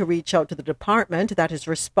Mexico to reach out to the department that is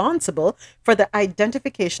responsible for the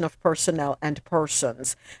identification of personnel and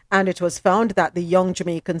persons. And it was found that the young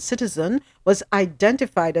Jamaican citizen was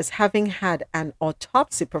identified as having had an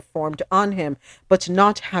autopsy performed on him, but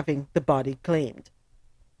not having the body claimed.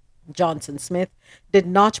 Johnson-Smith did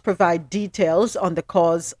not provide details on the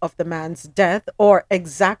cause of the man's death or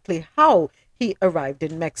exactly how he arrived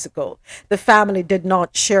in Mexico. The family did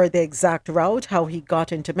not share the exact route, how he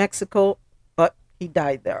got into Mexico, but he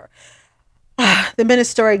died there. The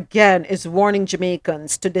minister again is warning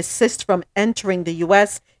Jamaicans to desist from entering the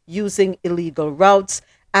U.S. using illegal routes,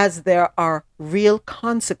 as there are real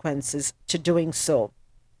consequences to doing so.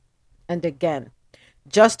 And again,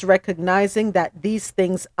 just recognizing that these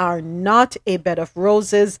things are not a bed of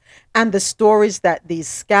roses, and the stories that these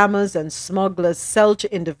scammers and smugglers sell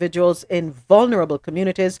to individuals in vulnerable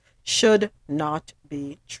communities should not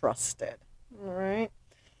be trusted. All right.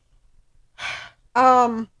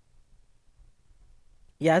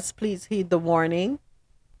 Yes, please heed the warning.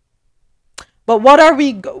 But what are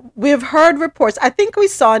we've heard reports. I think we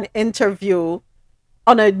saw an interview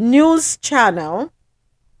on a news channel.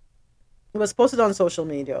 It was posted on social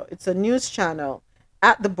media. It's a news channel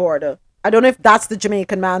at the border. I don't know if that's the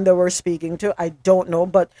Jamaican man that we're speaking to. I don't know,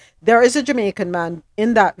 but there is a Jamaican man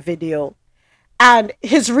in that video. And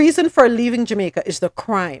his reason for leaving Jamaica is the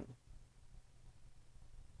crime.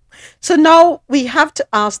 So now we have to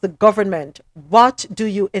ask the government, what do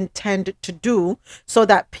you intend to do so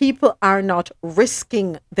that people are not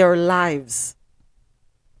risking their lives?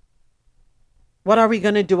 What are we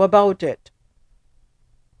going to do about it?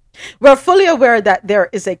 We're fully aware that there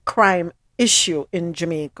is a crime issue in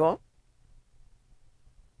Jamaica.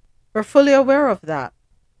 We're fully aware of that.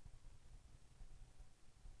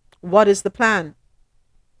 What is the plan?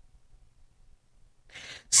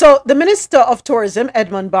 So, the Minister of Tourism,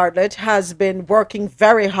 Edmund Bartlett, has been working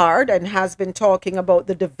very hard and has been talking about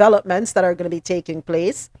the developments that are going to be taking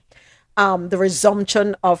place. The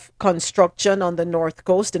resumption of construction on the North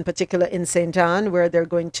Coast, in particular in St. Anne, where they're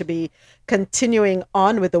going to be continuing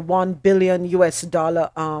on with the $1 billion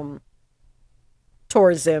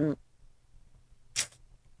tourism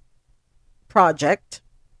project.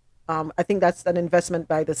 I think that's an investment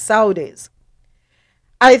by the Saudis.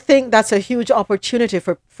 I think that's a huge opportunity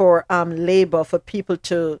for labor, for people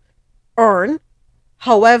to earn.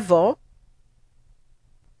 However,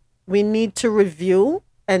 we need to review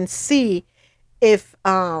and see if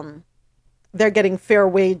they're getting fair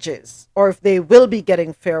wages, or if they will be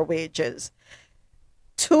getting fair wages.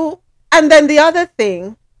 And then the other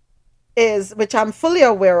thing is, which I'm fully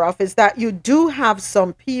aware of, is that you do have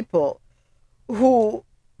some people who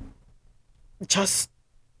just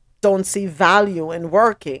don't see value in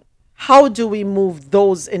working. How do we move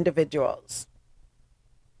those individuals?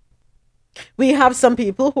 We have some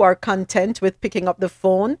people who are content with picking up the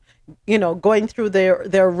phone, going through their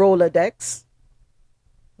Rolodex,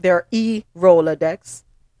 their e-Rolodex,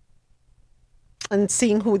 and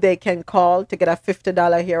seeing who they can call to get a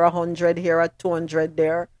 $50 here, $100 here, a $200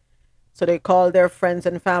 there. So they call their friends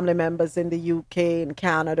and family members in the UK, in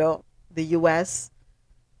Canada, the US,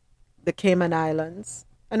 the Cayman Islands,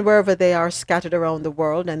 and wherever they are scattered around the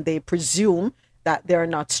world, and they presume that they're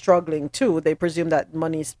not struggling too. They presume that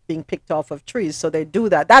money's being picked off of trees, so they do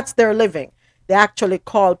that. That's their living. They actually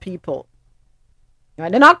call people. Right?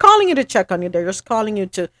 They're not calling you to check on you. They're just calling you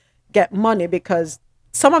to get money, because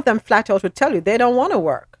some of them flat out would tell you they don't want to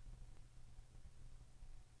work.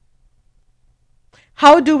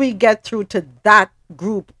 How do we get through to that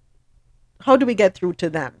group? How do we get through to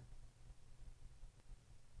them?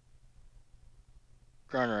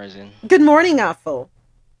 Grand Rising. Good morning, Afo.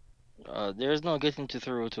 There's no getting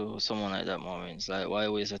through to someone like that moment. It's like, why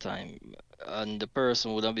waste your time? And the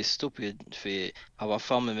person wouldn't be stupid if they have a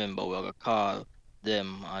family member who will call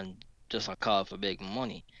them and just a call for big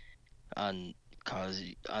money. And because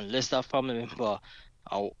unless that family member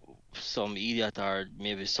or some idiot or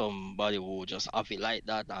maybe somebody who just have it like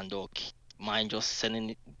that and don't mind just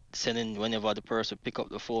sending whenever the person pick up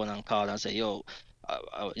the phone and call and say, yo,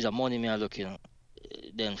 is a money me I looking,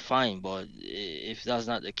 then fine. But if that's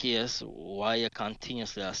not the case, why you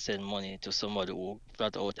continuously send money to somebody who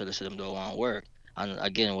flat out tell us them don't want to work? And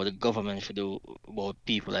again, what the government should do about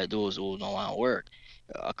people like those who don't want to work?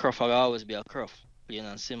 A cruff will always be a cruff, plain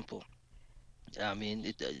and simple. I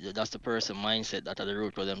mean, that's the person mindset that are the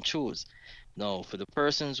route for them choose. Now, for the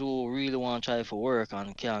persons who really want to try for work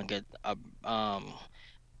and can't get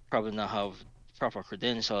probably not have proper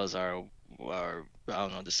credentials or I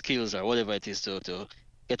don't know, the skills or whatever it is to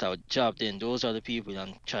get a job, then those are the people you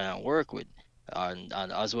try and work with, and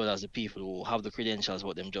as well as the people who have the credentials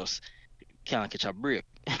but them just can't catch a break.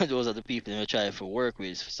 Those are the people you try to work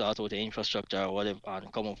with, start with the infrastructure or whatever,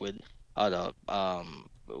 and come up with other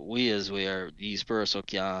ways where these persons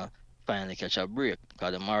can finally catch a break,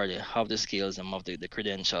 because they already have the skills and have the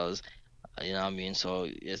credentials. You know what I mean? So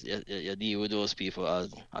you deal with those people,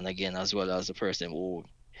 and again, as well as the person who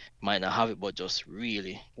might not have it but just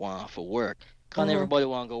really want for work. Can't everybody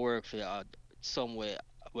want to go work for somewhere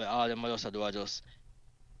where all them just do are just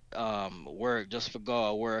work just for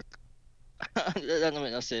go work? That don't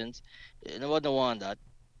make no sense. Nobody want that.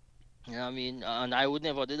 You know what I mean? And I would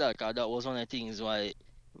never do that, because that was one of the things why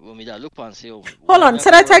when we that look and say, oh, hold on, say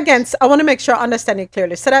that again. I want to make sure I understand it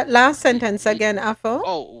clearly. Say that last sentence again, Afo.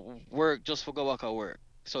 Oh, work just for go back at work.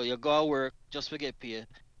 So you go to work just for get paid.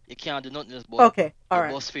 You can't do nothing else but okay, all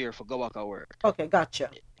right. Bus fare for go back at work. Okay, gotcha.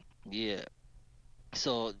 Yeah.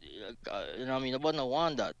 So you know what I mean? Nobody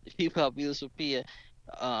want that. If people have bills to pay,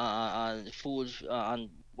 and food and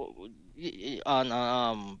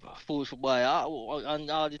food for buy, and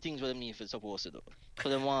all the things what them need for supposed to do. So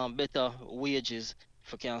they want better wages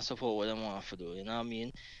for can support what they want to do. You know what I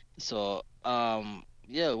mean? So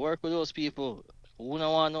yeah, work with those people who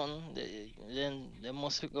don't want nothing. Then they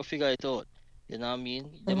must go figure it out. You know what I mean?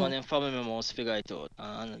 Them and them family members must figure it out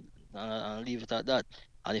and leave it at that.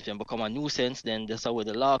 And if they become a nuisance, then that's how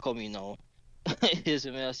the law come in now. You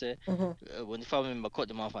see me I say? When the family member cut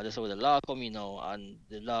them off, that's how the law come in now, and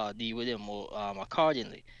the law deal with them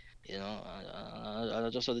accordingly. You know, and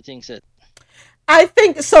that's just what the thing said. I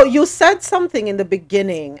think so. You said something in the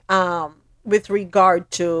beginning with regard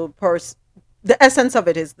to the essence of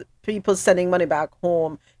it is people sending money back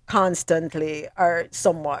home, constantly are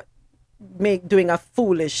somewhat doing a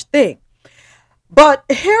foolish thing. But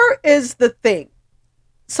here is the thing.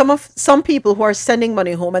 Some people who are sending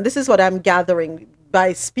money home, and this is what I'm gathering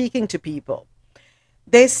by speaking to people.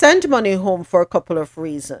 They send money home for a couple of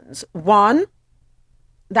reasons. One,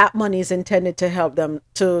 that money is intended to help them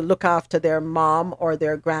to look after their mom or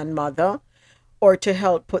their grandmother, or to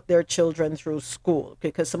help put their children through school,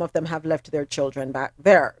 because some of them have left their children back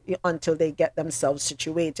there until they get themselves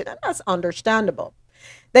situated, and that's understandable.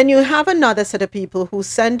 Then you have another set of people who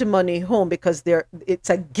send money home because it's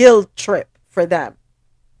a guilt trip for them,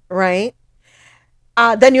 right?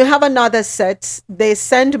 Then you have another set, they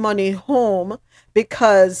send money home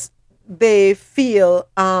because they feel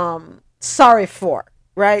sorry for,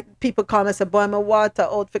 right? People come and say, boy, my water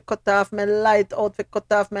out for cut off, my light out for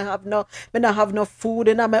cut off, me not have no food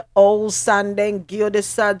in my house, and then give you the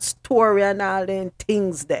sad story and all them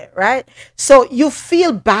things there, right? So you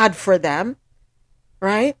feel bad for them,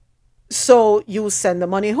 right? So you send the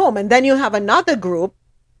money home. And then you have another group,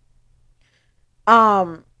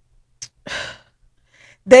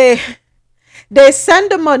 they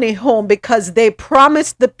send the money home because they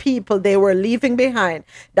promised the people they were leaving behind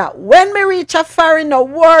that when me reach a foreign, no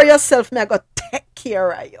worry yourself, me I go take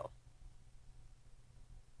care of you.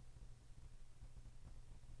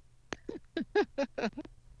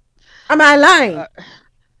 Am I lying?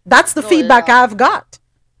 That's the No, feedback I've got.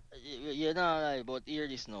 you're not like, but hear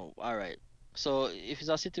this now. All right. So if it's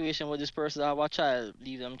a situation where this person have a child,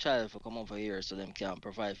 leave them child for come over here so them can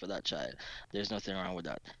provide for that child. There's nothing wrong with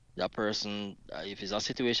that. That person, if it's a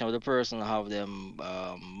situation where the person have them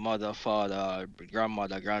mother, father,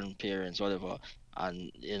 grandmother, grandparents, whatever,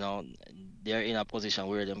 and they're in a position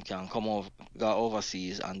where them can come over, go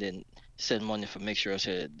overseas, and then send money for make sure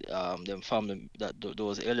say them family that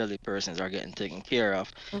those elderly persons are getting taken care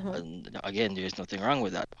of. Mhm. And again, there's nothing wrong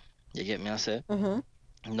with that. You get me? I say. Mhm.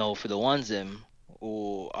 No, for the ones them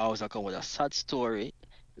who always come with a sad story,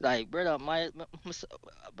 like brother,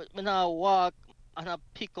 but me now walk and I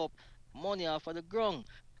pick up money off of the ground.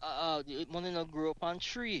 The money not grow up on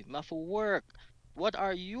tree. Me have to work. What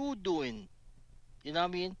are you doing? You know what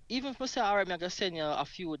I mean? Even if I say, alright, me I can send you a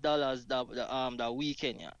few dollars that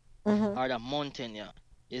weekend, yeah, Mhm. or that mountain, yeah.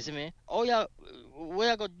 You see me? Oh yeah, what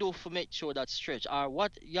you gonna do for make sure that stretch, or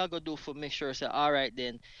what you gonna do for make sure say, alright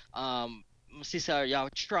then, sister, you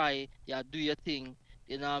try, you do your thing.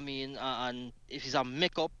 You know what I mean? And if it's a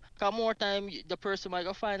makeup, cause more time the person might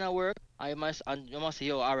go find a work. And you must say,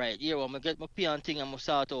 yo, alright, here I'm gonna get my pay and thing, I'm gonna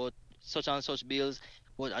start out such and such bills.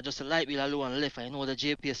 But I just a light bill alone left. I know the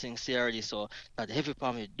JPS thing say already, so that every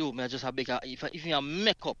time you do, me I just a big if you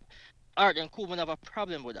make up, alright then cool, we have a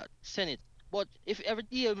problem with that. Send it. But if every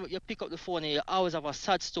day you pick up the phone and you always have a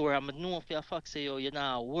sad story, I'm know for your fact say you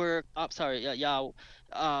now work. I'm sorry,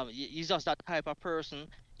 you just that type of person.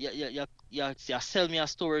 You sell me a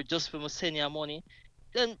story just for me send you money.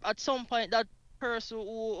 Then at some point that person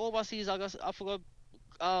who overseas I forgot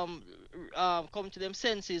um come to them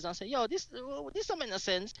senses and say, yo, this don't make no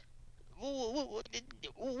sense.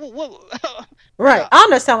 Right. Brother, I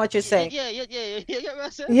understand what you're saying. yeah, you know what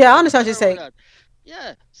I'm saying? Yeah, I understand what Nothing you're wrong with saying. that.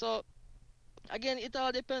 Yeah, so again, it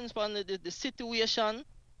all depends on the situation,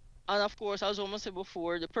 and of course, as I said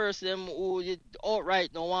before, the person who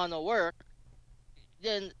outright don't want to work,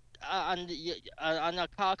 then and I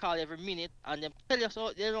call every minute, and then tell you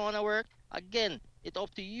so they don't want to work. Again, it's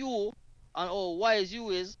up to you, and how wise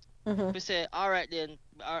you is Mhm. to say, all right then,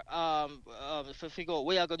 if you figure out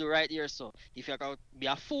what you gonna do right here. So if you're gonna be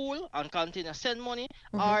a fool and continue to send money,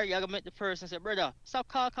 Mhm. or you're gonna make the person say, brother, stop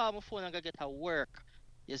call my phone and go get to work.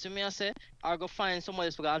 You see me I say? Or go find somebody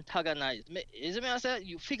else to antagonize. You see me I say?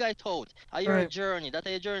 You figure it out. Are your Right. journey? That's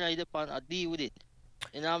your journey you depend and deal with it.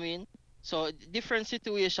 You know what I mean? So different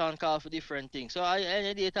situation call for different things. So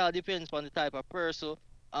any day it all depends on the type of person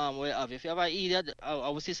we have. If you have an idiot, I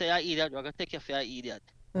would say an idiot, we're gonna take care of your idiot.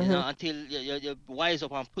 You know, Mhm. until you wise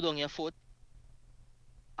up and put on your foot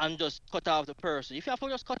and just cut off the person. If you have to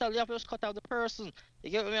just cut off, you have to just cut off the person. You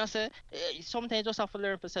get what I say? Sometimes you just have to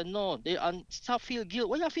learn to say no. And stop feel guilt.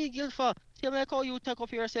 What you feel guilt for? See, like how you take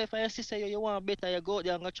up yourself and your sister, you want better, you go out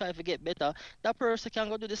there and go try to get better. That person can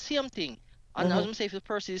go do the same thing. And as Mhm. I say, if the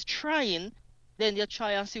person is trying, then you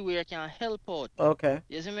try and see where you can help out. Okay.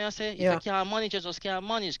 You see me I say? If you Yeah. can't manage, you just can't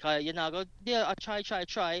manage. Cause you're not go there,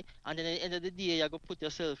 try, and then at the end of the day, you go put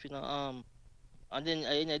yourself in a and then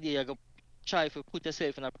in the day you go try to put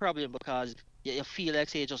yourself in a problem because you feel like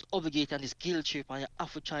say you're just obligated on this guilt trip and you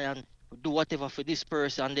have to try and do whatever for this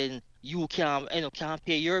person and then you can't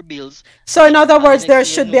pay your bills So in other and the words, next thing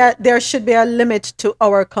you know there should be a limit to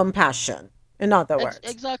our compassion, In other words.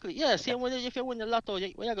 Exactly. Yeah. Same when if you win the lotto,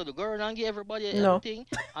 when you go to girl and give everybody No. everything,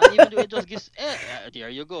 and even though it just gives, there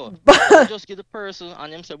you go. You just give the person,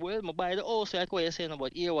 and them say, well, I buy the house. Like what you're saying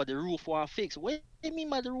about here, what the roof want fix. What do you mean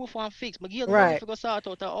by the roof want fix? I give you the money Right. for go start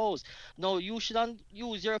out the house. No, you shouldn't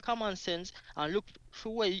use your common sense and look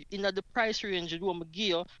for where in the price range you do. I give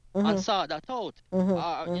you and sort that out. You know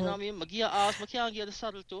what I mean? I give you a house, I can't give the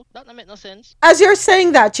saddle too. That don't make no sense. As you're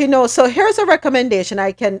saying that, so here's a recommendation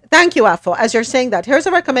I can, thank you, Afo. As you're saying that, here's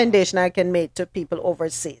a recommendation I can make to people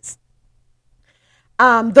overseas.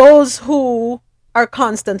 Those who are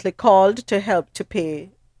constantly called to help to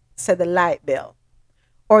pay, say, the light bill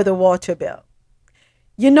or the water bill.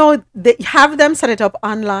 They have them set it up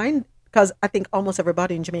online, because I think almost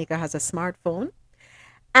everybody in Jamaica has a smartphone.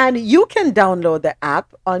 And you can download the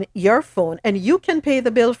app on your phone and you can pay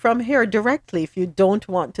the bill from here directly if you don't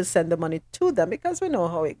want to send the money to them, because we know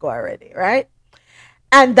how it go already, right?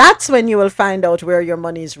 And that's when you will find out where your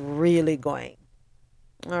money is really going.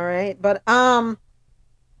 All right. But I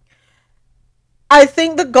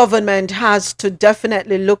think the government has to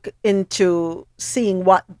definitely look into seeing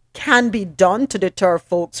what can be done to deter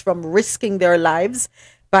folks from risking their lives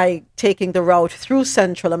by taking the route through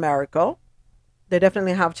Central America. They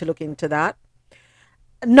definitely have to look into that.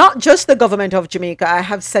 Not just the government of Jamaica. I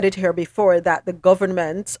have said it here before that the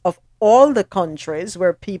governments of all the countries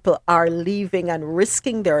where people are leaving and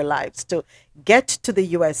risking their lives to get to the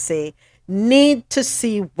USA need to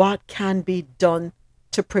see what can be done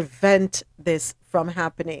to prevent this from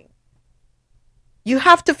happening. You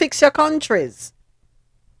have to fix your countries.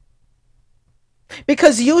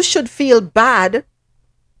 Because you should feel bad.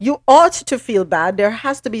 You ought to feel bad. There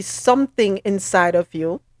has to be something inside of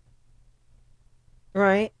you,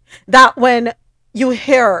 right? That when you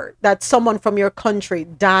hear that someone from your country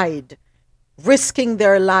died, risking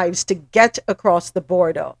their lives to get across the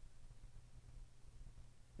border.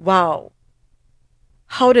 Wow.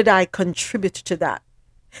 How did I contribute to that?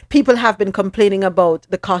 People have been complaining about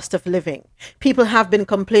the cost of living. People have been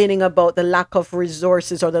complaining about the lack of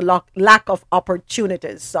resources or the lack of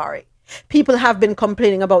opportunities. People have been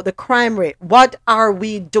complaining about the crime rate. What are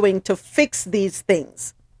we doing to fix these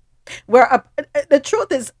things? The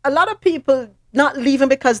truth is, a lot of people not leaving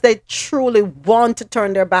because they truly want to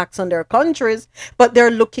turn their backs on their countries, but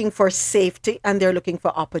they're looking for safety and they're looking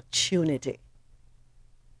for opportunity.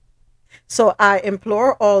 So I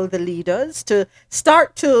implore all the leaders to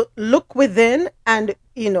start to look within and,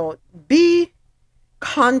 be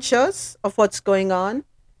conscious of what's going on,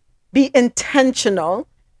 be intentional,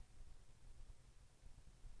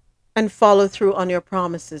 and follow through on your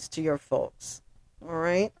promises to your folks. All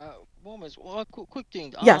right? Moments. One quick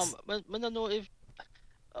thing. Yes. I don't know if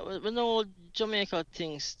we know Jamaica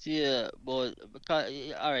things still, but because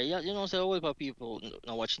all right, so a lot of people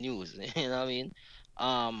not watch news. You know what I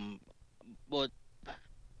mean? But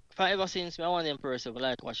ever since me, I want them person who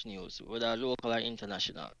like to watch news, whether local or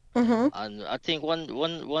international. And I think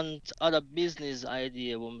one other business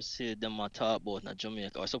idea when we see them talk about in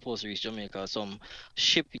Jamaica, or supposed to reach Jamaica, some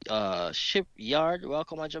shipyard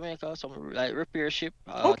welcome to Jamaica, some like repair ship.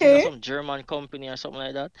 I think that's some German company or something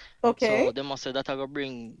like that. Okay. So they must say that I gonna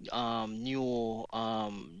bring new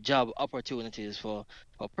job opportunities for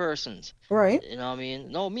persons. Right. You know what I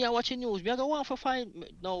mean? No, me I watching news. Me I don't want to find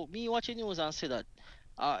me watching news and say that.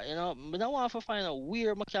 Me don't want to find out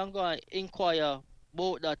where I can go and inquire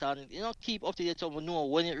about that and keep up to date so we know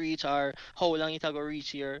when it reach or how long it will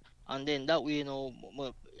reach here, and then that way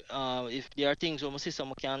if there are things my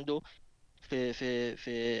system can do for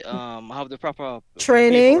have the proper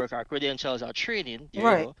training, paperwork or credentials or training.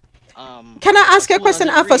 Right. Can I ask you a question,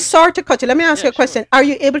 Alpha? Sorry to cut you. Let me ask you a question. Sure. Are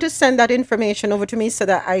you able to send that information over to me so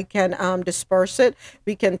that I can disperse it?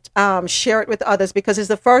 We can share it with others, because it's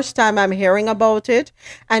the first time I'm hearing about it.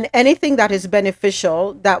 And anything that is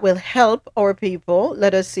beneficial that will help our people,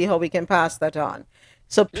 let us see how we can pass that on.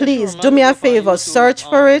 So please do me a favor, search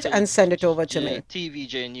for it and send it over to me.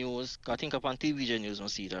 TVJ News. I think upon TVJ News on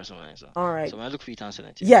see it or something like that. All right. So I look for it and send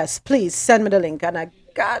it to you. Yes, please send me the link. And I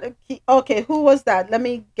gotta keep. Okay, who was that? Let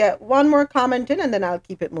me get one more comment in and then I'll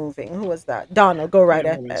keep it moving. Who was that? Donald, go right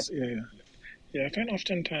ahead. Yeah, I find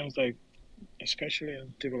oftentimes, like, especially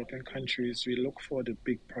in developing countries, we look for the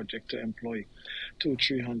big project to employ 200,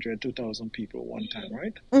 300, 2,000 people one time,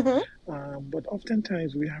 right? But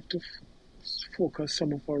oftentimes we have to focus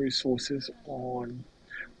some of our resources on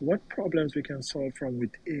what problems we can solve from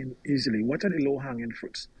within easily. What are the low-hanging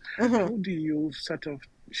fruits? How do you sort of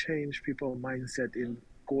change people's mindset in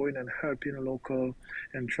going and helping local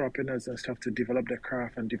entrepreneurs and stuff to develop their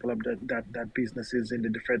craft and develop that businesses in the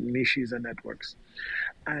different niches and networks,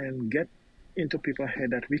 and get into people's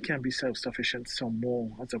head that we can be self-sufficient some more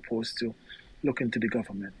as opposed to looking to the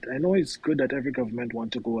government. I know it's good that every government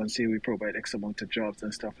want to go and say we provide X amount of jobs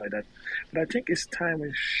and stuff like that, but I think it's time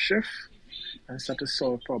we shift and start to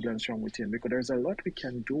solve problems from within, because there's a lot we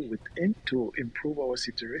can do within to improve our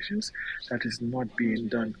situations that is not being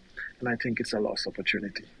done, and I think it's a lost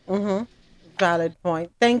opportunity. Mm-hmm. Valid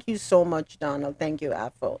point. Thank you so much, Donald. Thank you,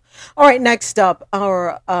 Afro. All right, next up,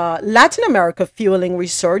 our Latin America fueling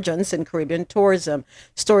resurgence in Caribbean tourism.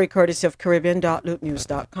 Story courtesy of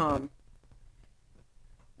Caribbean.lootnews.com.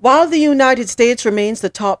 While the United States remains the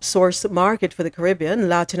top source market for the Caribbean,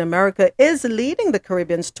 Latin America is leading the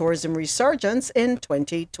Caribbean's tourism resurgence in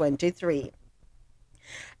 2023.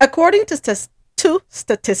 According to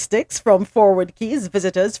statistics from Forward Keys,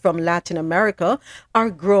 visitors from Latin America are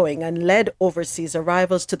growing and led overseas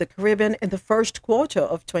arrivals to the Caribbean in the first quarter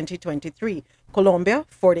of 2023. Colombia,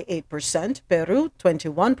 48%, Peru,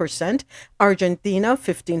 21%, Argentina,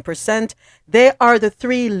 15%. They are the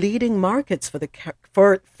three leading markets for the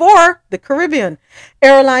Caribbean.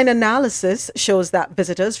 Airline analysis shows that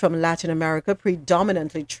visitors from Latin America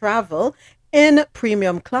predominantly travel in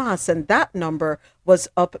premium class, and that number was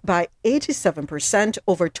up by 87%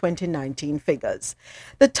 over 2019 figures.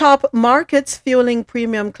 The top markets fueling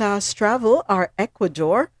premium class travel are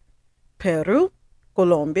Ecuador, Peru,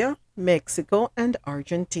 Colombia, Mexico, and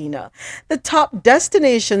Argentina. The top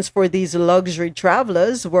destinations for these luxury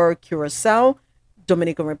travelers were Curacao,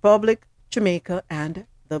 Dominican Republic, Jamaica, and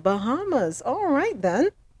the Bahamas. All right, then.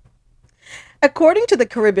 According to the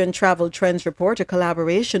Caribbean Travel Trends Report, a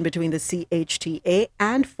collaboration between the CHTA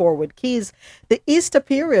and Forward Keys, the Easter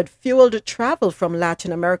period fueled travel from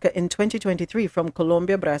Latin America in 2023 from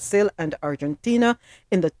Colombia, Brazil, and Argentina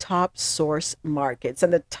in the top source markets.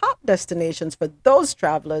 And the top destinations for those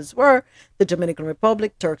travelers were the Dominican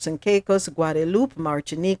Republic, Turks and Caicos, Guadeloupe,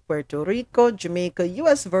 Martinique, Puerto Rico, Jamaica,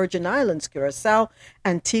 U.S. Virgin Islands, Curacao,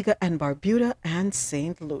 Antigua and Barbuda, and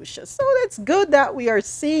St. Lucia. So it's good that we are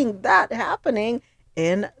seeing that happening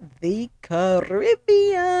in the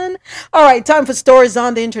Caribbean. All right, time for stories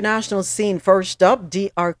on the international scene. First up,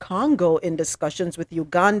 DR Congo in discussions with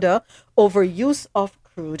Uganda over use of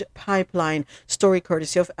crude pipeline. Story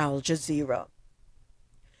courtesy of Al Jazeera.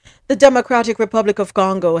 The Democratic Republic of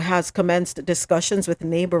Congo has commenced discussions with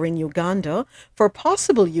neighboring Uganda for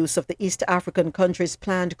possible use of the East African country's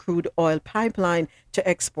planned crude oil pipeline to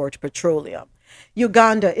export petroleum.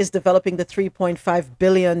 Uganda is developing the $3.5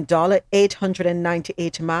 billion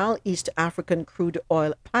 898-mile East African crude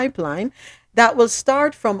oil pipeline that will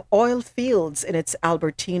start from oil fields in its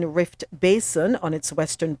Albertine Rift Basin on its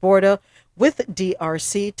western border with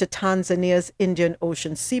DRC to Tanzania's Indian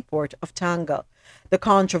Ocean seaport of Tanga. The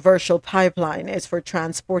controversial pipeline is for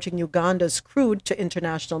transporting Uganda's crude to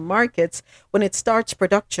international markets when it starts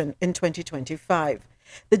production in 2025.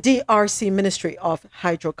 The DRC Ministry of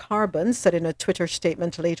Hydrocarbons said in a Twitter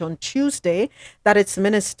statement late on Tuesday that its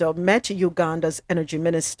minister met Uganda's energy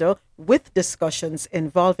minister with discussions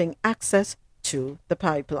involving access to the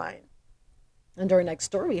pipeline. And our next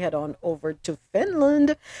story, we head on over to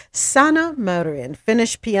Finland. Sanna Marin,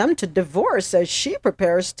 Finnish PM, to divorce as she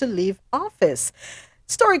prepares to leave office.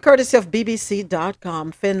 Story courtesy of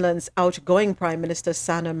BBC.com. Finland's outgoing Prime Minister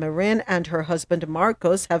Sanna Marin and her husband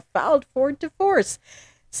Markus have filed for divorce,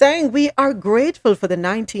 saying, "We are grateful for the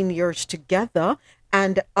 19 years together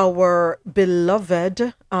and our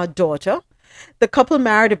beloved daughter." The couple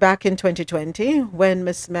married back in 2020 when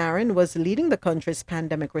Miss Marin was leading the country's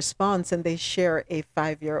pandemic response, and they share a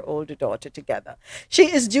 5-year-old daughter together.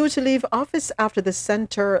 She is due to leave office after the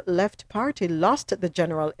center-left party lost the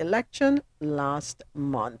general election last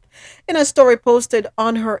month. In a story posted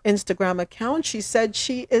on her Instagram account, she said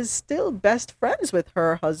she is still best friends with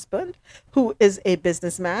her husband, who is a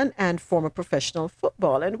businessman and former professional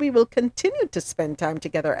football, and we will continue to spend time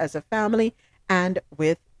together as a family and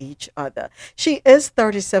with each other. She is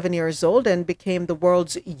 37 years old and became the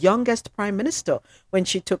world's youngest prime minister when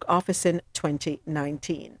she took office in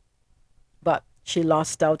 2019. But she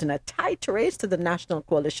lost out in a tight race to the National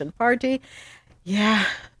Coalition Party. Yeah,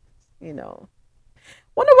 you know.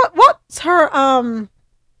 Wonder what's her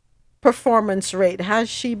performance rate? Has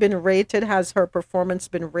she been rated? Has her performance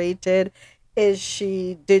been rated? Did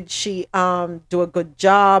she do a good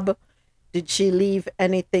job? Did she leave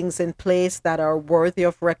any things in place that are worthy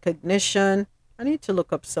of recognition? I need to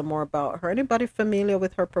look up some more about her. Anybody familiar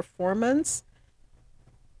with her performance?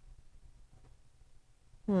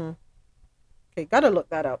 Okay, gotta look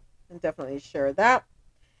that up and definitely share that.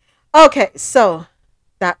 Okay, so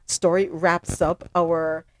that story wraps up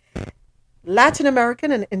our Latin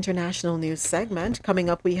American and international news segment. Coming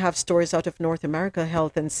up, we have stories out of North America,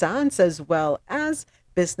 health and science, as well as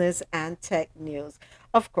business and tech news.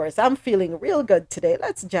 Of course, I'm feeling real good today.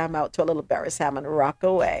 Let's jam out to a little Barry Salmon Rock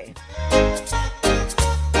Away.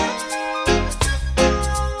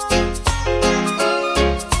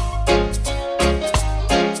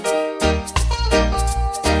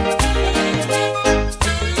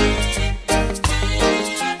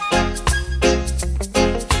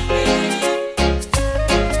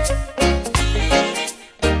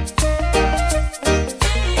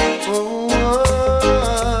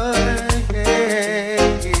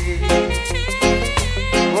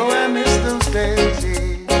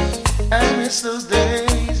 Those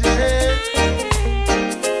days, yeah.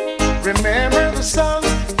 Remember the songs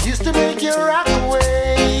used to make you rock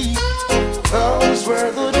away. Those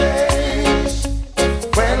were the days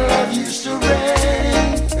when love used to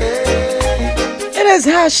rain. Hey. It is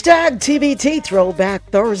hashtag TBT Throwback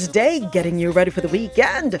Thursday, getting you ready for the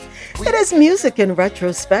weekend. It is music in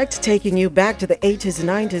retrospect, taking you back to the 80s,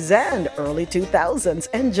 90s, and early 2000s.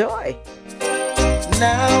 Enjoy.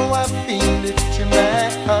 Now I feel it in my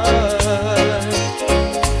heart,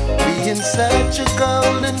 being such a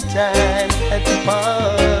golden time at the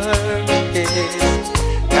park. Yes.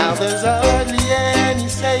 Now there's hardly any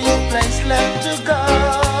safe place left to go.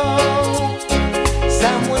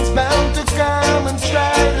 Someone's bound to come and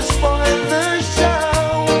try to spoil the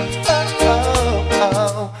show. Oh, oh,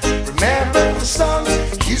 oh. Remember the songs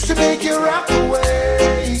used to make you rock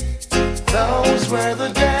away. Those were the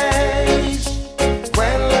days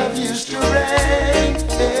when love used to rain.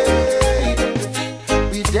 Hey.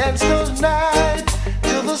 We danced all night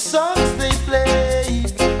to the songs they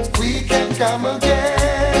played. We can come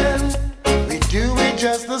again. We do it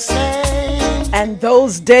just the same. And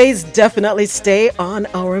those days definitely stay on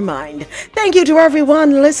our mind. Thank you to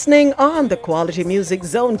everyone listening on the Quality Music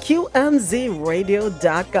Zone,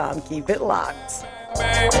 QMZRadio.com. Keep it locked.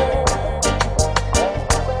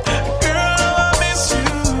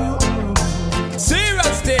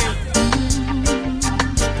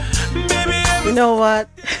 You know what?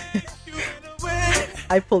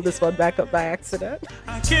 I pulled this one back up by accident.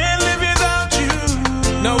 I can't live without you.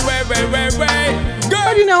 No way.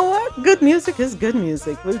 But you know what? Good music is good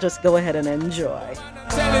music. We'll just go ahead and enjoy.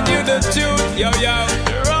 Telling you the truth, yo.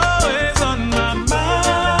 You're always on my mind.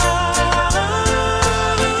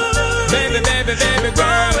 Baby, girl.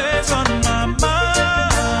 Always on my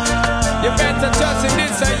mind. You better trust in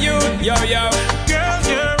this and you, yo. Girl,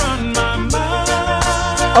 you're on my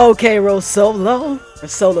mind. Okay, Rosolo.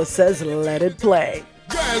 Rosolo says, let it play.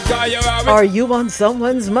 Are you on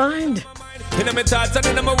someone's mind? In my thoughts and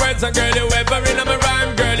in my words, and girl, you ever in my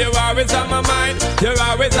rhyme, girl, you always on my mind. You're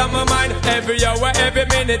always on my mind. Every hour, every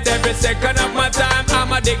minute, every second of my time.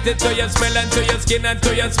 I'm addicted to your smell and to your skin and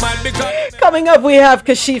to your smile. Because coming up, we have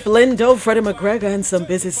Kashif Lindo, Freddie McGregor, and some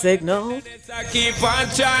busy signal. I keep on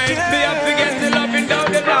trying. Be up against the loving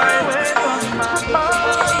down the line.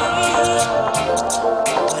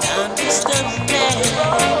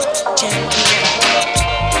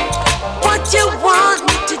 What you want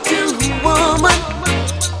me to do, woman?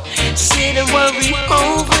 Sit and worry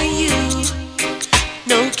over you.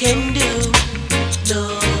 No can do,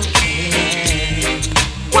 no can.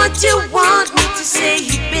 What you want me to say,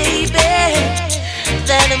 baby?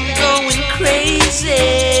 That I'm going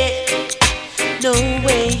crazy. No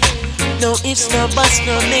way, no ifs, no buts,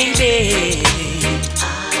 no maybe. I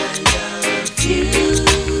love you.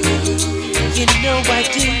 You know I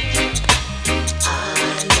do.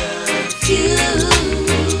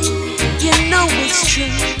 You know it's true.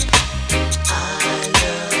 I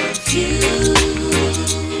love you.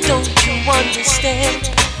 Don't you understand?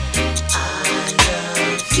 I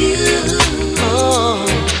love you.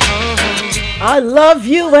 I love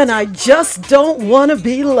you and I just don't want to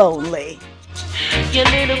be lonely. Your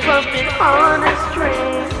little puppet on a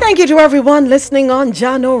string. Thank you to everyone listening on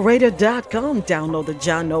JahknoRadio.com. Download the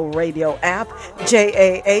Jahkno Radio app,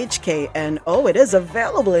 JAHKNO. It is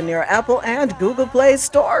available in your Apple and Google Play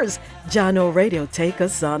stores. Jahkno Radio, take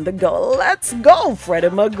us on the go. Let's go, Freddie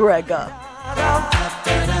McGregor.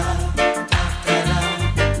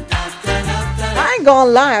 I ain't gonna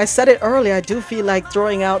lie, I said it earlier. I do feel like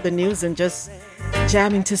throwing out the news and just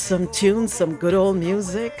jamming to some tunes, some good old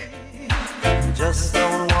music. Just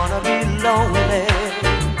don't wanna be lonely.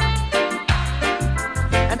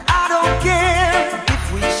 And I don't care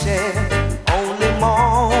if we share only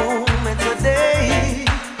moments a day.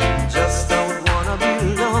 Just don't wanna be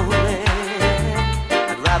lonely.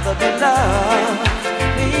 I'd rather be loved,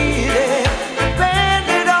 needed,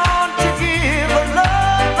 depended on to give a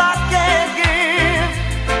love I can't give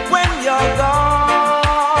when you're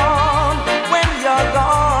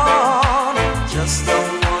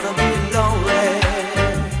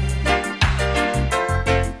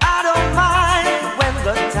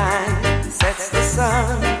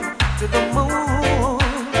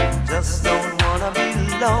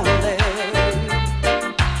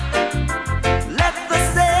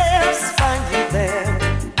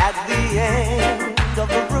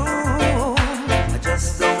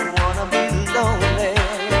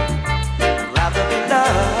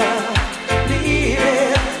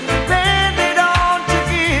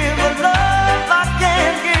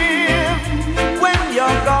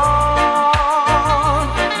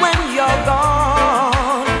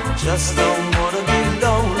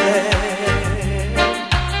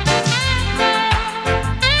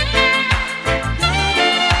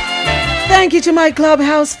Thank you to my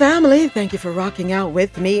Clubhouse family. Thank you for rocking out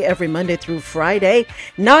with me every Monday through Friday,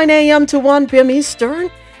 9 a.m. to 1 p.m.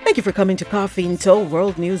 Eastern. Thank you for coming to Coffee and Toe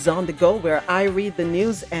World News on the Go, where I read the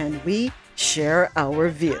news and we share our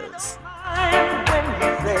views.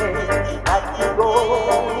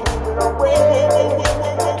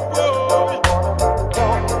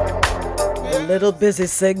 A little busy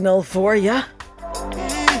signal for ya.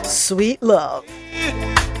 Sweet love.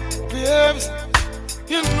 Babes,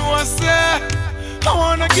 you know I say I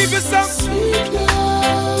wanna give you some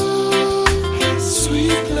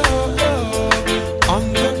sweet love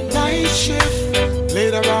on the night shift,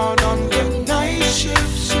 later on the night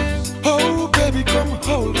shift. Oh baby, come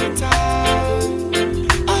hold me tight.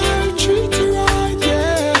 I'll treat you right,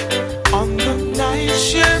 yeah. On the night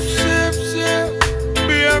shift,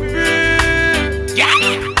 baby,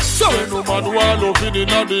 yeah. So ain't no man who are loving in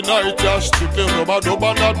the night, yeah. Strictly rubber dub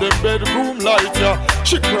under them bedroom light, yeah.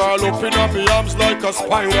 She crawl up in me arms like a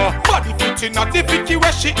spider. Body fitting at the Vicky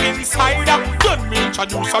where she inside her. Then me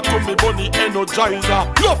introduce her to me bunny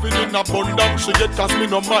energizer. Loving in abundance, she get cause me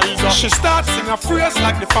no miser. She starts sing a phrase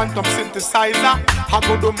like the phantom synthesizer. I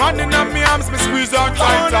go the man in me arms, me squeeze her tighter.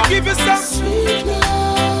 I wanna give you some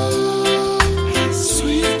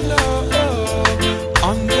sweet love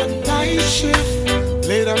on the night shift,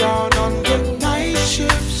 later on the night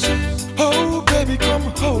shift. Oh baby, come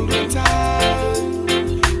hold me tight.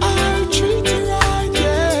 I'll treat you right,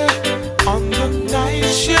 yeah. On the night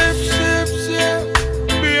shift,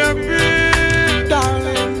 baby,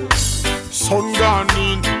 darling. Sun gone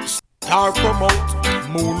in, star come out,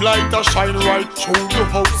 moonlight a shine right through the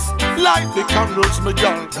house. Light the candles, me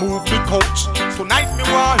girl, move the couch. Tonight me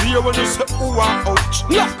want hear when you say ooh ah ouch.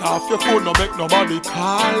 Lock off your phone, no make nobody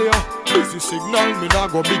call you. Busy signal, me nah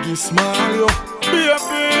go biggie smile you.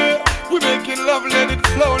 Baby, we making love, let it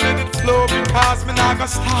flow, because me nah go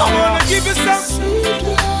stop. I wanna give you some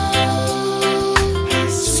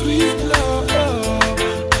sweet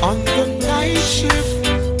love on the night shift,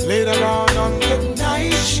 later on the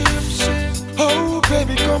night shift. Oh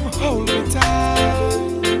baby, come hold me tight.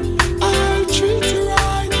 I'll treat you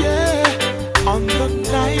right, yeah. On the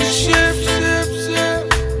night shift,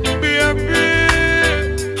 baby,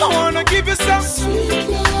 I wanna give you some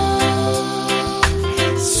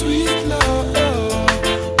sweet love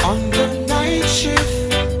on the night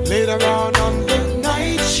shift, later on the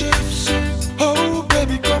night shift. Oh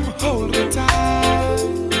baby, come hold me tight.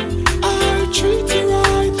 I'll treat you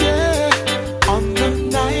right, yeah. On the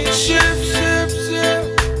night shift,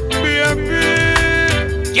 baby,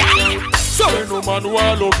 yeah. So ain't no man who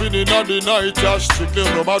are loving in the night, yeah. Strictly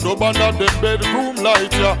rubber dub under them bedroom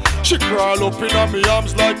light, yeah. She crawl up in me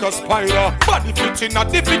arms like a spider. Body fitting at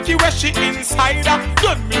the Vicky where she inside her.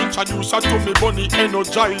 Then me introduce her to me bunny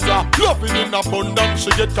energizer. Loving in abundance,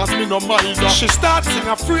 she get cause me no miser. She starts sing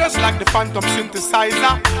a phrase like the phantom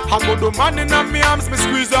synthesizer. I go the man in me arms, me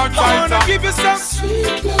squeeze her tighter. I wanna give you some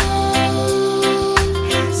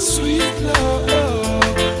sweet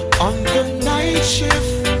love on the night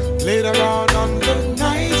shift, later on the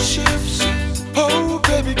night shift. Oh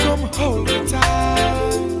baby, come hold me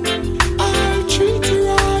tight. I'll treat you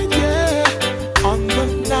right, yeah. On the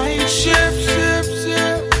night shift,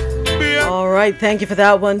 baby. All right, thank you for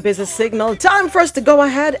that one, Business Signal. Time for us to go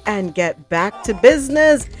ahead and get back to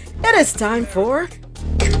business. It is time for...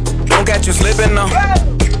 Don't catch you slipping now.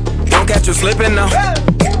 Don't catch you slipping now.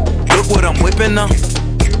 Look what I'm whipping now.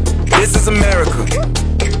 This is America.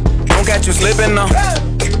 Don't catch you slipping now.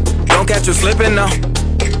 Don't catch you slipping now.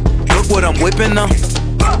 Look what I'm whipping now.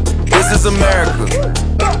 This is America.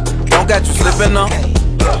 Don't catch you slipping now.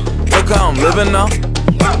 Look how I'm living now.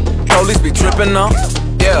 Police be tripping now.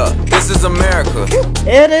 Yeah, this is America.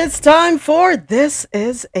 It is time for This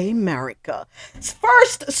is America.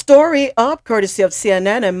 First story up, courtesy of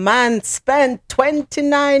CNN. A man spent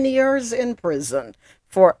 29 years in prison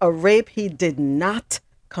for a rape he did not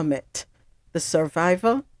commit. The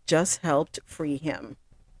survivor just helped free him.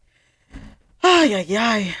 Ay, ay,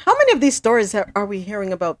 ay. How many of these stories are we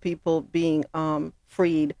hearing about people being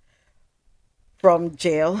freed from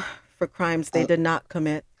jail for crimes they did not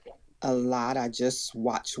commit? A lot. I just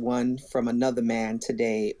watched one from another man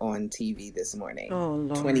today on TV this morning. Oh,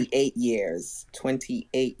 Lord. 28 years.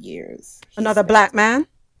 28 years. Another black man?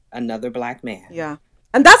 Another black man. Yeah.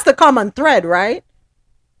 And that's the common thread, right?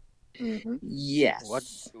 Mm-hmm.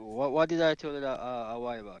 Yes. What did I tell you that a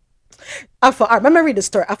while back? Alpha, all right, let me read the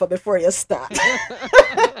story, Alpha, before you start.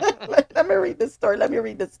 Let me read the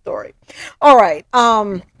story. All right.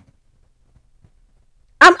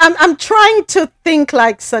 I'm trying to think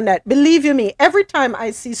like Sonette. Believe you me, every time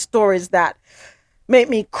I see stories that make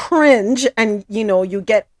me cringe and, you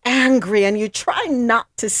get angry and you try not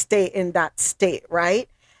to stay in that state, right?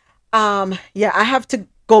 Yeah, I have to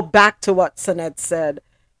go back to what Sonette said.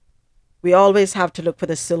 We always have to look for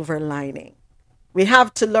the silver lining. We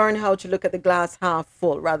have to learn how to look at the glass half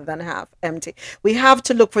full rather than half empty. We have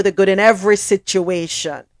to look for the good in every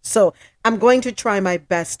situation. So I'm going to try my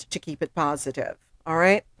best to keep it positive. All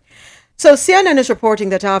right. So CNN is reporting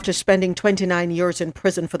that after spending 29 years in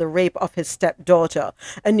prison for the rape of his stepdaughter,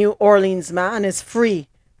 a New Orleans man is free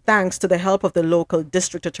thanks to the help of the local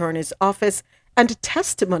district attorney's office and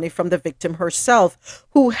testimony from the victim herself,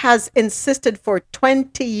 who has insisted for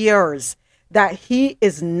 20 years that he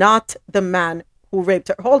is not the man who raped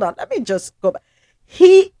her. Hold on, let me just go back.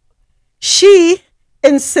 She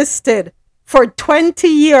insisted for 20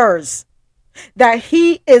 years that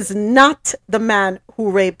he is not the man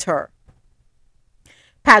who raped her.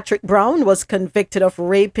 Patrick Brown was convicted of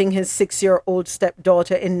raping his 6-year-old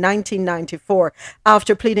stepdaughter in 1994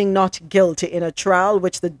 after pleading not guilty in a trial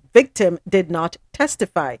which the victim did not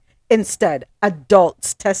testify. Instead,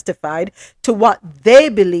 adults testified to what they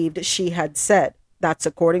believed she had said. That's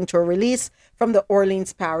according to a release from the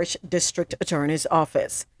Orleans Parish District Attorney's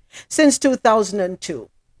Office. Since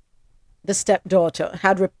 2002, the stepdaughter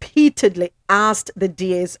had repeatedly asked the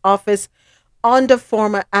DA's office under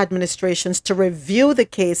former administrations to review the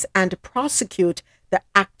case and prosecute the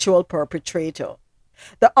actual perpetrator.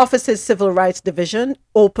 The office's Civil Rights Division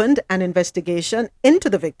opened an investigation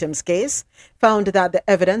into the victim's case, found that the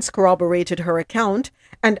evidence corroborated her account,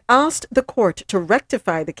 and asked the court to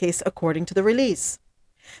rectify the case according to the release.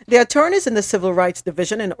 The attorneys in the Civil Rights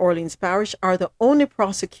Division in Orleans Parish are the only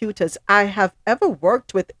prosecutors I have ever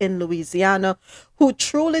worked with in Louisiana who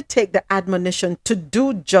truly take the admonition to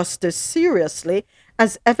do justice seriously,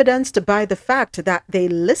 as evidenced by the fact that they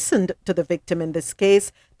listened to the victim in this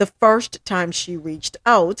case the first time she reached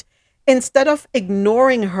out, instead of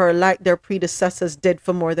ignoring her like their predecessors did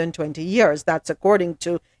for more than 20 years. That's according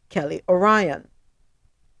to Kelly Orion.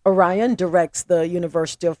 Orion directs the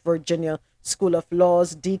University of Virginia School of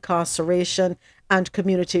Law's Decarceration and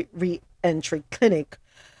Community Re-Entry Clinic.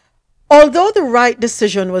 Although the right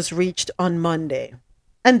decision was reached on Monday,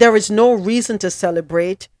 and there is no reason to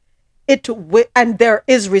celebrate, it will never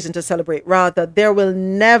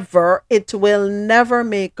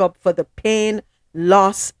make up for the pain,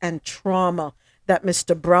 loss, and trauma that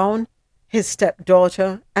Mr. Brown, his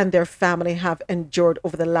stepdaughter, and their family have endured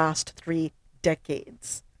over the last 3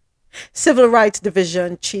 decades. Civil Rights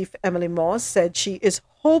Division Chief Emily Moss said she is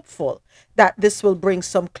hopeful that this will bring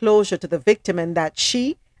some closure to the victim and that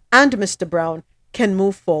she and Mr. Brown can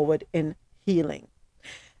move forward in healing.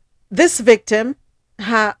 This victim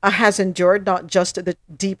has endured not just the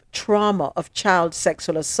deep trauma of child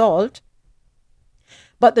sexual assault,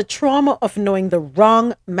 but the trauma of knowing the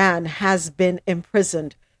wrong man has been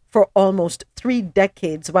imprisoned for almost 3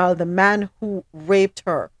 decades while the man who raped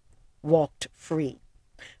her walked free.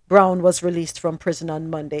 Brown was released from prison on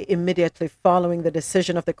Monday, immediately following the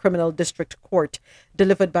decision of the Criminal District Court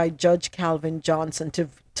delivered by Judge Calvin Johnson to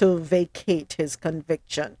vacate his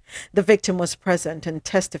conviction. The victim was present and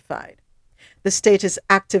testified. The state is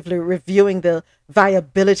actively reviewing the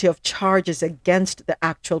viability of charges against the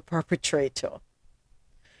actual perpetrator.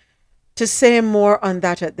 To say more on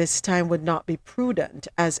that at this time would not be prudent,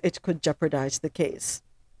 as it could jeopardize the case.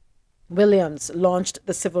 Williams launched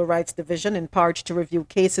the Civil Rights Division in part to review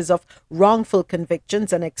cases of wrongful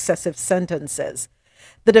convictions and excessive sentences.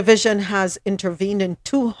 The division has intervened in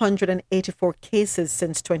 284 cases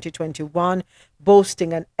since 2021,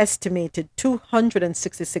 boasting an estimated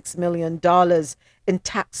 $266 million in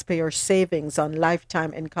taxpayer savings on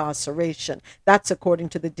lifetime incarceration. That's according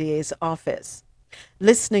to the DA's office.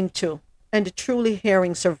 Listening to and truly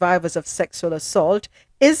hearing survivors of sexual assault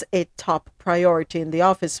is a top priority in the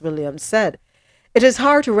office, Williams said. It is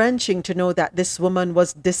heart-wrenching to know that this woman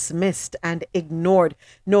was dismissed and ignored,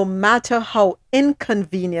 no matter how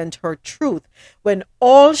inconvenient her truth, when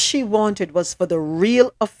all she wanted was for the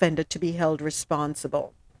real offender to be held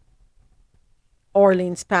responsible.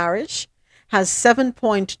 Orleans Parish has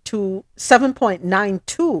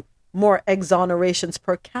 7.92 more exonerations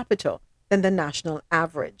per capita than the national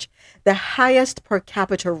average, the highest per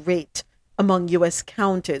capita rate among U.S.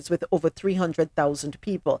 counties with over 300,000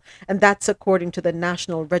 people, and that's according to the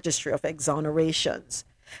National Registry of Exonerations.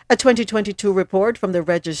 A 2022 report from the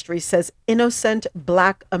registry says innocent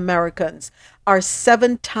Black Americans are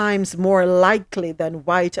 7 times more likely than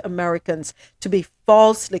white Americans to be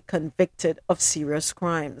falsely convicted of serious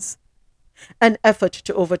crimes. An effort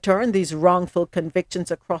to overturn these wrongful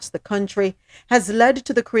convictions across the country has led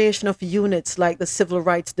to the creation of units like the Civil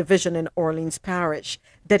Rights Division in Orleans Parish,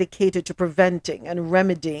 dedicated to preventing and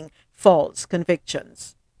remedying false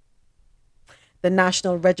convictions. The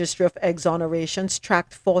National Registry of Exonerations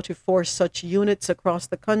tracked 44 such units across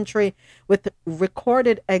the country with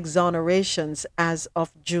recorded exonerations as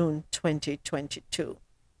of June 2022.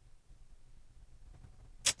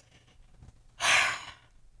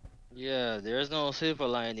 Yeah, there's no silver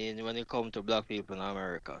lining when it comes to black people in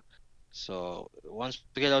America. So once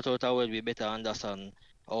we get out of it, we better understand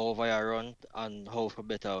how we are run and how to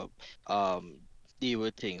better um deal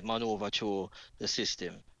with things, maneuver through the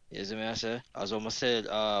system. You see me I say? As I said,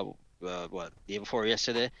 what day before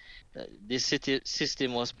yesterday, this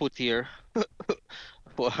system was put here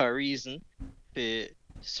for a reason. For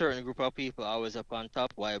certain group of people always up on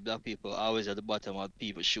top, while black people always at the bottom of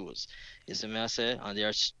people's shoes. You see me I say? And they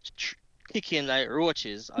are kicking like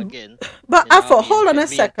roaches again. But You know, Afo, hold on a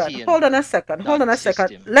second. maintain Hold on a second. Hold that on a second.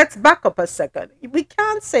 system. Let's back up a second. We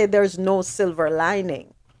can't say there's no silver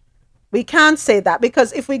lining. We can't say that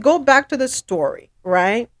because if we go back to the story,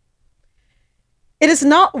 right? It is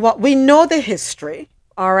not what we know the history.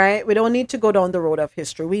 All right. We don't need to go down the road of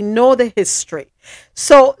history. We know the history.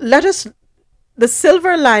 So let us, the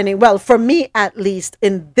silver lining, well, for me at least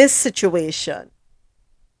in this situation,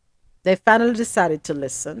 they finally decided to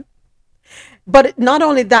listen. But not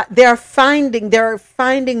only that, they're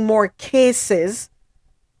finding more cases.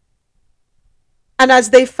 And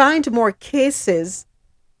as they find more cases,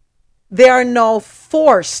 they are now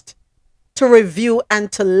forced to review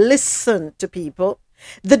and to listen to people.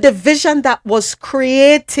 The division that was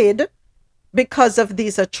created because of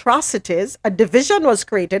these atrocities, a division was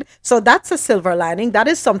created. So that's a silver lining. That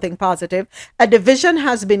is something positive. A division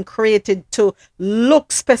has been created to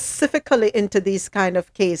look specifically into these kind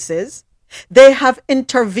of cases. They have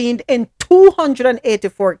intervened in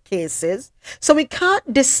 284 cases. So we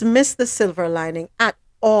can't dismiss the silver lining at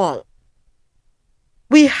all.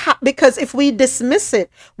 Because if we dismiss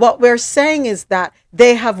it, what we're saying is that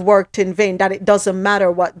they have worked in vain, that it doesn't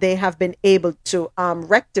matter what they have been able to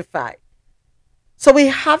rectify. So we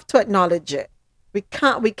have to acknowledge it. We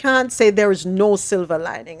can't say there is no silver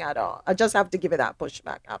lining at all. I just have to give it that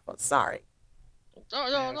pushback, Apple. Sorry.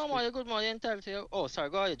 No, man, good man. You're entitled to Oh, sorry,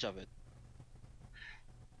 go ahead, Javed.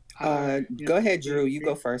 Go ahead, Drew. You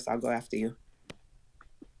go first. I'll go after you.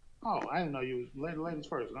 Oh, I didn't know you was ladies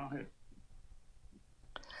first. Go ahead.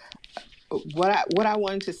 What I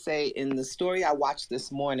wanted to say in the story I watched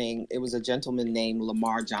this morning, it was a gentleman named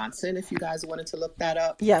Lamar Johnson, if you guys wanted to look that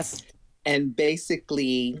up. Yes. And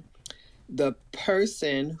basically, the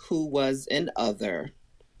person who was an other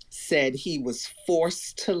said he was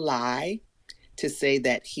forced to lie to say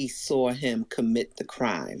that he saw him commit the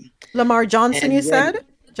crime. Lamar Johnson, you said?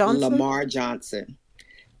 Johnson? Lamar Johnson.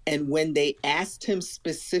 And when they asked him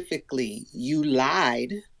specifically, you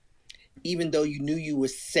lied, even though you knew you were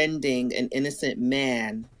sending an innocent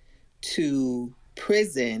man to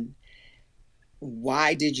prison,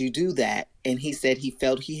 why did you do that? And he said he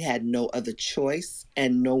felt he had no other choice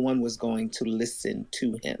and no one was going to listen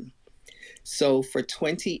to him. So for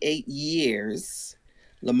 28 years,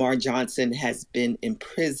 Lamar Johnson has been in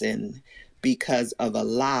prison because of a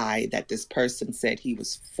lie that this person said he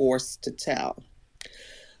was forced to tell.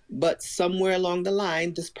 But somewhere along the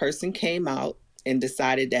line, this person came out and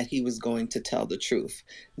decided that he was going to tell the truth.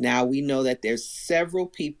 Now we know that there's several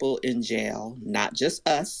people in jail, not just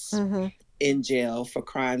us, in jail for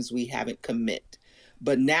crimes we haven't committed.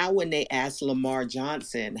 But now when they ask Lamar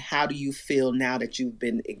Johnson, how do you feel now that you've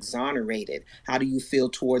been exonerated? How do you feel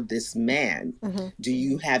toward this man? Do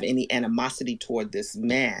you have any animosity toward this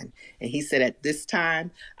man? And he said, at this time,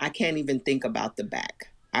 I can't even think about the back.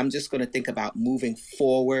 I'm just going to think about moving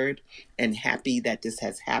forward and happy that this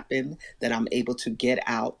has happened, that I'm able to get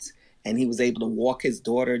out. And he was able to walk his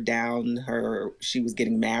daughter down she was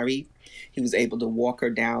getting married. He was able to walk her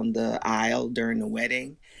down the aisle during the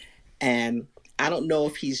wedding. And I don't know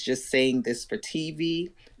if he's just saying this for TV,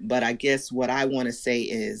 but I guess what I want to say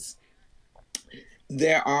is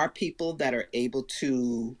there are people that are able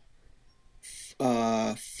to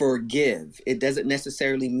forgive. It doesn't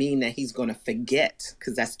necessarily mean that he's going to forget,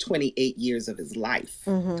 because that's 28 years of his life.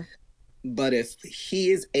 But if he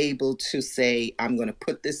is able to say, I'm going to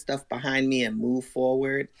put this stuff behind me and move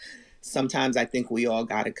forward, sometimes I think we all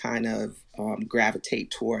got to kind of gravitate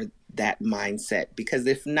toward that mindset, because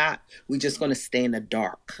if not, we're just going to stay in the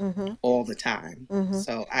dark all the time.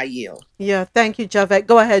 So I yield. Yeah, thank you, Javed.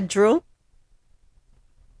 Go ahead, Drew.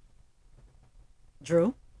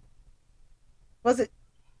 Drew?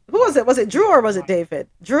 Who was it? Was it Drew or was it David?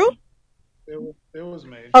 Drew? It was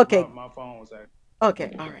me. Okay. My phone was acting.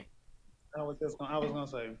 Okay. All right. I was gonna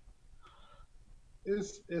say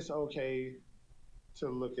it's okay to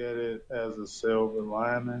look at it as a silver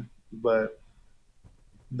lining, but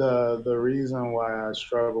the reason why I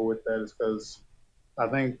struggle with that is because I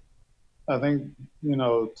think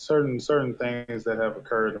certain things that have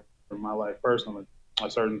occurred in my life personally, a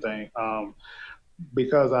certain thing,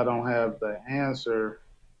 because I don't have the answer.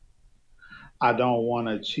 I don't want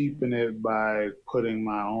to cheapen it by putting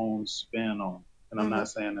my own spin on it. And I'm not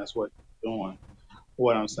saying that's what you're doing.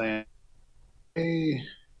 What I'm saying,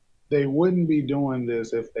 they wouldn't be doing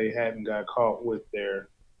this if they hadn't got caught with their,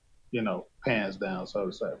 pants down, so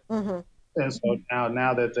to say. And so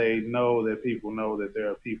now that they know that people know that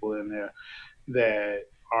there are people in there that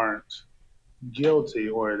aren't guilty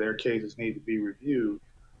or their cases need to be reviewed,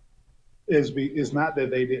 it's not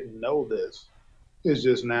that they didn't know this. It's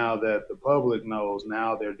just now that the public knows,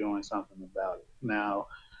 now they're doing something about it. Now,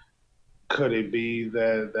 could it be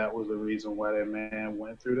that that was the reason why that man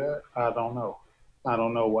went through that? I don't know. I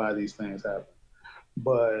don't know why these things happen.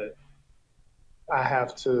 But I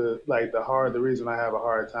have to, the reason I have a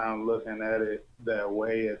hard time looking at it that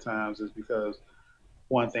way at times is because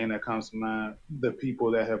one thing that comes to mind, the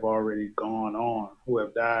people that have already gone on, who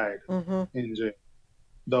have died in jail,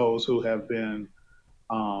 those who have been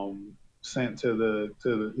sent to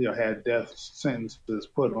the had death sentences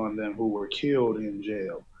put on them, who were killed in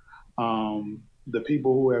jail. The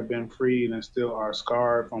people who have been freed and still are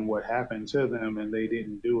scarred from what happened to them and they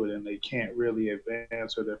didn't do it and they can't really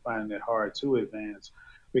advance, or they're finding it hard to advance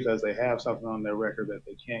because they have something on their record that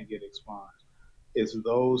they can't get expunged. It's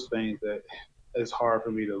those things that it's hard for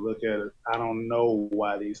me to look at it. I don't know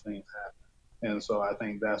why these things happen. And so I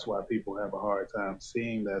think that's why people have a hard time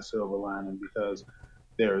seeing that silver lining, because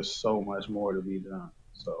there is so much more to be done.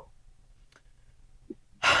 So.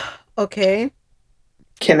 Okay.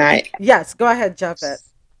 Can I? Yes, go ahead, Javed.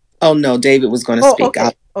 Oh no, David was going to speak.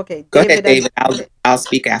 Okay. Go ahead, David. I'll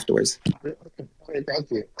speak afterwards. Okay,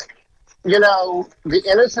 thank you. The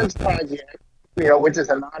Innocence Project, which is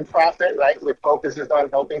a nonprofit, right, which focuses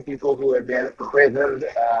on helping people who have been imprisoned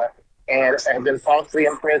and have been falsely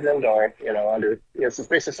imprisoned or, under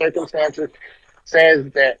suspicious circumstances,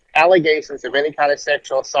 says that allegations of any kind of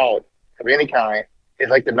sexual assault of any kind is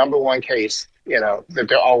like the number one case, that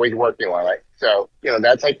they're always working on, right? So,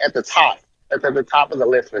 that's like at the top. That's at the top of the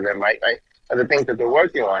list for them, right? Of the things that they're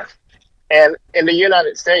working on. And in the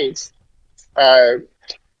United States,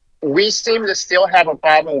 we seem to still have a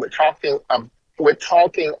problem with talking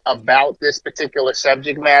about this particular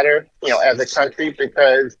subject matter, as a country,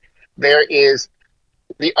 because there is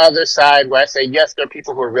the other side where I say, yes, there are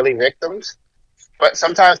people who are really victims, but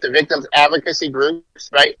sometimes the victims advocacy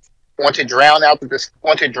groups, right, want to drown out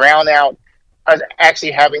us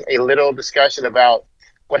actually having a little discussion about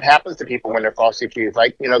what happens to people when they're falsely accused.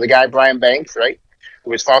 Like, the guy Brian Banks, right,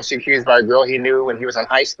 who was falsely accused by a girl he knew when he was in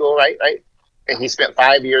high school, right, and he spent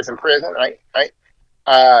 5 years in prison, right,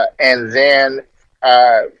 and then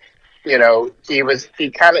he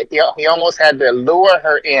almost had to lure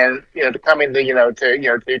her in, to come into,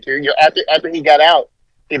 after he got out,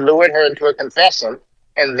 he lured her into a confession,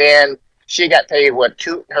 and then she got paid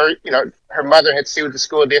her mother had sued the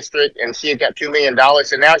school district and she had got $2 million.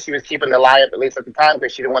 So now she was keeping the lie up, at least at the time,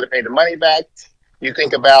 because she didn't want to pay the money back. You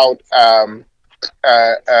think about, I'm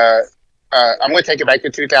going to take it back to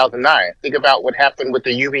 2009. Think about what happened with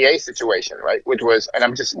the UVA situation, right? Which was, and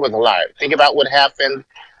I'm just wasn't alive. Think about what happened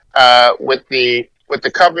with the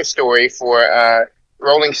cover story for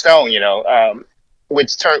Rolling Stone, in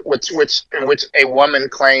which a woman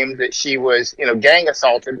claimed that she was, gang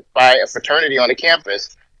assaulted by a fraternity on a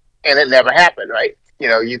campus, and it never happened, right?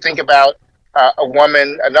 You think about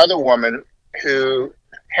another woman who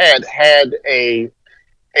had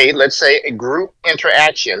let's say a group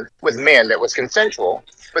interaction with men that was consensual,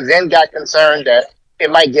 but then got concerned that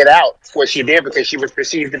it might get out what she did because she was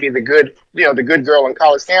perceived to be the good girl on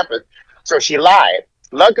college campus. So she lied.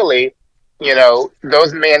 Luckily,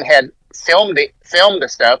 those men had filmed the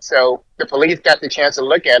stuff, so the police got the chance to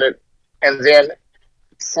look at it and then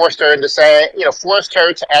forced her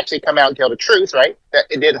to actually come out and tell the truth, right? That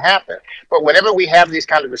it didn't happen. But whenever we have these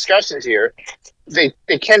kind of discussions here, they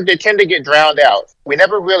tend to get drowned out. We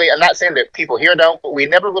never really, I'm not saying that people here don't, but we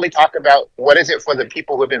never really talk about what is it for the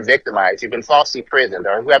people who have been victimized, who've been falsely imprisoned,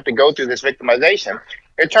 or who have to go through this victimization.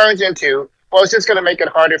 It turns into, well, it's just going to make it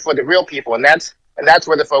harder for the real people, and that's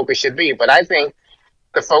where the focus should be. But I think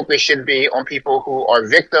the focus should be on people who are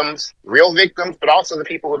victims, real victims, but also the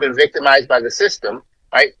people who have been victimized by the system,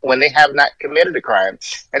 right, when they have not committed a crime.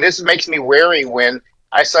 And this makes me wary when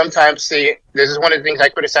I sometimes see this is one of the things I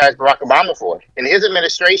criticize Barack Obama for. In his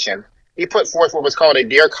administration, he put forth what was called a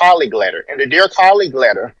Dear Colleague letter. And the Dear Colleague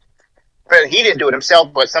letter, but he didn't do it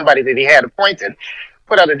himself, but somebody that he had appointed,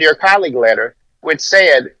 put out a Dear Colleague letter which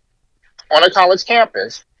said on a college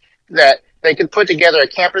campus that they could put together a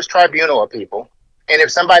campus tribunal of people. And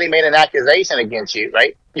if somebody made an accusation against you,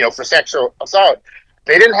 right, for sexual assault,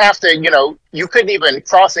 they didn't have to, you couldn't even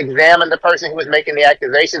cross-examine the person who was making the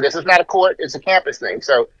accusation. This is not a court, it's a campus thing.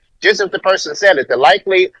 So just if the person said it, the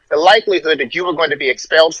likelihood that you were going to be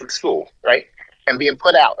expelled from school, right, and being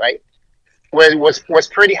put out, right, was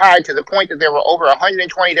pretty high, to the point that there were over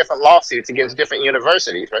 120 different lawsuits against different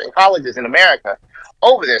universities, right, and colleges in America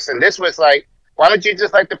over this. And this was like, why don't you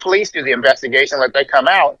just let the police do the investigation, let they come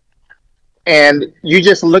out? And you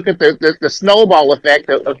just look at the snowball effect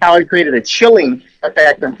of how it created a chilling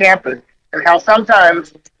effect on campus, and how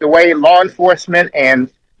sometimes the way law enforcement and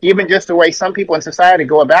even just the way some people in society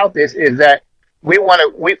go about this is that we have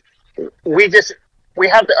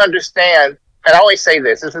to understand. And I always say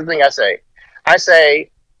this is the thing I say,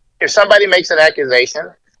 if somebody makes an accusation,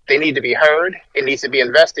 they need to be heard. It needs to be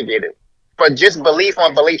investigated. But just belief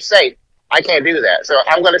on belief's sake, I can't do that. So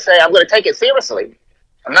I'm going to take it seriously.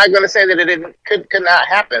 I'm not going to say that it could not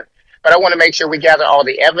happen, but I want to make sure we gather all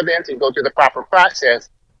the evidence and go through the proper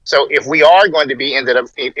process. So if we are going to be in a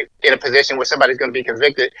position where somebody's going to be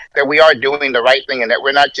convicted, that we are doing the right thing, and that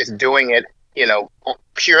we're not just doing it,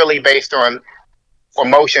 purely based on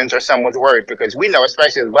emotions or someone's word. Because we know,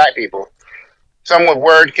 especially as Black people, someone's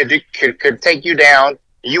word could take you down.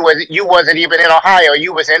 You wasn't even in Ohio,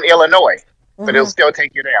 you was in Illinois, but it'll still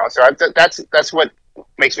take you down. So that's what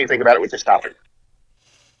makes me think about it with this topic.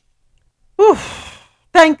 Whew.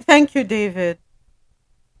 Thank you, David.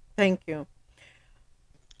 Thank you.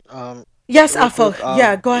 Yes, Afo.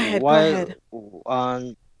 Yeah, go ahead.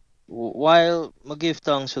 While I give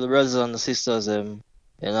thanks to the brothers and the sisters, you know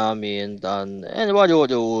what I mean, and anybody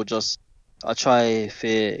who just try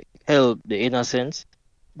to help the innocent,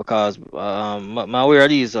 because my aware of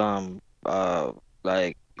these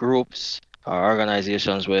like groups or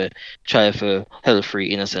organizations where try to help free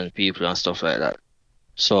innocent people and stuff like that.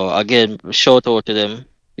 So again, shout out to them,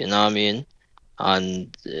 you know what I mean,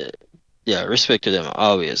 and respect to them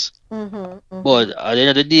always. But at the end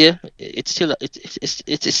of the day, it's still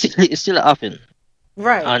happening.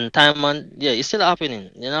 Right. And it's still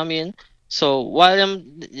happening. You know what I mean? So while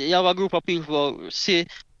you have a group of people who see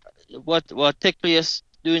what take place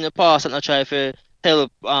during the past and I try to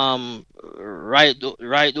help right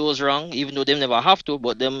those wrong, even though they never have to,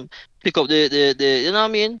 but them pick up the you know what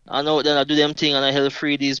I mean? I know then I do them thing and I help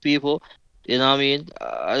free these people. You know what I mean?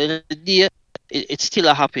 At the end of the day, it's still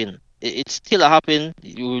a happen. It's still a happen.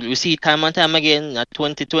 You see time and time again at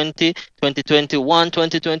 2020, 2021,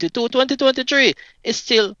 2022, 2023. It's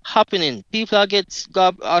still happening. People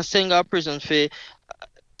are sent out prison for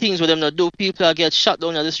things with them not do. People are get shot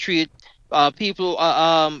down on the street. People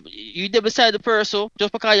you there beside the person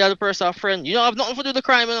just because you are the person a friend. You don't have nothing to do with the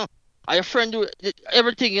crime, And your friend do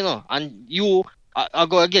everything, and you are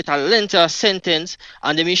gonna get a lengthy sentence,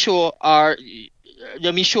 and they may show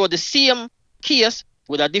the same case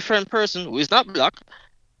with a different person who is not Black,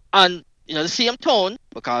 and the same tone,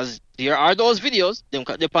 because there are those videos. They're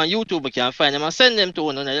on YouTube. We can find them and send them to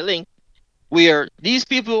another link where these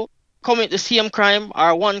people commit the same crime,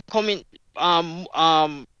 or one commit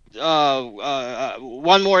one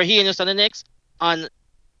more heinous than the next, and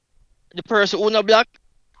the person who not Black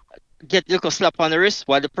get a little slap on the wrist,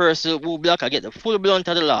 while the person who Black I get the full blunt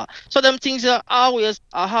of the law. So them things are always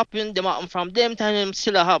happen. Them happen from them time. Them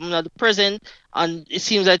still happen at the present, and it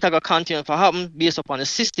seems like it will continue to happen based upon the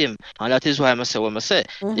system. And that is why I say what I say.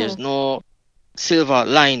 There's no silver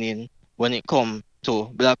lining when it comes to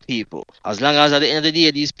Black people. As long as at the end of the day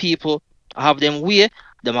these people have them way,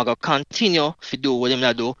 them are gonna continue to do what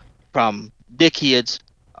them do from decades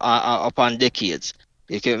upon decades.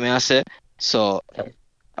 You get me I say? So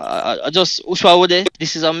I just wish I would.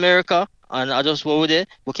 This is America, and I just would.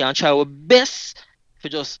 We can try our best to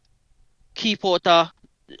just keep out them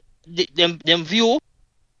view.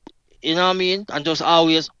 You know what I mean, and just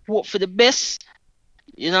always hope for the best.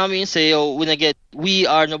 You know what I mean. Say we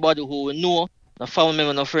are nobody who will know. No family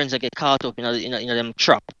member, no friends that get caught up in them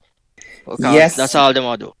trap. Because that's all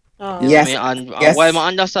them do. Yes. And while I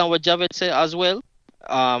understand what Javed said as well,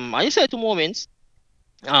 and you said 2 moments.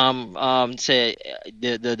 Say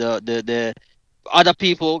the other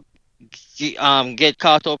people get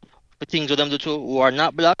caught up with things with them do too who are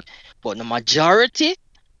not Black, but the majority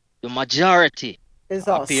is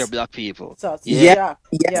are pure Black people. Yes,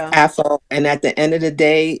 Afro. And at the end of the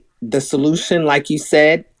day, the solution, like you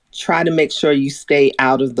said, try to make sure you stay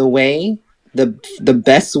out of the way the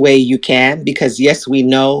best way you can, because yes, we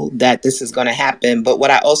know that this is going to happen. But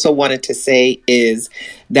what I also wanted to say is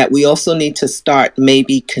that we also need to start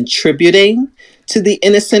maybe contributing to the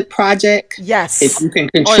Innocent Project. Yes. If you can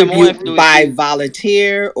Oh, yeah, my wife contribute do it by too.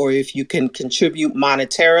 volunteer, or if you can contribute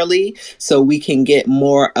monetarily, so we can get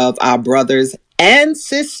more of our brothers and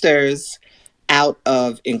sisters out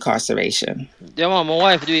of incarceration. Yeah, man, my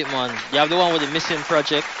wife do it, man. You have the one with the missing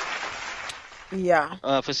project. Yeah.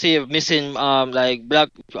 For say missing like black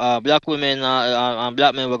women and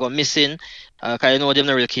black men were going missing. Cause you know them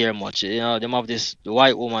not really care much. You know them have this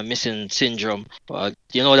white woman missing syndrome. But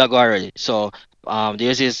you know that go already. So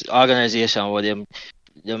there's this organization where they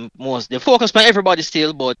focus on everybody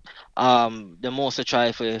still, but they mostly try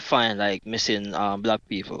to find like missing black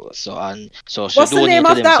people. So she What's the name donate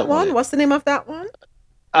to of them that some one? money. What's the name of that one?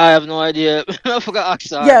 I have no idea. I forgot to ask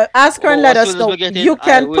her. Yeah, ask her and But let as us soon as we know. get You it, I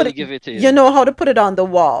can put will it, give it to you. you know how to put it on the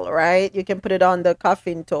wall, right? You can put it on the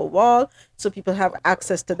coffin to a wall so people have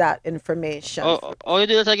access to that information. Oh, you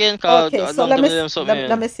do that again? Cause Okay, I so don't do them something let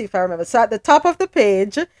here. me see if I remember. So at the top of the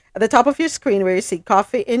page, at the top of your screen where you see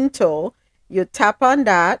coffee in tow, you tap on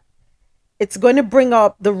that. It's going to bring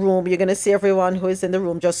up the room. You're going to see everyone who is in the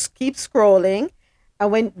room. Just keep scrolling. And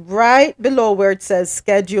when right below where it says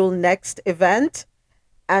schedule next event,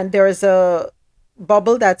 and there's a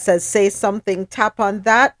bubble that says say something, tap on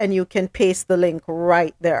that and you can paste the link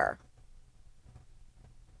right there.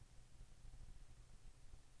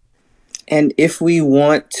 And if we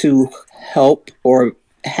want to help or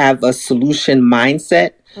have a solution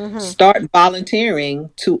mindset, start volunteering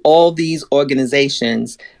to all these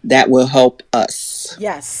organizations that will help us.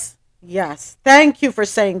 Yes. Yes. Thank you for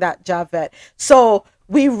saying that, Javette. So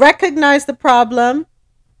we recognize the problem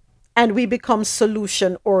and we become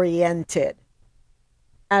solution oriented.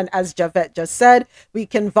 And as Javette just said, we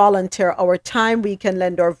can volunteer our time. We can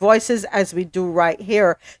lend our voices as we do right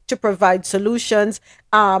here to provide solutions.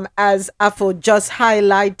 As Afo just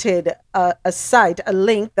highlighted a site, a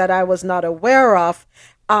link that I was not aware of,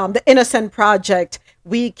 the Innocent Project,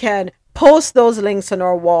 we can post those links on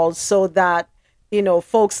our walls so that, you know,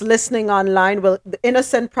 folks listening online will, the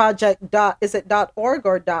Innocent Project is it .org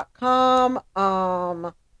or .com?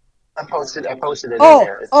 I posted it in Oh,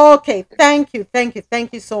 there. okay. Thank you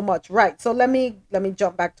so much. Right. So let me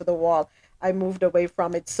jump back to the wall. I moved away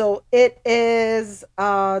from it. So it is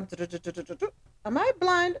am I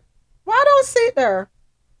blind? Why I don't see it there?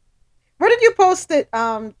 Where did you post it,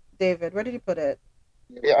 David? Where did you put it?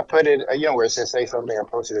 Yeah, I put it, where it says say something, I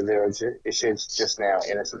posted it there. It should just now,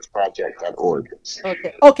 innocenceproject.org.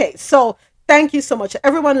 Okay. So thank you so much,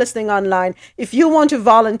 everyone listening online. If you want to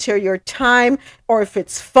volunteer your time, or if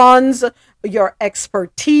it's funds, your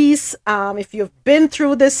expertise, if you've been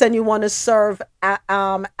through this and you want to serve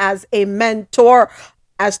as a mentor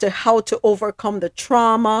as to how to overcome the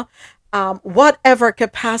trauma, whatever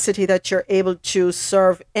capacity that you're able to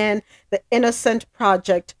serve in, the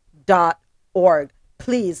innocentproject.org.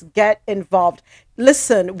 Please get involved.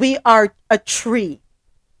 Listen, we are a tree.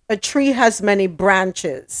 A tree has many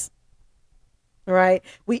branches. Right?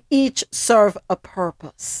 We each serve a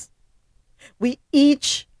purpose. We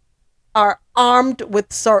each are armed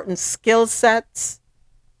with certain skill sets.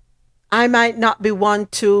 I might not be one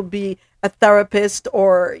to be a therapist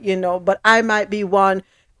or, but I might be one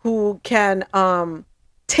who can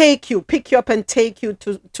pick you up and take you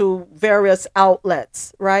to various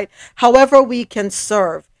outlets, right? However we can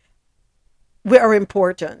serve, we are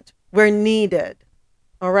important. We're needed.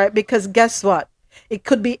 All right? Because guess what? It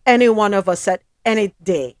could be any one of us at any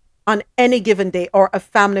day, on any given day, or a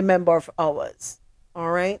family member of ours.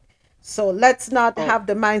 All right? So let's not have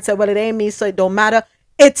the mindset, well, it ain't me, so it don't matter.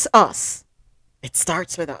 It's us. It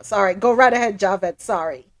starts with us. All right, go right ahead, Javed.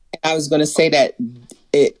 Sorry. I was going to say that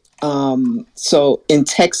so in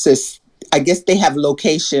Texas, I guess they have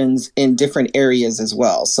locations in different areas as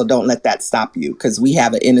well. So don't let that stop you, because we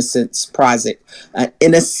have an Innocence Project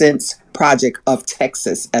of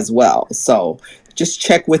Texas as well. So just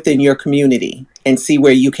check within your community and see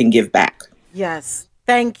where you can give back. Yes.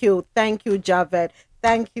 Thank you, Javed.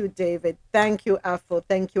 Thank you, David. Thank you, Afo.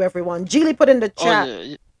 Thank you, everyone. Geely put in the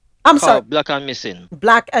chat. I'm sorry. Black and missing.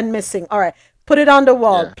 Black and missing. All right. Put it on the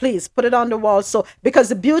wall, please. Put it on the wall. So, because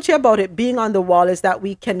the beauty about it being on the wall is that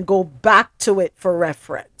we can go back to it for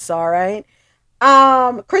reference. All right.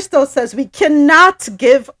 Crystal says we cannot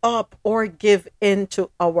give up or give in to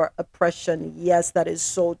our oppression. Yes, that is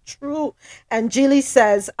so true. And Geely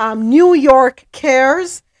says, New York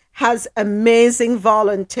Cares has amazing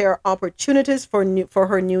volunteer opportunities for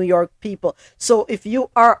her New York people. So if you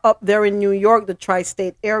are up there in New York, the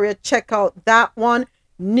tri-state area, check out that one.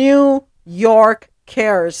 New York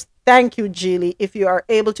cares. Thank you, Geely. If you are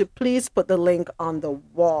able to, please put the link on the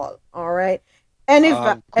wall. All right. And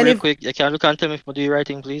Real quick, can you tell me if I do your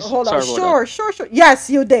writing, please? hold on. Sorry about Sure. Yes,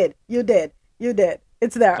 you did.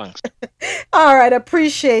 It's there. Thanks. All right.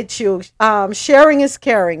 Appreciate you. Sharing is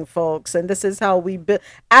caring, folks. And this is how we build,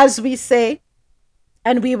 as we say,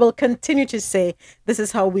 and we will continue to say, this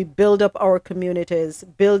is how we build up our communities,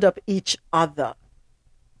 build up each other.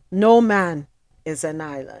 No man is an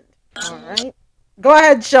island. All right. Go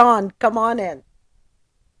ahead, Sean. Come on in.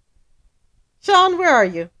 Sean, where are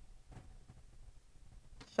you?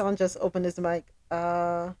 Sean just opened his mic.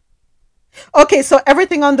 Okay, so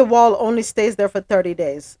everything on the wall only stays there for 30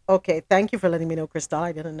 days. Okay, thank you for letting me know, Crystal.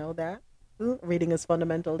 I didn't know that. Reading is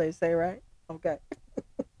fundamental, they say, right? Okay.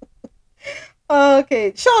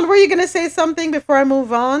 Okay. Sean, were you going to say something before I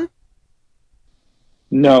move on?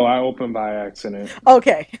 No, I opened by accident.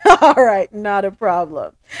 Okay. All right. Not a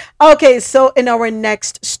problem. Okay. So in our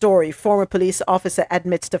next story, former police officer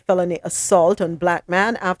admits to felony assault on black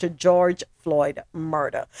man after George Floyd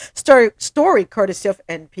murder. Story courtesy of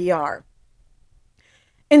NPR.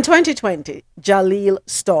 In 2020, Jaleel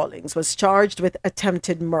Stallings was charged with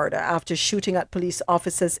attempted murder after shooting at police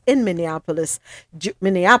officers in Minneapolis,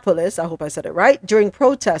 I hope I said it right, during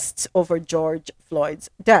protests over George Floyd's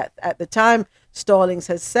death. At the time, Stallings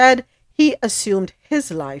has said he assumed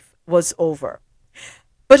his life was over.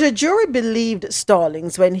 But a jury believed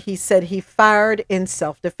Stallings when he said he fired in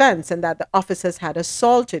self-defense and that the officers had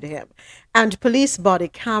assaulted him. And police body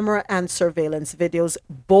camera and surveillance videos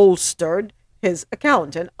bolstered his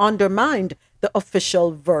account and undermined the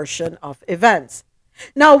official version of events.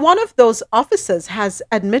 Now, one of those officers has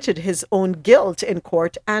admitted his own guilt in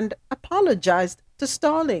court and apologized to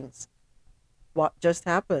Stallings. What just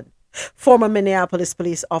happened? Former Minneapolis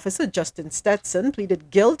police officer Justin Stetson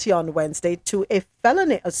pleaded guilty on Wednesday to a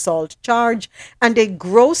felony assault charge and a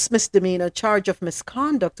gross misdemeanor charge of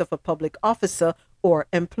misconduct of a public officer or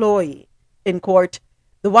employee. In court,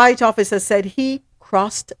 the white officer said he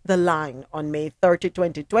crossed the line on May 30,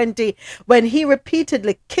 2020, when he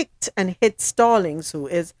repeatedly kicked and hit Stallings, who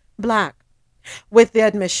is black. With the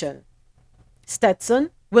admission,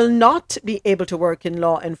 Stetson will not be able to work in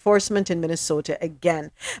law enforcement in Minnesota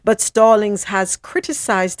again. But Stallings has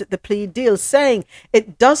criticized the plea deal, saying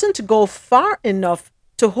it doesn't go far enough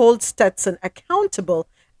to hold Stetson accountable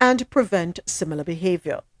and prevent similar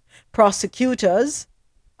behavior. Prosecutors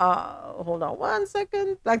hold on one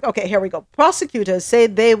second. Okay, here we go. Prosecutors say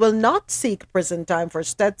they will not seek prison time for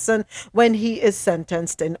Stetson when he is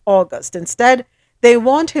sentenced in August. Instead, they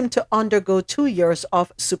want him to undergo 2 years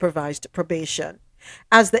of supervised probation.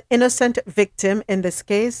 As the innocent victim in this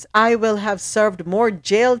case, I will have served more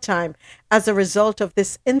jail time as a result of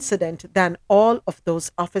this incident than all of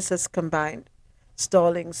those officers combined.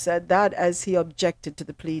 Stallings said that as he objected to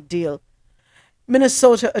the plea deal.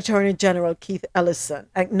 Minnesota Attorney General Keith Ellison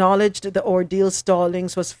acknowledged the ordeal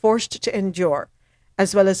Stallings was forced to endure,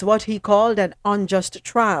 as well as what he called an unjust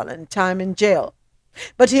trial and time in jail.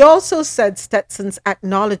 But he also said Stetson's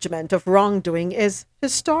acknowledgement of wrongdoing is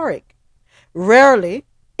historic. Rarely,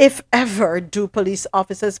 if ever, do police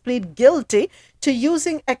officers plead guilty to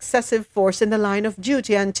using excessive force in the line of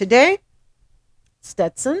duty, and today,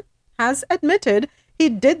 Stetson has admitted he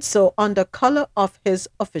did so under color of his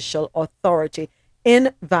official authority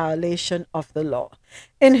in violation of the law.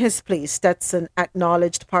 In his plea, Stetson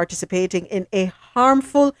acknowledged participating in a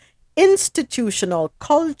harmful institutional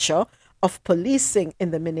culture of policing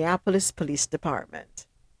in the Minneapolis Police Department.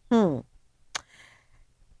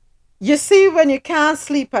 You see, when you can't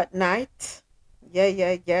sleep at night,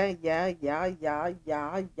 your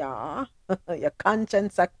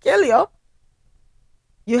conscience will kill you.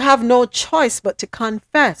 You have no choice but to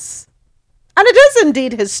confess. And it is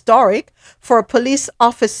indeed historic for a police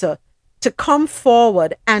officer to come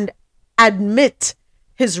forward and admit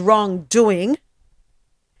his wrongdoing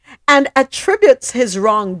and attributes his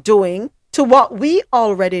wrongdoing to what we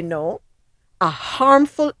already know, a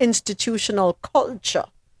harmful institutional culture.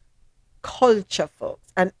 Culture,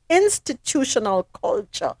 folks. An institutional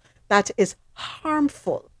culture that is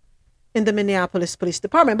harmful in the Minneapolis Police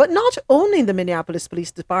Department. But not only in the Minneapolis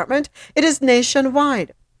Police Department, it is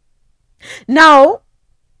nationwide. Now,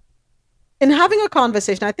 in having a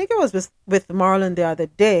conversation, I think it was with Marlon the other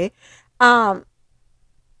day, the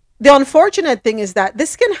unfortunate thing is that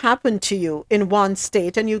this can happen to you in one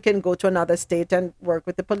state and you can go to another state and work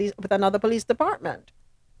with the police, with another police department.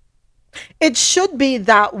 It should be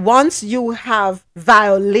that once you have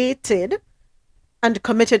violated and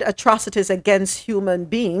committed atrocities against human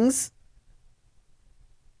beings,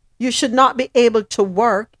 you should not be able to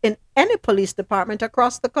work in any police department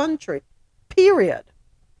across the country. Period.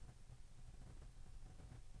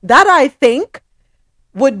 That, I think,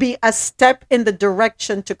 would be a step in the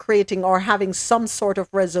direction to creating or having some sort of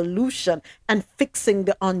resolution and fixing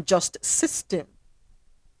the unjust system.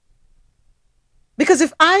 Because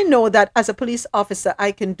if I know that as a police officer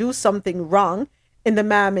I can do something wrong in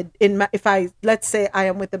the if I, let's say I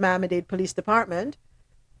am with the Miami-Dade Police Department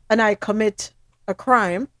and I commit a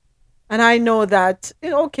crime, and I know that,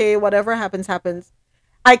 okay, whatever happens,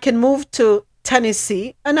 I can move to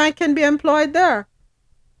Tennessee and I can be employed there.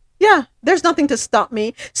 Yeah, there's nothing to stop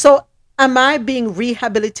me. So am I being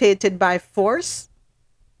rehabilitated by force?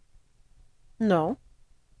 No.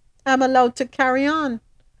 I'm allowed to carry on.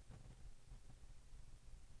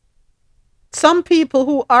 Some people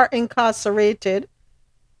who are incarcerated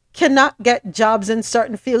cannot get jobs in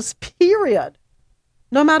certain fields, period.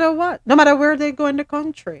 No matter what, no matter where they go in the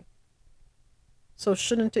country. So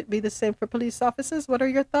shouldn't it be the same for police officers? What are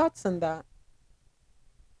your thoughts on that?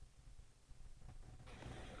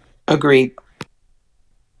 Agreed.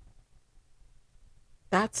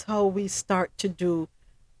 That's how we start to do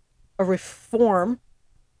a reform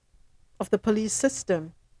of the police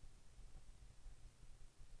system.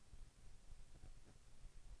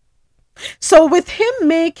 So with him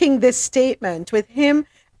making this statement, with him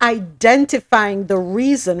identifying the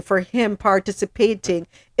reason for him participating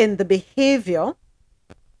in the behavior,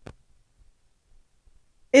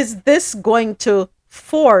 is this going to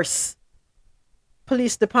force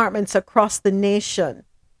police departments across the nation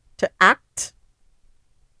to act,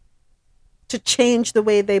 to change the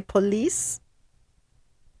way they police?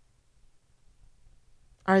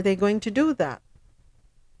 Are they going to do that?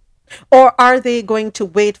 Or are they going to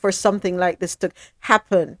wait for something like this to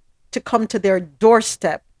happen, to come to their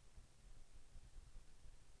doorstep?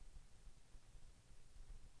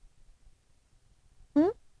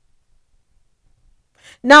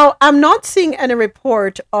 Now, I'm not seeing any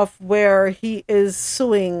report of where he is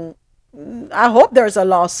suing. I hope there's a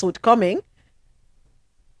lawsuit coming.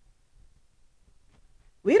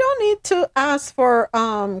 We don't need to ask for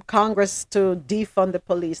Congress to defund the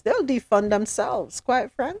police. They'll defund themselves,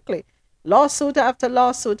 quite frankly. Lawsuit after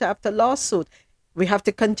lawsuit after lawsuit. We have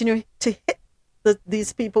to continue to hit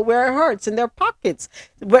these people where it hurts, in their pockets,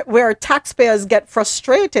 where taxpayers get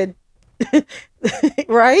frustrated,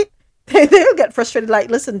 right? They'll get frustrated, like,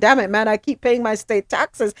 listen, damn it, man, I keep paying my state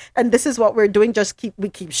taxes, and this is what we're doing. We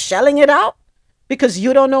keep shelling it out because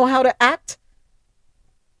you don't know how to act.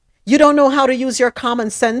 You don't know how to use your common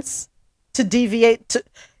sense to deviate to,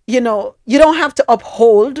 you don't have to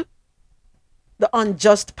uphold the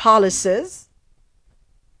unjust policies.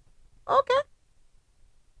 Okay.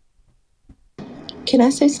 Can I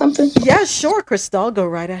say something? Yeah, sure, Crystal. Go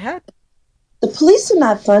right ahead. The police are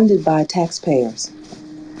not funded by taxpayers.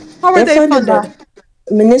 How are They're they funded? by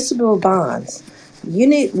municipal bonds. We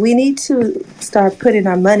need to start putting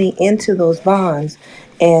our money into those bonds.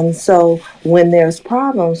 And so when there's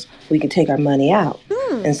problems, we can take our money out.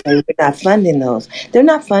 And so we're not funding those. They're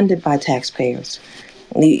not funded by taxpayers.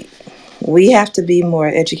 We have to be more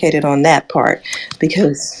educated on that part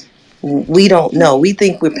because we don't know. We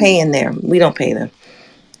think we're paying them. We don't pay them.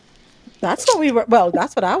 That's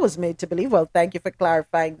what I was made to believe. Well, thank you for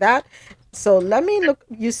clarifying that. So let me look.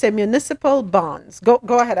 You say municipal bonds. Go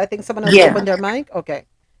ahead. I think someone else opened their mic. Okay.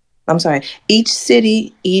 I'm sorry. Each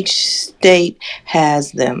city, each state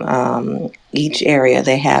has them. Each area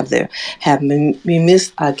they have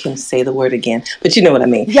I can say the word again, but you know what I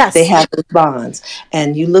mean. Yes. They have those bonds,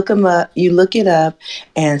 and you look them up. You look it up,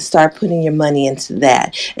 and start putting your money into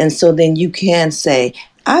that. And so then you can say,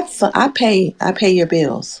 I pay your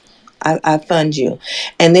bills. I fund you.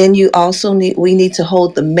 And then we need to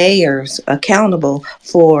hold the mayors accountable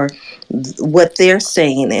for what they're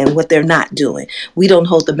saying and what they're not doing. We don't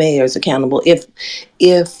hold the mayors accountable. If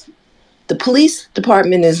the police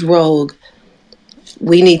department is rogue,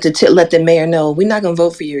 we need to let the mayor know we're not going to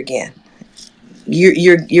vote for you again.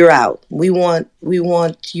 You're out. We want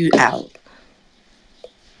you out.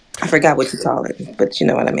 I forgot what you call it, but you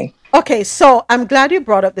know what I mean. Okay, so I'm glad you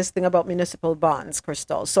brought up this thing about municipal bonds,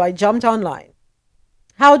 Crystal. So I jumped online.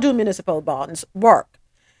 How do municipal bonds work?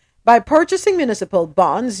 By purchasing municipal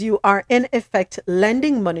bonds, you are in effect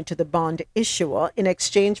lending money to the bond issuer in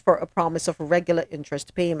exchange for a promise of regular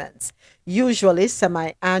interest payments, usually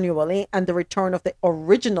semi-annually, and the return of the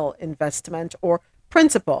original investment or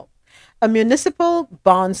principal. A municipal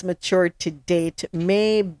bond's maturity date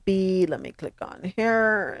may be, let me click on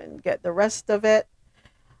here and get the rest of it.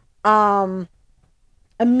 A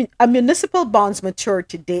municipal bond's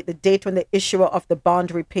maturity date, the date when the issuer of the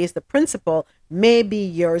bond repays the principal, may be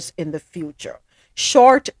years in the future.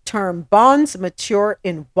 Short-term bonds mature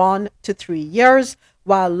in 1 to 3 years,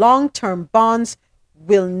 while long-term bonds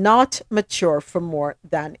will not mature for more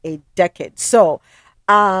than a decade. So,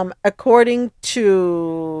 according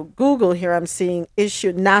to Google here, I'm seeing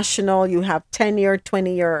issue national, you have 10-year,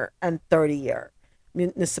 20-year, and 30-year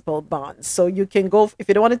municipal bonds. So you can go, if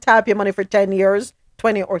you don't want to tap your money for 10 years,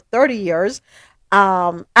 20 or 30 years.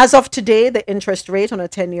 As of today, the interest rate on a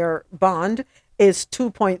 10-year bond is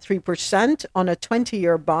 2.3%, on a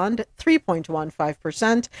 20-year bond,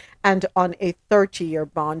 3.15%, and on a 30-year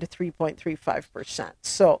bond, 3.35%.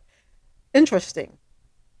 So, interesting.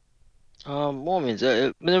 Moments.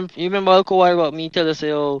 You remember a while about me tell us,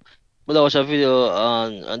 yo, but I watch a video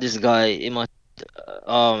on this guy, it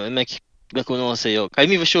make you know say, yo, I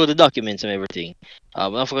even show the documents and everything.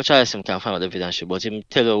 But I forgot try some can't find out the video and shit, but him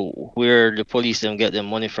tell you where the police them get their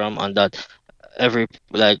money from, and that every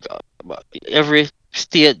like every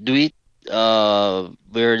state do it,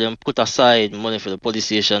 where them put aside money for the police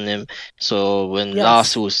station them, so when Yes.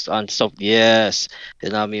 lawsuits and stuff, yes, you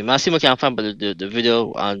know what I mean. I see I can find the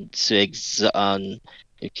video and and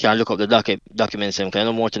you can look up the documents them, kind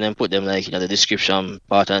of more to them put them like the description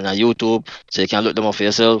part on YouTube, so you can look them up for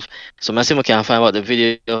yourself. So I see I can find out the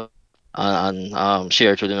video and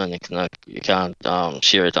share it with them, and you can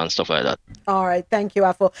share it and stuff like that. All right. Thank you,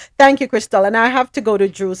 Afo. Thank you, Crystal. And I have to go to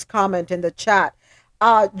Drew's comment in the chat.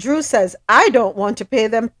 Drew says, I don't want to pay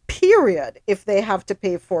them, period. If they have to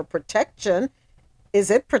pay for protection,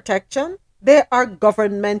 is it protection? They are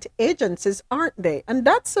government agencies, aren't they? And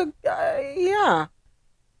that's yeah.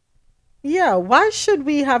 Yeah. Why should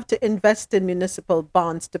we have to invest in municipal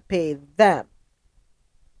bonds to pay them?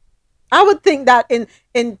 I would think that in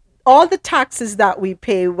all the taxes that we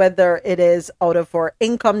pay, whether it is out of our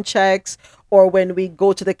income checks or when we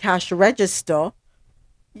go to the cash register,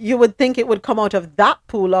 you would think it would come out of that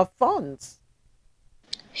pool of funds.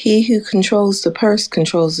 He who controls the purse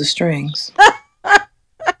controls the strings.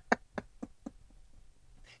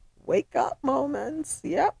 Wake up moments.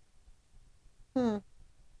 Yep.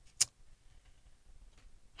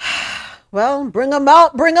 Well, bring them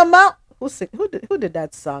out, bring them out. Who did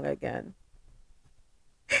that song again?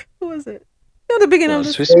 Who was it? At the beginning of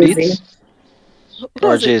the Swiss Beats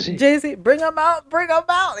or Jay-Z? Jay-Z, bring them out, bring them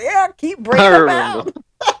out. Yeah, keep bringing them out.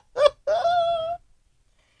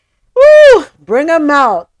 Woo! Bring them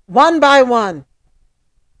out one by one.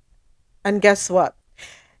 And guess what?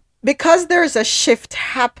 Because there's a shift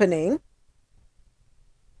happening,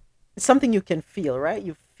 it's something you can feel, right?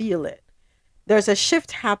 You feel it. There's a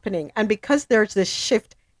shift happening. And because there's this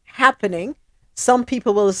shift happening, some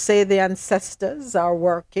people will say the ancestors are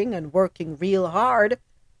working and working real hard.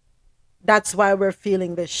 That's why we're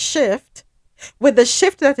feeling the shift. With the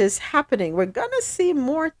shift that is happening, we're going to see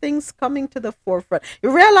more things coming to the forefront.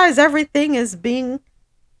 You realize everything is being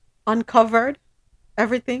uncovered?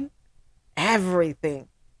 Everything? Everything.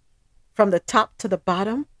 From the top to the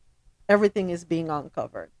bottom, everything is being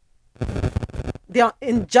uncovered. The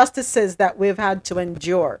injustices that we've had to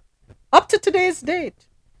endure up to today's date,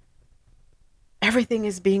 everything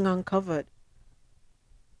is being uncovered.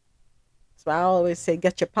 So I always say,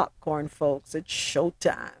 get your popcorn, folks. It's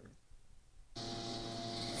showtime.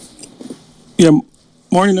 Yeah,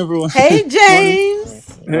 morning everyone. Hey,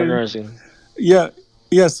 James. Yeah.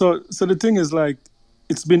 So the thing is, like,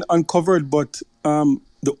 it's been uncovered, but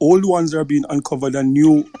the old ones are being uncovered and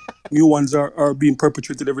new ones are being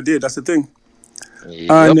perpetrated every day. That's the thing.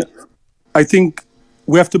 Yep. And I think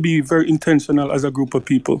we have to be very intentional as a group of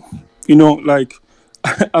people. You know, like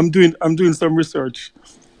I'm doing some research.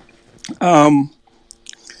 I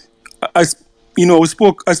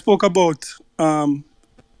spoke about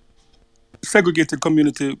segregated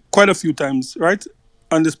community quite a few times, right,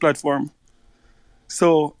 on this platform.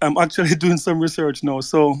 So I'm actually doing some research now.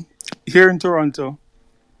 So here in Toronto,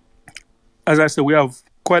 as I said, we have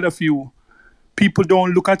quite a few. People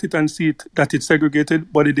don't look at it and see it that it's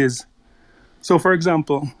segregated, but it is. So, for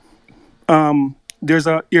example, there's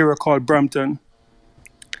an area called Brampton.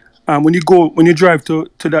 When you drive to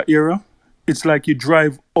that area, it's like you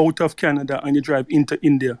drive out of Canada and you drive into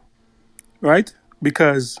India, right?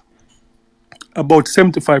 Because about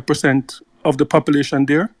 75% of the population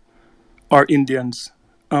there are Indians,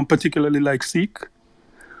 particularly like Sikh.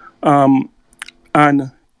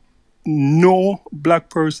 And no black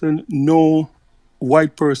person, no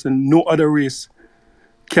white person, no other race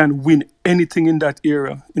can win anything in that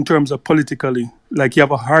area in terms of politically. Like, you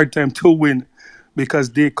have a hard time to win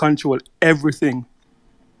because they control everything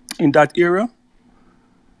in that area.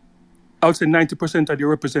 I would say 90% of the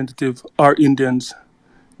representatives are Indians.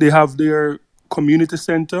 They have their community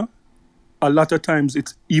center a lot of times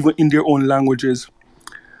it's even in their own languages.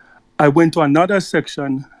 I went to another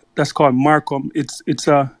section that's called Markham. It's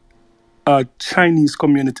a Chinese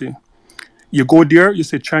community. You go there, you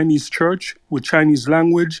say Chinese church with Chinese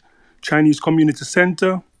language, Chinese community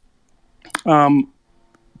center,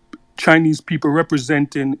 Chinese people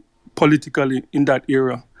representing politically in that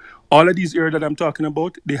area. All of these areas that I'm talking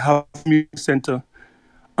about, they have a community center.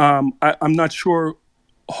 I'm not sure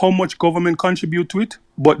how much government contribute to it,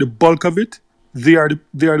 but the bulk of it, they are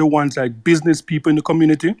the ones like business people in the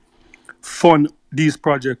community fund these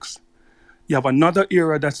projects. You have another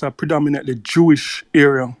area that's a predominantly Jewish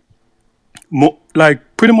area. Like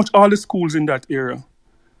pretty much all the schools in that area,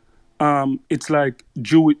 it's like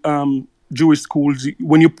Jewish schools.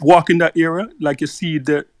 When you walk in that area, like you see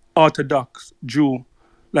the Orthodox Jew,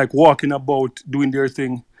 like walking about doing their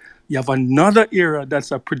thing. You have another area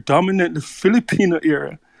that's a predominantly Filipino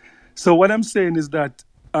area. So what I'm saying is that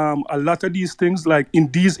a lot of these things, like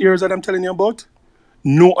in these areas that I'm telling you about,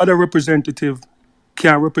 no other representative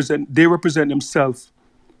can represent. They represent themselves.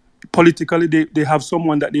 Politically, they have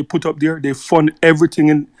someone that they put up there. They fund everything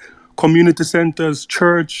in community centers,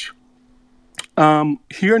 church.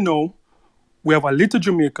 Here now, we have a little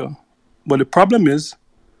Jamaica, but the problem is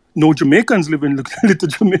no Jamaicans live in little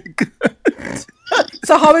Jamaica.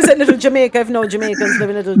 So how is it little Jamaica if no Jamaicans live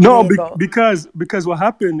in little No, Jamaica? because what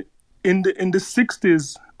happened in the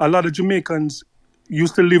 60s, a lot of Jamaicans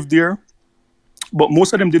used to live there, but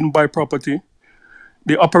most of them didn't buy property.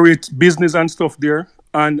 They operate business and stuff there.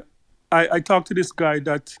 And I talked to this guy,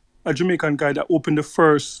 a Jamaican guy that opened the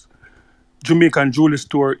first Jamaican jewelry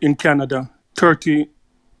store in Canada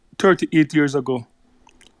 38 years ago.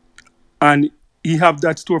 And he had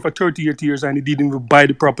that store for 38 years and he didn't even buy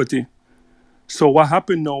the property. So what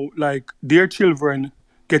happened now, like their children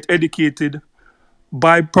get educated,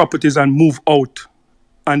 buy properties and move out.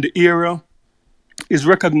 And the area is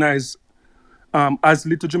recognized as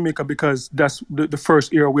Little Jamaica because that's the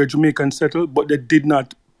first area where Jamaicans settled, but they did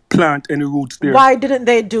not plant any roots there. Why didn't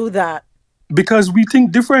they do that? Because we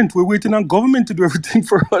think different. We're waiting on government to do everything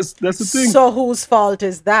for us. That's the thing. So whose fault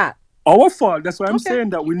is that? Our fault. That's why I'm saying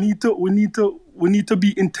that we need to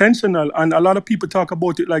be intentional. And a lot of people talk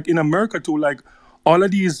about it like in America too. Like all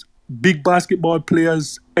of these big basketball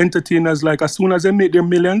players, entertainers, like as soon as they make their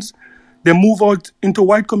millions, they move out into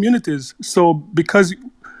white communities. So because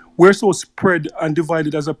we're so spread and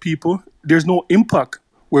divided as a people, there's no impact.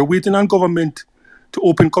 We're waiting on government to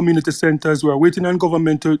open community centers. We're waiting on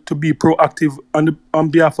government to be proactive on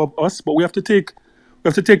behalf of us. But we have to take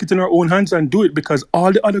it in our own hands and do it because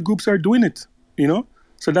all the other groups are doing it, you know?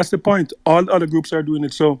 So that's the point. All the other groups are doing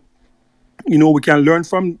it. So, you know, we can learn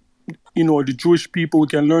from, you know, the Jewish people. We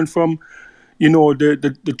can learn from, you know,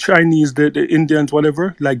 the Chinese, the Indians,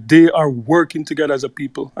 whatever. Like they are working together as a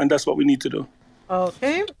people. And that's what we need to do.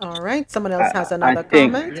 Okay. All right. Someone else has another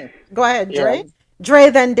think- comment. Go ahead, Dre. Yeah. Dre,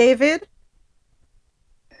 then David.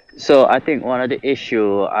 So I think one of the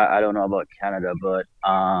issue, I don't know about Canada, but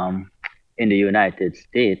in the United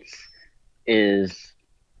States is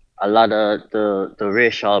a lot of the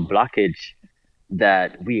racial blockage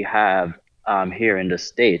that we have here in the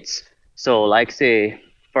States. So like say,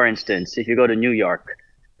 for instance, if you go to New York,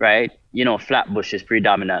 right, you know, Flatbush is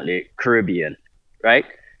predominantly Caribbean, right?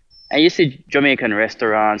 And you see Jamaican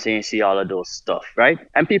restaurants and you see all of those stuff, right?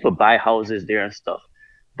 And people buy houses there and stuff.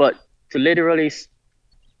 But to literally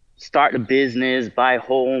start a business, buy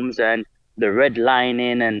homes and the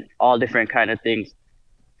redlining and all different kind of things,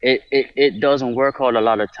 it doesn't work out a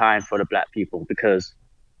lot of time for the black people because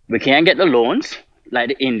we can't get the loans like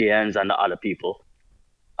the Indians and the other people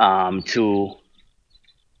to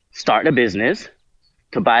start a business,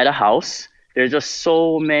 to buy the house. There's just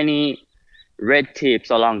so many red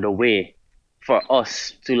tapes along the way for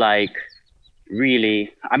us to like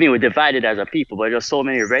really, I mean, we're divided as a people, but there's so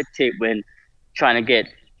many red tape when trying to get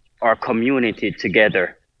our community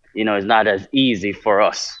together. You know, it's not as easy for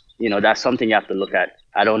us. You know, that's something you have to look at.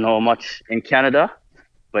 I don't know much in Canada,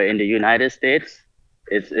 but in the United States,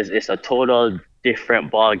 it's a total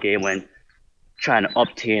different ball game when trying to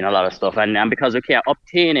obtain a lot of stuff. And because we can't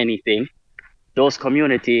obtain anything, those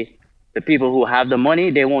community, the people who have the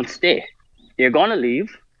money, they won't stay. They're gonna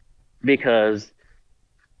leave because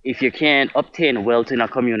if you can't obtain wealth in a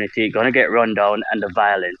community, you're gonna get run down and the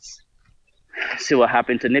violence. See what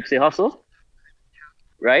happened to Nipsey Hussle,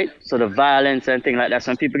 right? So the violence and things like that,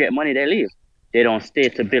 when people get money, they leave. They don't stay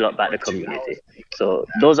to build up back the community. So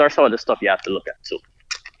those are some of the stuff you have to look at too.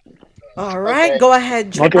 All right, go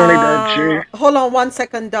ahead. Not only that, Jay. Hold on one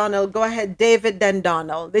second, Donald. Go ahead, David, then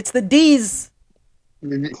Donald. It's the D's.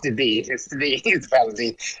 It's the D. It's the D. It's about the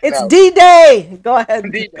D. It's No, D-Day. Go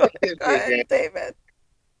ahead. D. Go ahead, David.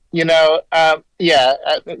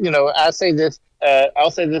 I say this.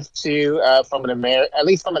 I'll say this too, from at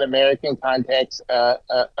least from an American context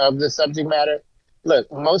of the subject matter.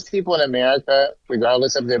 Look, most people in America,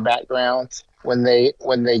 regardless of their backgrounds, when they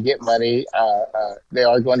get money, they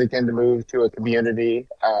are going to tend to move to a community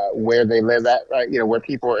where they live at, right? Where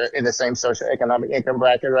people are in the same socioeconomic income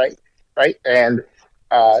bracket, right, and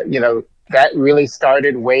that really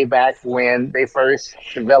started way back when they first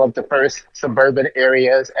developed the first suburban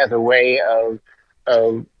areas as a way of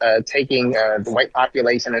taking the white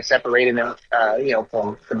population and separating them,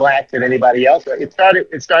 from the blacks and anybody else. It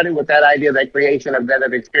started with that idea, that creation of that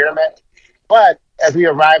experiment. But as we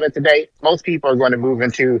arrive at today, most people are going to move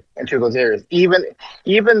into those areas. Even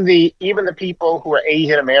the people who are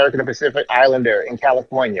Asian American and Pacific Islander in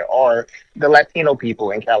California, or the Latino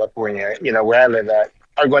people in California, where I live at,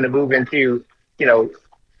 are going to move into,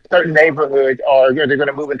 certain neighborhoods, or they're going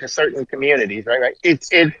to move into certain communities, right? It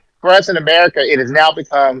for us in America, it has now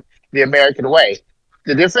become the American way.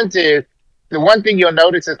 The difference is, the one thing you'll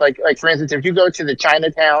notice is like for instance, if you go to the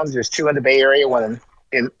Chinatowns, there's two in the Bay Area, one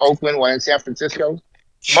in Oakland, one in San Francisco.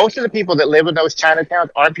 Most of the people that live in those Chinatowns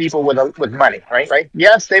aren't people with money, right?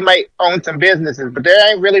 Yes, they might own some businesses, but they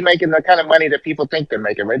ain't really making the kind of money that people think they're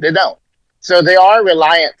making, right? They don't. So they are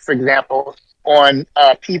reliant, for example, on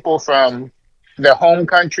people from their home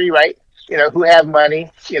country, right? Who have money,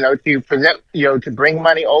 to present, to bring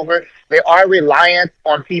money over. They are reliant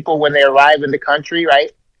on people when they arrive in the country,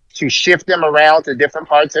 right? To shift them around to different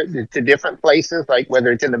parts, to different places, like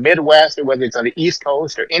whether it's in the Midwest or whether it's on the East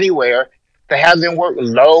Coast or anywhere, to have them work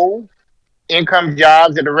low income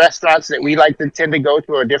jobs at the restaurants that we like to tend to go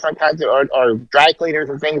to, or different kinds of, or dry cleaners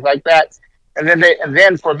and things like that. And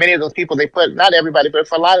then for many of those people, they put, not everybody, but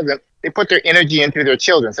for a lot of them, they put their energy into their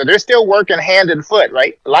children. So they're still working hand and foot,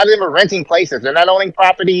 right? A lot of them are renting places. They're not owning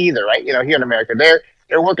property either, right? Here in America,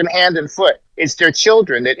 they're working hand and foot. It's their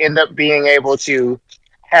children that end up being able to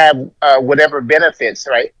have whatever benefits,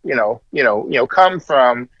 right? Come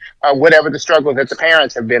from whatever the struggles that the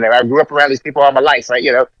parents have been in. I grew up around these people all my life, right?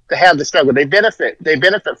 To have the struggle, they benefit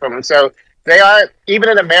from them. So they are, even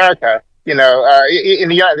in America, in the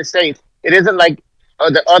United States, it isn't like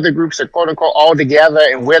the other groups are quote unquote all together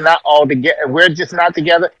and we're not all together. We're just not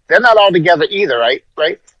together. They're not all together either, right?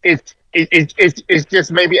 It's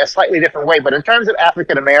just maybe a slightly different way. But in terms of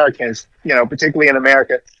African Americans, particularly in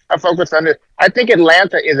America, I focus on this. I think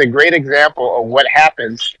Atlanta is a great example of what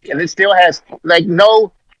happens, and it still has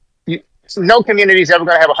no community is ever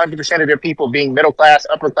going to have 100% of their people being middle class,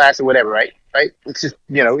 upper class, or whatever, right? It's just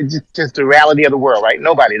it's just the reality of the world, right?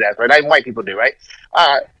 Nobody does, right? Even white people do, right?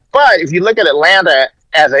 But if you look at Atlanta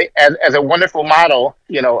as a wonderful model,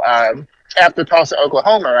 after Tulsa,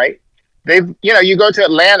 Oklahoma, right? You go to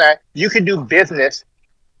Atlanta, you can do business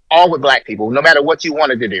all with black people, no matter what you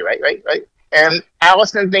wanted to do, right? And I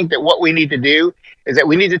often think that what we need to do is that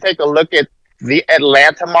we need to take a look at the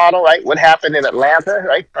Atlanta model, right? What happened in Atlanta,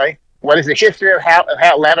 right? What is the history of how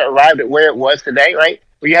Atlanta arrived at where it was today, right?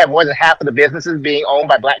 Where you have more than half of the businesses being owned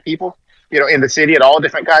by black people, in the city at all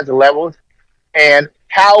different kinds of levels, and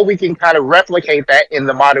how we can kind of replicate that in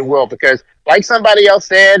the modern world. Because like somebody else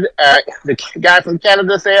said, the guy from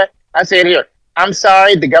Canada said, I said here, I'm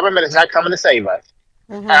sorry, the government is not coming to save us.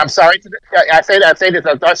 Mm-hmm. I'm sorry I say this.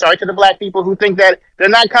 I'm sorry to the black people who think that they're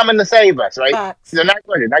not coming to save us, right? They're not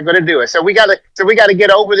going to do it. So we gotta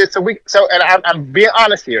get over this. And I'm being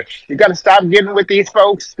honest here. You got to stop getting with these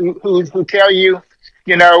folks who tell you,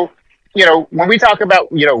 when we talk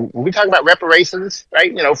about reparations,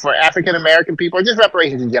 right? For African American people, or just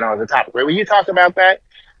reparations in general as a topic, right? When you talk about that,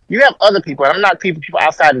 you have other people, and I'm not people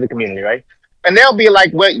outside of the community, right? And they'll be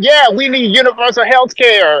like, well, yeah, we need universal health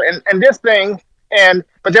care and this thing.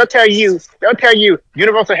 But they'll tell you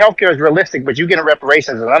universal health care is realistic, but you getting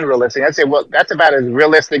reparations is unrealistic. I say, well, that's about as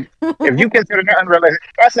realistic. If you consider that unrealistic,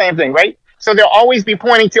 that's the same thing, right? So they'll always be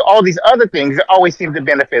pointing to all these other things that always seem to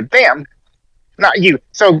benefit them, not you.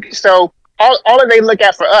 So all that they look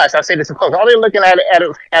at for us, I'll say this in close, all they're looking at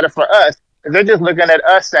it for us is they're just looking at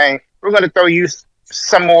us saying, we're going to throw you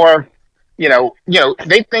some more,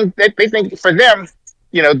 they think for them,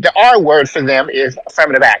 the R word for them is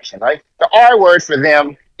affirmative action, right? The R word for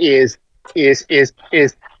them is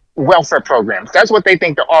welfare programs. That's what they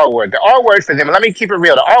think the R word. The R word for them, and let me keep it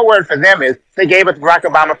real, the R word for them is they gave us Barack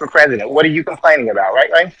Obama for president. What are you complaining about,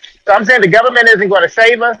 right? So I'm saying the government isn't going to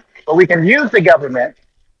save us, but we can use the government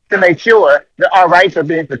to make sure that our rights are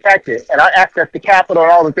being protected and our access to capital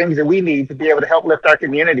and all the things that we need to be able to help lift our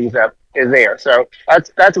communities up is there. So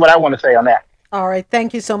that's what I want to say on that. All right.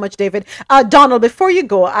 Thank you so much, David. Donald, before you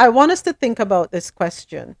go, I want us to think about this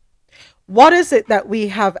question. What is it that we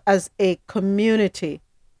have as a community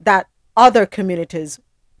that other communities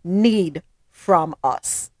need from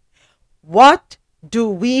us? What do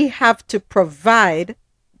we have to provide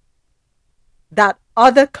that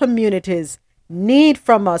other communities need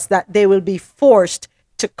from us that they will be forced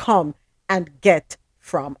to come and get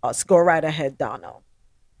from us? Go right ahead, Donald.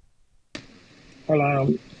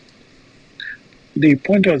 Well, the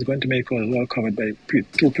point I was going to make was well covered by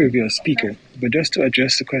two previous speakers, but just to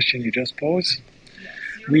address the question you just posed,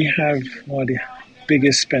 we have one of the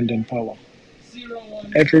biggest spending power.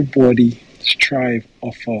 Everybody strive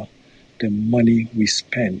for the money we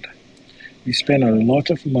spend. We spend a lot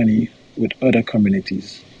of money with other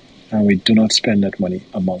communities, and we do not spend that money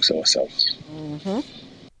amongst ourselves.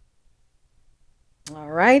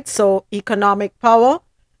 All right. So economic power.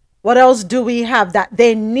 What else do we have that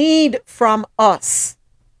they need from us?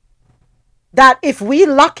 That if we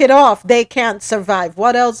lock it off, they can't survive.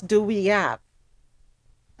 What else do we have?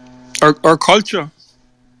 Our culture.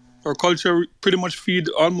 Our culture pretty much feed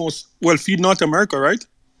North America, right?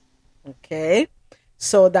 Okay.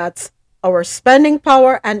 So that's our spending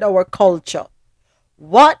power and our culture.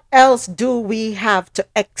 What else do we have to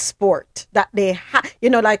export that they have?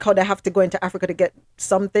 Like how they have to go into Africa to get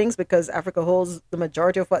some things because Africa holds the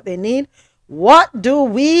majority of what they need. What do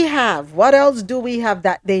we have? What else do we have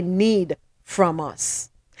that they need from us?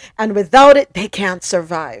 And without it, they can't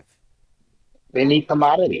survive. They need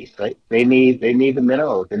commodities, right? They need the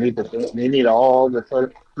minerals. They need all the sort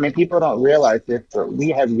of. I mean, people don't realize this, but we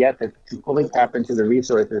have yet to fully tap into the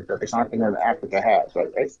resources that the continent of Africa has.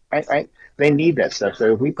 Right. They need that stuff.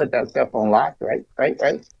 So if we put that stuff on lock, right,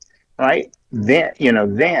 then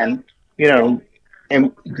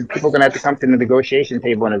and people are going to have to come to the negotiation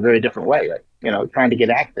table in a very different way, right? Trying to get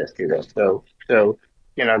access to this. So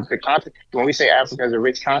the continent. When we say Africa is a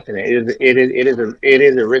rich continent, it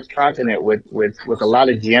is a rich continent with a lot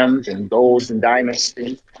of gems and golds and diamonds.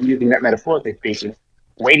 I'm using that metaphorically speaking,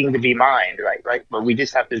 waiting to be mined, right. But we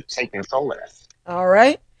just have to take control of that. All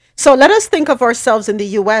right. So let us think of ourselves in the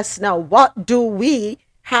U.S. now. What do we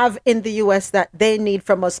have in the U.S. that they need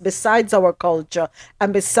from us besides our culture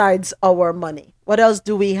and besides our money? What else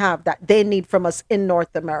do we have that they need from us in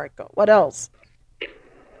North America? What else?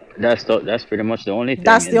 That's pretty much the only thing.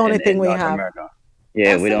 That's the only thing we North have. America.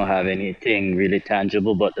 Yeah, we don't have anything really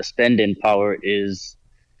tangible, but the spending power is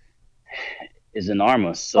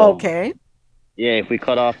enormous. So Okay. yeah, if we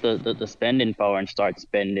cut off the spending power and start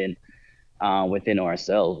spending within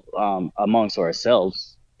ourselves, amongst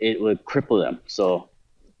ourselves, it would cripple them. So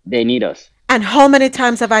they need us. And how many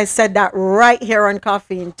times have I said that right here on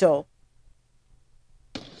Coffee in Tow?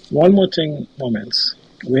 One more thing, moments.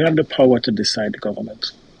 We have the power to decide the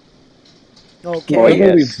government. Okay.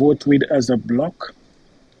 Whoever we vote with as a bloc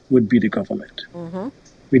would be the government.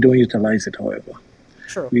 We don't utilize it, however.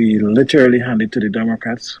 True. We literally hand it to the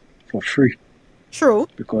Democrats for free. True.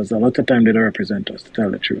 Because a lot of time they don't represent us, to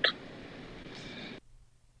tell the truth.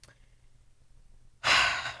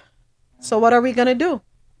 So what are we going to do?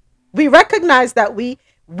 We recognize that we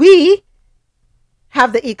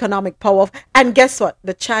have the economic power. And guess what?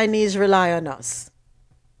 The Chinese rely on us.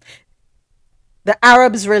 The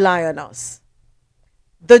Arabs rely on us.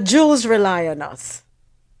 The Jews rely on us.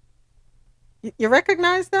 You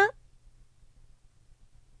recognize that?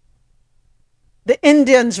 The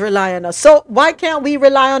Indians rely on us. So why can't we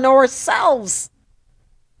rely on ourselves?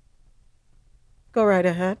 Go right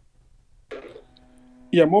ahead.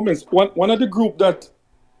 Yeah, moments. One of the group that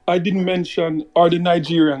I didn't mention are the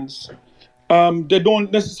Nigerians. They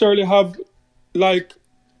don't necessarily have like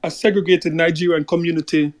a segregated Nigerian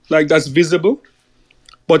community like that's visible.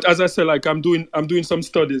 But as I said, like I'm doing some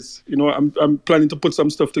studies. I'm planning to put some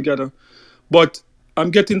stuff together. But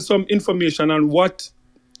I'm getting some information on what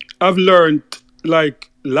I've learned. Like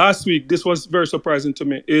last week, this was very surprising to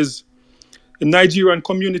me. Is the Nigerian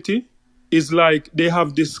community is like they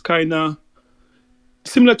have this kind of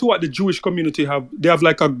similar to what the Jewish community have. They have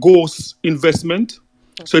like a ghost investment.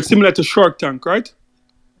 So it's similar to Shark Tank, right?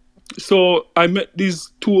 So I met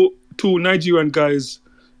these two Nigerian guys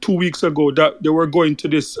 2 weeks ago that they were going to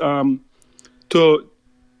this to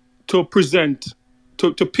present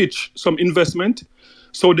to pitch some investment.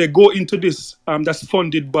 So they go into this that's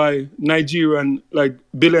funded by Nigerian like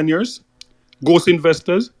billionaires, ghost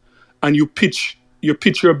investors, and you pitch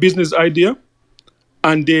your business idea,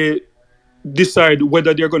 and they decide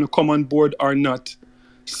whether they're going to come on board or not.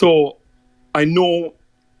 So I know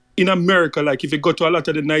in America, like if you go to a lot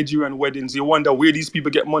of the Nigerian weddings, you wonder where these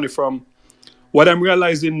people get money from. What I'm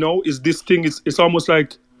realizing now is this thing it's almost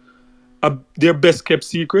like their best kept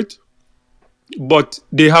secret, but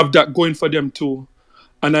they have that going for them too.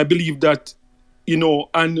 And I believe that,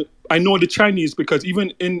 and I know the Chinese, because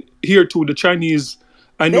even in here too, the Chinese,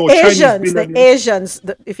 I The know Chinese Asians, the billionaires. Asians,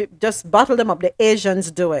 if you just bottle them up, the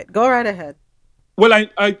Asians do it. Go right ahead. Well,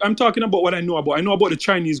 I'm talking about what I know about. I know about the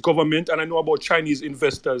Chinese government, and I know about Chinese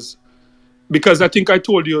investors. Because I think I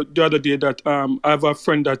told you the other day that I have a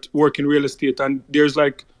friend that work in real estate, and there's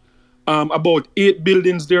like about 8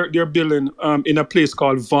 buildings they're building in a place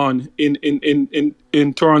called Vaughan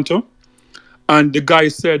in Toronto. And the guy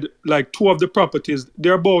said like two of the properties,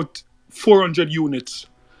 they're about 400 units.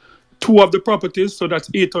 Two of the properties, so that's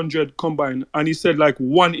 800 combined. And he said like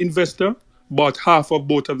one investor bought half of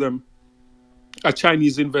both of them, a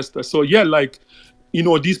Chinese investor. So yeah, like,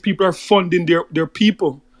 these people are funding their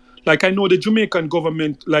people. Like I know the Jamaican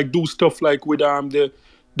government like do stuff like with the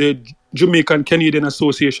Jamaican Canadian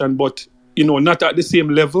Association, but not at the same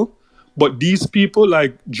level. But these people,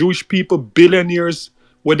 like Jewish people, billionaires,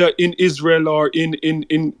 whether in Israel or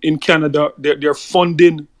in Canada, they're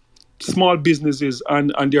funding small businesses,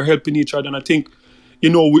 and they're helping each other. And I think,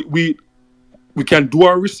 we can do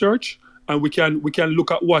our research, and we can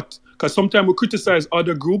look at what, because sometimes we criticize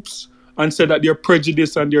other groups and say that they're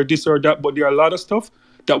prejudiced and they're this or that, but there are a lot of stuff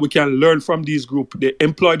that we can learn from these groups. They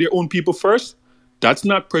employ their own people first. That's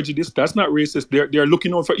not prejudice. That's not racist. They're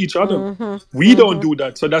looking out for each other. We don't do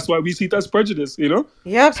that, so that's why we see it as prejudice.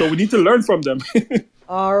 Yep. So we need to learn from them.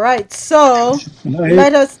 All right. So I-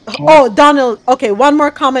 let us. Oh, Donald. Okay, one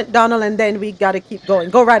more comment, Donald, and then we got to keep going.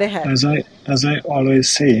 Go right ahead. As I always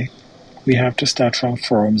say, we have to start from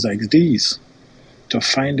forums like these to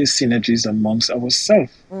find the synergies amongst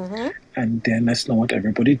ourselves. And then let's know what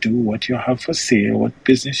everybody do, what you have for sale, what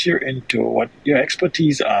business you're into, what your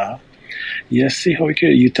expertise are. Yes, see how we can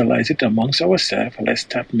utilize it amongst ourselves. Let's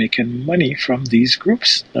start making money from these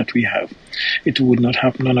groups that we have. It would not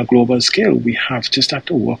happen on a global scale. We have to start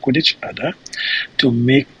to work with each other to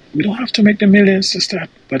make, we don't have to make the millions to start,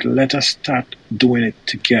 but let us start doing it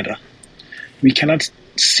together. We cannot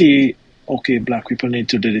say, okay, black people need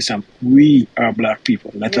to do this, and we are black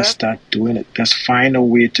people. Let us start doing it. Let's find a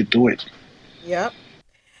way to do it. Yep.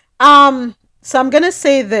 So I'm gonna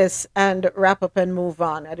say this and wrap up and move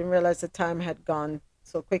on. I didn't realize the time had gone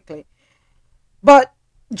so quickly. But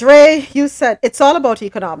Dre, you said it's all about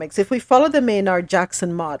economics. If we follow the Maynard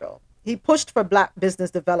Jackson model, he pushed for black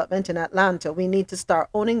business development in Atlanta. We need to start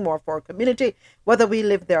owning more for our community, whether we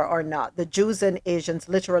live there or not. The Jews and Asians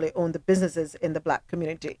literally own the businesses in the black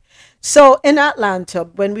community. So in Atlanta,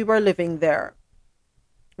 when we were living there,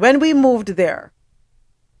 when we moved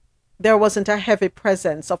there wasn't a heavy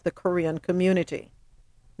presence of the Korean community.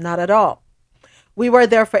 Not at all. We were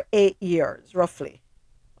there for 8 years, roughly.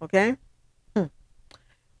 Okay?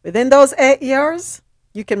 Within those 8 years,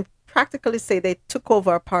 you can practically say they took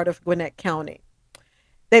over a part of Gwinnett County.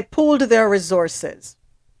 They pooled their resources.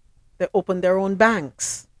 They opened their own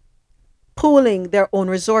banks, pooling their own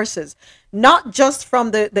resources, not just from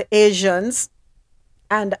the Asians,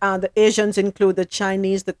 and the Asians include the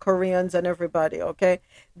Chinese, the Koreans, and everybody, okay?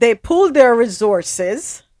 They pooled their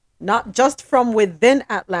resources, not just from within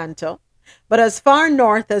Atlanta, but as far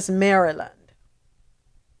north as Maryland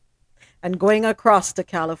and going across to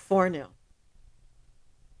California.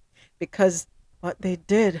 Because what they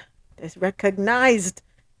did, they recognized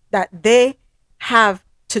that they have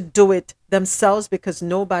to do it themselves because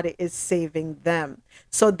nobody is saving them.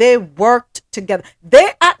 So they worked together.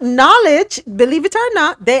 They acknowledge, believe it or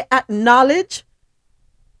not, they acknowledge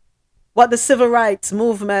what the civil rights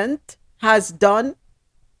movement has done,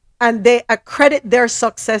 and they accredit their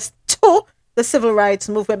success to the civil rights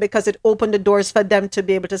movement because it opened the doors for them to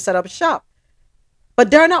be able to set up shop. But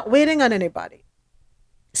they're not waiting on anybody.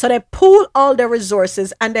 So they pool all their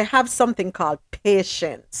resources, and they have something called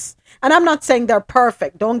patience. And I'm not saying they're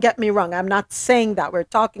perfect. Don't get me wrong. I'm not saying that. We're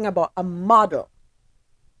talking about a model.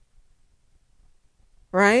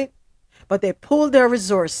 Right? But they pool their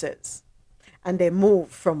resources and they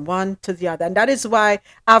move from one to the other. And that is why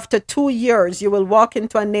after 2 years, you will walk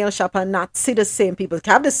into a nail shop and not see the same people.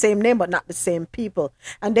 They have the same name, but not the same people.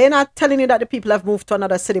 And they're not telling you that the people have moved to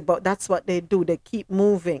another city, but that's what they do. They keep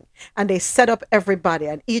moving and they set up everybody,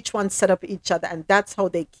 and each one set up each other. And that's how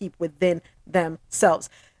they keep within themselves.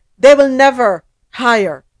 They will never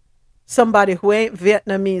hire somebody who ain't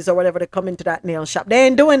Vietnamese or whatever to come into that nail shop. They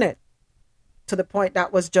ain't doing it. To the point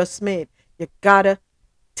that was just made. You gotta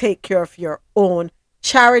take care of your own.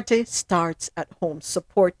 Charity starts at home.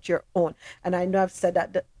 Support your own. And I know I've said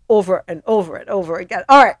that over and over and over again.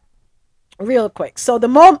 All right. Real quick. So the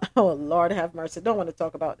moment, oh Lord have mercy. Don't want to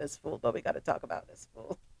talk about this fool, but we got to talk about this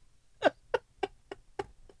fool.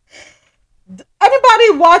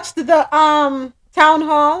 anybody watched the town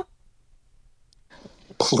hall?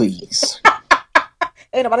 Please.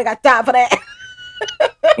 Ain't nobody got time for that.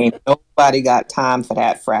 Ain't nobody got time for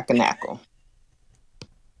that frackinackle.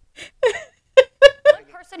 One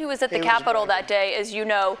person who was at the Capitol that day, as you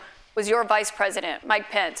know, was your vice president, Mike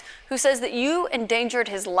Pence, who says that you endangered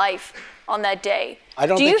his life on that day. I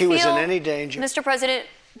don't think he was in any danger. Mr. President,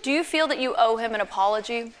 do you feel that you owe him an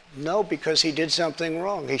apology? No, because he did something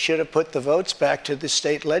wrong. He should have put the votes back to the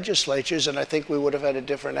state legislatures, and I think we would have had a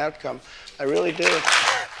different outcome. I really do.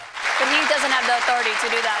 But he doesn't have the authority to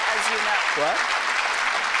do that, as you know. What?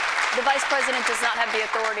 The vice president does not have the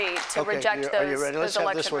authority to reject those, are you ready? Let's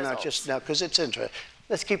have this one out just now, because it's interesting.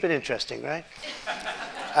 Let's keep it interesting, right?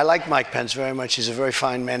 I like Mike Pence very much. He's a very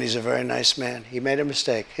fine man. He's a very nice man. He made a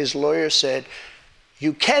mistake. His lawyer said,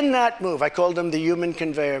 you cannot move. I called him the human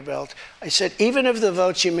conveyor belt. I said, even if the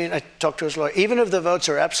votes, I talked to his lawyer, even if the votes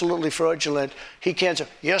are absolutely fraudulent, he can't say,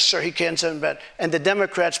 yes, sir, he can't send back. And the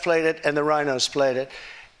Democrats played it, and the rhinos played it.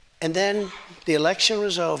 And then the election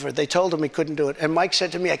was over. They told him he couldn't do it. And Mike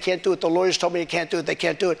said to me, I can't do it. The lawyers told me I can't do it. They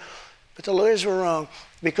can't do it. But the lawyers were wrong,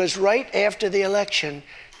 because right after the election,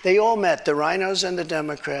 they all met, the rhinos and the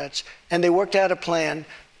Democrats, and they worked out a plan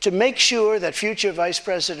to make sure that future vice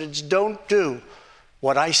presidents don't do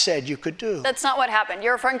what I said you could do. That's not what happened.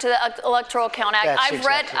 You're referring to the Electoral Count Act. I've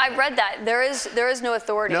read that. There is no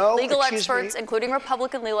authority. No, legal experts, including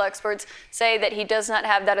Republican legal experts, say that he does not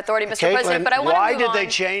have that authority, Mr. Caitlin, President. But I want to why move did on. they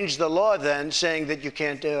change the law then, saying that you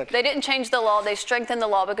can't do it? They didn't change the law. They strengthened the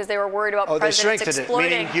law because they were worried about they presidents strengthened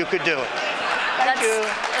exploiting. it, meaning you could do it.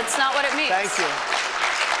 That's not what it means. Thank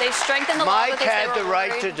you. They strengthened the law Mike because had they the were right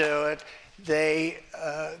worried. to do it. They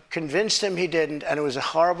convinced him he didn't, and it was a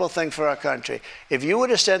horrible thing for our country. If you would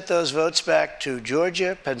have sent those votes back to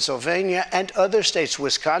Georgia, Pennsylvania, and other states,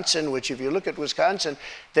 Wisconsin, which if you look at Wisconsin,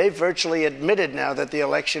 they've virtually admitted now that the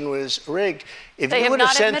election was rigged. If you would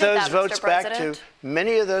have sent those votes back to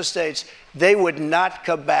many of those states, they would not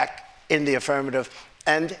come back in the affirmative.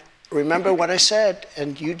 And remember what I said,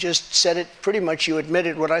 and you just said it pretty much, you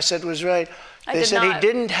admitted what I said was right. They said he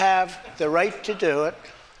didn't have the right to do it.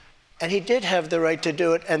 And he did have the right to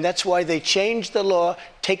do it, and that's why they changed the law,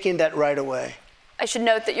 taking that right away. I should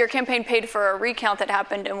note that your campaign paid for a recount that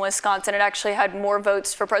happened in Wisconsin. It actually had more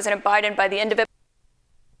votes for President Biden by the end of it.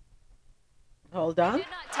 Hold on. You did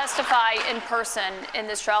not testify in person in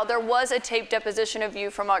this trial. There was a taped deposition of you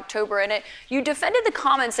from October, and you defended the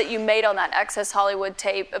comments that you made on that Access Hollywood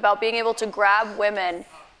tape about being able to grab women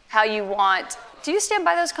how you want. Do you stand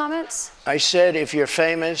by those comments? I said if you're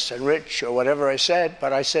famous and rich or whatever I said,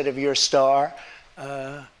 but I said if you're a star,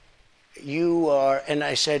 you are, and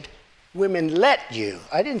I said women let you.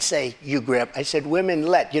 I didn't say you grab, I said women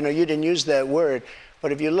let. You didn't use that word,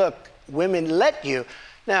 but if you look, women let you.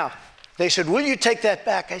 Now, they said, will you take that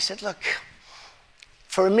back? I said, look,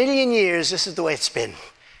 for 1,000,000 years, this is the way it's been.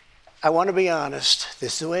 I want to be honest.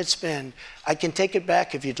 This is the way it's been. I can take it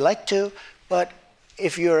back if you'd like to, but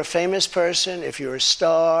if you're a famous person, if you're a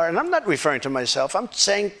star, and I'm not referring to myself, I'm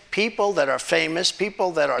saying people that are famous,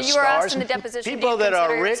 people that are you were asked stars, in the deposition, people do you that are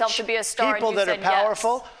consider rich, yourself to be a star, people and you that are said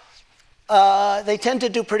powerful, they tend to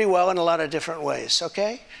do pretty well in a lot of different ways,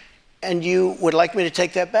 okay? And you would like me to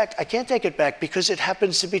take that back? I can't take it back because it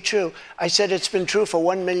happens to be true. I said it's been true for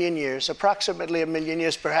 1,000,000 years, approximately 1,000,000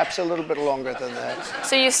 years, perhaps a little bit longer than that.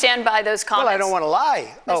 So you stand by those comments? Well, I don't want to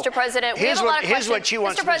lie. Mr. President, we have a lot of here's what questions. she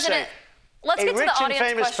wants Mr. me to President, say. let's A get to rich the and audience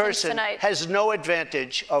famous questions person tonight. has no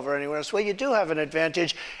advantage over anyone else. Well, you do have an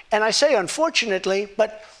advantage, and I say unfortunately,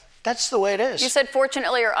 but that's the way it is. You said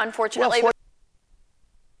fortunately or unfortunately. Well,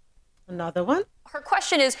 Another one? Her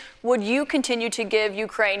question is, would you continue to give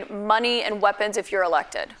Ukraine money and weapons if you're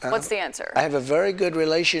elected? What's the answer? I have a very good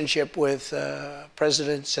relationship with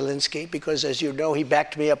President Zelensky because, as you know, he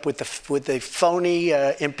backed me up with the phony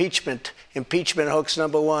impeachment hoax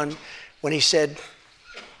 #1 when he said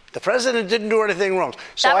the president didn't do anything wrong.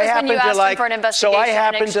 So that was I happen when you to asked like. him for an investigation So I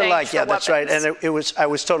happen to like. for Yeah, that's right. weapons. And I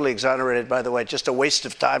was totally exonerated, by the way. Just a waste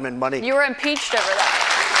of time and money. You were impeached over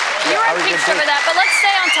that. Yeah, You I were was impeached over that, but let's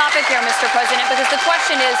stay on topic here, Mr. President, because the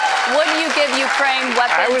question is, would you give Ukraine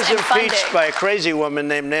weapons I was and impeached funding? by a crazy woman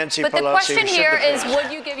named Nancy But Pelosi. the question who here said is,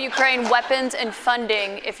 would you give Ukraine weapons and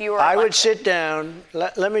funding if you were I elected? would sit down.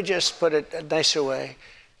 Let me just put it a nicer way.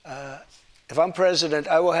 If I'm president,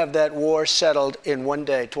 I will have that war settled in 1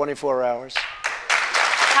 day, 24 hours.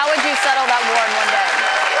 How would you settle that war in 1 day?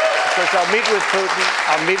 Because I'll meet with Putin,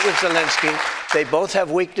 I'll meet with Zelensky. They both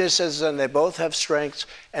have weaknesses and they both have strengths.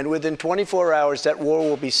 And within 24 hours, that war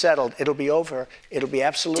will be settled. It'll be over. It'll be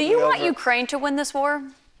absolutely Do you over. want Ukraine to win this war?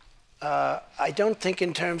 I don't think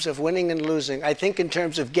in terms of winning and losing. I think in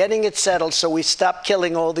terms of getting it settled so we stop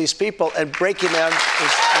killing all these people and breaking down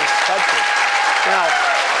this country. Now,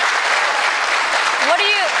 what do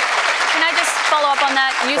you? Can I just follow up on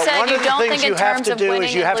that? You said you don't think in terms of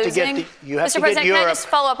winning and losing. Mr. President, can I just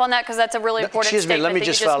follow up on that because that's a really important statement let me that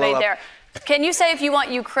just you just follow made up. there. Can you say if you want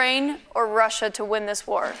Ukraine or Russia to win this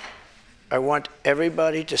war? I want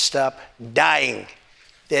everybody to stop dying.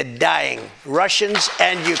 They're dying, Russians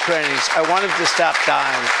and Ukrainians. I want them to stop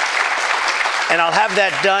dying. And I'll have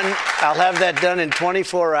that done. I'll have that done in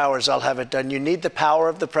 24 hours. I'll have it done. You need the power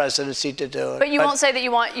of the presidency to do it. But you won't say that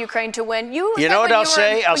you want Ukraine to win. You know what I'll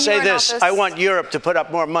say? I'll say this. I want Europe to put up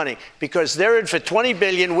more money because they're in for 20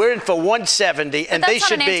 billion. We're in for 170, and they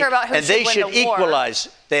should be. And they should equalize.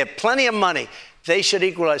 They have plenty of money. They should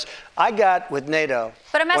equalize. I got with NATO,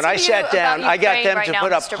 when I sat down, I got them to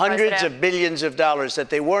put up hundreds of billions of dollars that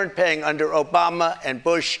they weren't paying under Obama and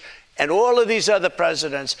Bush and all of these other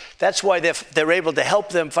presidents. That's why they're able to help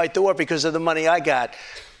them fight the war because of the money I got.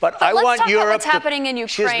 But I want Europe. What's happening in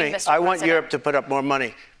Ukraine, I want Europe to put up more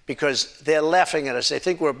money because they're laughing at us. They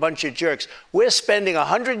think we're a bunch of jerks. We're spending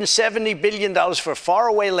 $170 billion for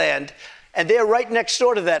faraway land, and they're right next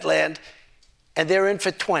door to that land, and they're in for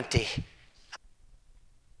 20.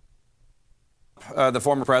 The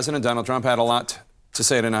former president, Donald Trump, had a lot to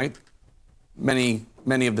say tonight. Many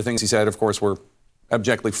of the things he said, of course, were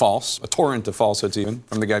abjectly false, a torrent of falsehoods even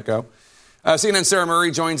from the get-go. CNN's Sarah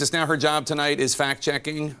Murray joins us now. Her job tonight is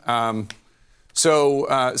fact-checking.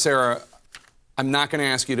 Sarah, I'm not going to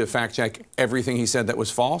ask you to fact-check everything he said that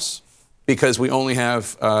was false because we only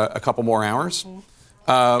have a couple more hours.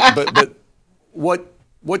 But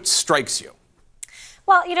what strikes you?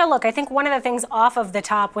 Well, look, I think one of the things off of the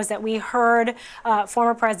top was that we heard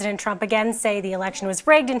former President Trump again say the election was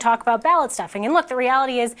rigged and talk about ballot stuffing. And look, the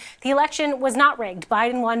reality is the election was not rigged.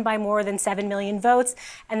 Biden won by more than 7 million votes.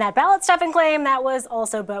 And that ballot stuffing claim, that was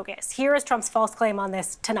also bogus. Here is Trump's false claim on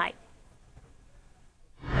this tonight.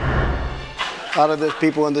 A lot of the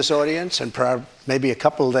people in this audience, and maybe a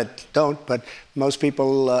couple that don't, but most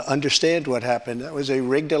people understand what happened. That was a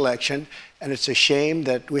rigged election, and it's a shame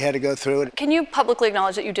that we had to go through it. Can you publicly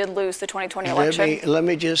acknowledge that you did lose the 2020 election? Let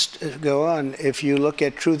me just go on. If you look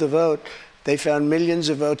at True the Vote, they found millions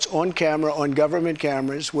of votes on camera, on government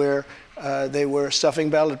cameras, where they were stuffing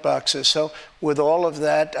ballot boxes. So with all of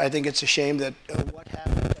that, I think it's a shame that what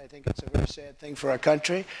happened. I think it's a very sad thing for our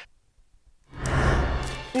country.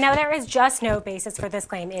 Now, there is just no basis for this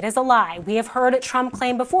claim. It is a lie. We have heard Trump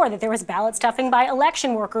claim before that there was ballot stuffing by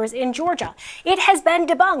election workers in Georgia. It has been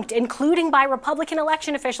debunked, including by Republican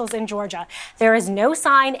election officials in Georgia. There is no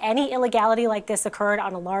sign any illegality like this occurred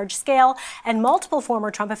on a large scale, and multiple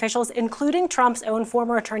former Trump officials, including Trump's own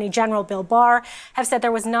former Attorney General Bill Barr, have said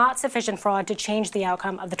there was not sufficient fraud to change the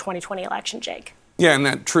outcome of the 2020 election, Jake. Yeah, and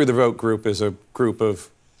that True the Vote group is a group of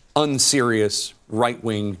unserious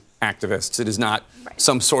right-wing activists. It is not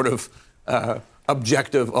some sort of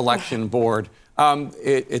objective election board.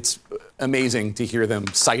 It's amazing to hear them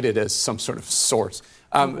cited as some sort of source.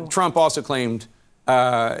 Trump also claimed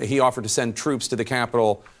he offered to send troops to the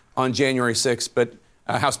Capitol on January 6th, but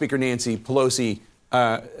House Speaker Nancy Pelosi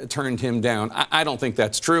turned him down. I don't think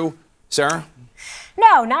that's true. Sarah?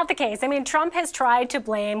 No, not the case. I mean, Trump has tried to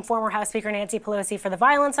blame former House Speaker Nancy Pelosi for the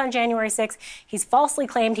violence on January 6th. He's falsely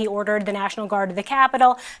claimed he ordered the National Guard to the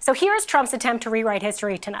Capitol. So here's Trump's attempt to rewrite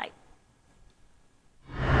history tonight.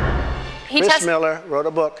 Chris Miller wrote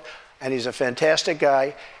a book, and he's a fantastic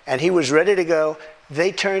guy, and he was ready to go.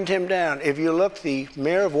 They turned him down. If you look, the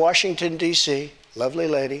mayor of Washington, D.C., lovely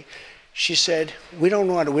lady, she said, we don't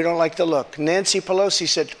want it. We don't like the look. Nancy Pelosi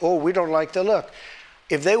said, oh, we don't like the look.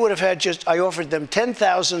 If they would have had I offered them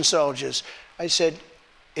 10,000 soldiers. I said,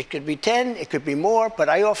 it could be 10, it could be more, but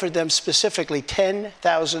I offered them specifically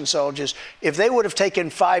 10,000 soldiers. If they would have taken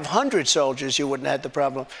 500 soldiers, you wouldn't have had the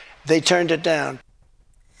problem. They turned it down.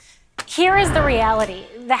 Here is the reality.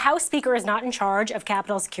 The House Speaker is not in charge of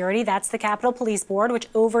Capitol security. That's the Capitol Police Board, which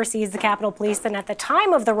oversees the Capitol Police, and at the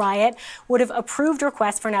time of the riot would have approved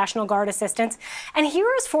requests for National Guard assistance. And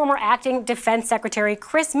here is former acting Defense Secretary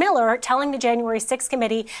Chris Miller telling the January 6th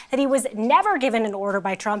committee that he was never given an order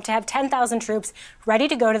by Trump to have 10,000 troops ready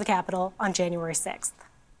to go to the Capitol on January 6th.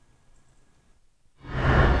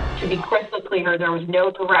 To be crystal clear, there was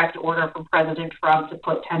no direct order from President Trump to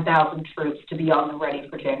put 10,000 troops to be on the ready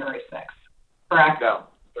for January 6th. Correct? No.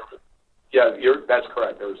 That's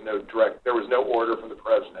correct. There was no order from the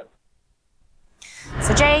president.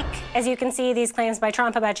 So, Jake, as you can see, these claims by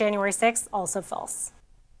Trump about January 6th, also false.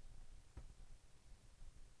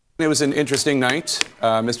 It was an interesting night.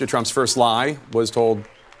 Mr. Trump's first lie was told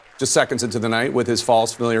just seconds into the night with his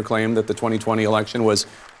false, familiar claim that the 2020 election was,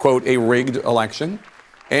 quote, a rigged election.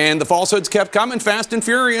 And the falsehoods kept coming fast and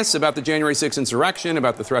furious about the January 6th insurrection,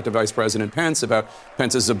 about the threat to Vice President Pence, about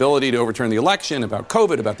Pence's ability to overturn the election, about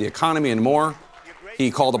COVID, about the economy, and more.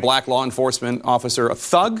 He called a black law enforcement officer a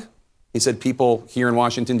thug. He said people here in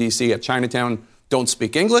Washington, D.C. at Chinatown don't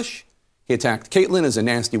speak English. He attacked Caitlyn as a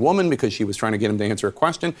nasty woman because she was trying to get him to answer a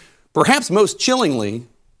question. Perhaps most chillingly,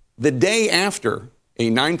 the day after a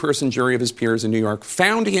 9-person jury of his peers in New York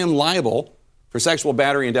found him liable for sexual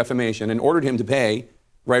battery and defamation and ordered him to pay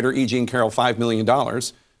writer E. Jean Carroll $5 million,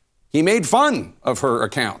 he made fun of her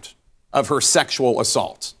account of her sexual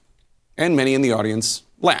assault. And many in the audience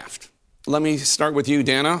laughed. Let me start with you,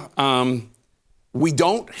 Dana. We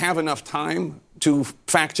don't have enough time to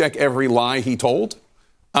fact check every lie he told,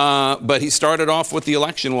 but he started off with the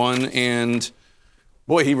election one, and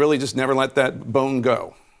boy, he really just never let that bone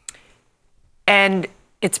go. And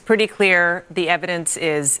it's pretty clear the evidence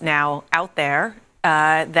is now out there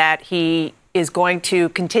that he is going to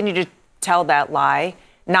continue to tell that lie,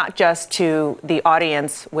 not just to the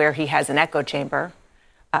audience where he has an echo chamber,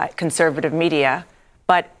 conservative media,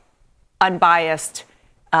 but unbiased,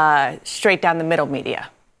 straight down the middle media.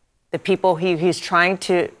 The people he's trying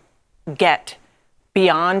to get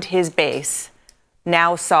beyond his base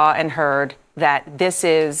now saw and heard that this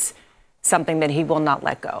is something that he will not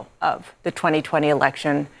let go of. The 2020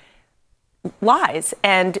 election lies.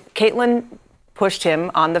 And Caitlyn pushed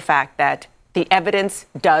him on the fact that the evidence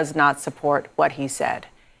does not support what he said,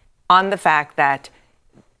 on the fact that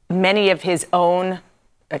many of his own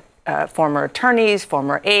former attorneys,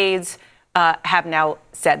 former aides, have now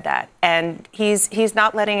said that. And he's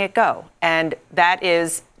not letting it go. And that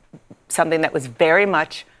is something that was very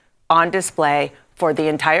much on display for the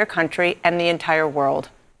entire country and the entire world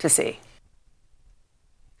to see.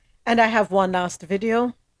 And I have one last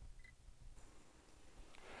video.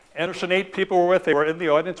 Anderson, 8 people were with. They were in the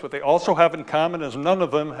audience. What they also have in common is none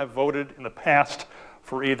of them have voted in the past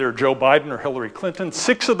for either Joe Biden or Hillary Clinton.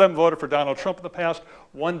 6 of them voted for Donald Trump in the past.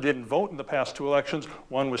 1 didn't vote in the past 2 elections.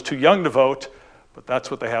 1 was too young to vote. But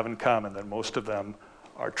that's what they have in common, that most of them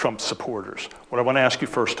are Trump supporters. What I want to ask you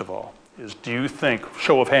first of all is, do you think,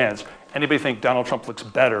 show of hands, anybody think Donald Trump looks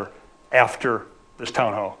better after this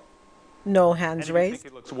town hall? No hands raised.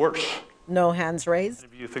 Think he looks worse? No hands raised.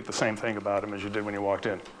 Any of you think the same thing about him as you did when you walked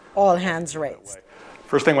in? All hands raised.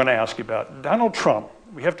 First thing I want to ask you about, Donald Trump,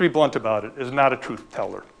 we have to be blunt about it, is not a truth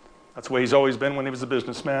teller. That's the way he's always been when he was a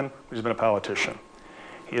businessman, when he's been a politician.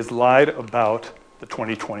 He has lied about the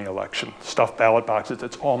 2020 election. Stuffed ballot boxes,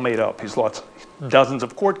 it's all made up. He's lost dozens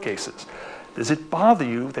of court cases. Does it bother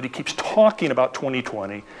you that he keeps talking about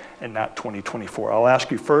 2020 and not 2024? I'll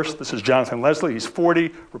ask you first. This is Jonathan Leslie. He's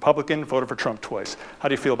 40, Republican, voted for Trump twice. How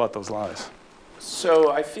do you feel about those lies?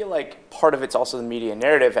 So I feel like part of it's also the media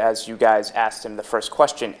narrative, as you guys asked him the first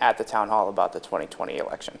question at the town hall about the 2020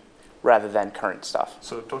 election, rather than current stuff.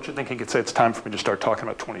 So don't you think he could say it's time for me to start talking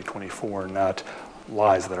about 2024 and not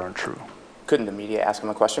lies that aren't true? Couldn't the media ask him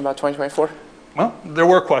a question about 2024? Well, there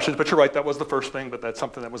were questions, but you're right, that was the first thing, but that's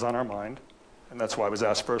something that was on our mind, and that's why I was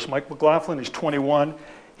asked first. Mike McLaughlin, he's 21.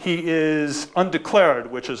 He is undeclared,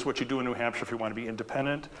 which is what you do in New Hampshire if you want to be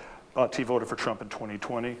independent, but he voted for Trump in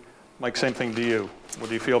 2020. Mike, same thing to you. What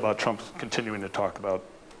do you feel about Trump continuing to talk about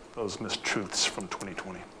those mistruths from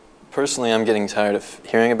 2020? Personally, I'm getting tired of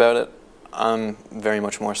hearing about it. I'm very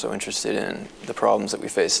much more so interested in the problems that we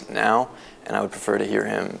face now, and I would prefer to hear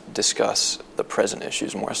him discuss the present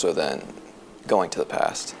issues more so than going to the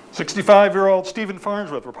past. 65-year-old Stephen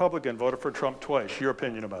Farnsworth, Republican, voted for Trump twice. Your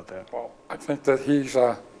opinion about that? Well, I think that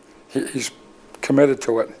he's committed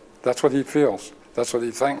to it. That's what he feels. That's what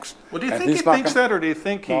he thinks. Well, do you think he thinks that, or do you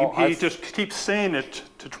think he just keeps saying it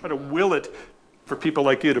to try to will it for people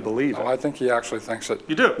like you to believe it? I think he actually thinks it.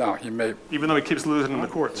 You do? No, he may. Even though he keeps losing in the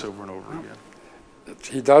courts over and over again.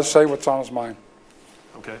 He does say what's on his mind.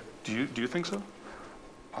 Okay. Do you think so?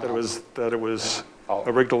 That it was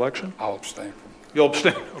a rigged election? I'll abstain. You'll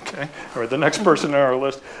abstain? Okay. All right. The next person on our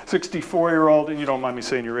list, 64-year-old, and you don't mind me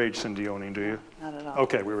saying your age, Cindy Owning, do you? Not at all.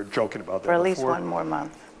 Okay. We were joking about that For at least before. one more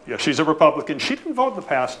month. Yeah, she's a Republican. She didn't vote in the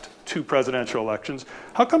past 2 presidential elections.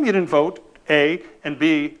 How come you didn't vote, A, and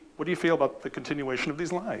B, what do you feel about the continuation of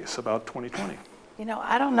these lies about 2020? You know,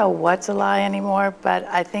 I don't know what's a lie anymore, but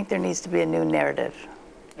I think there needs to be a new narrative.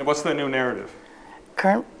 And what's the new narrative?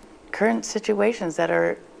 Current situations that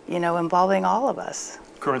are, involving all of us.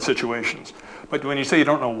 Current situations. But when you say you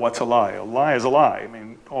don't know what's a lie is a lie. I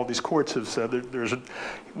mean, all these courts have said that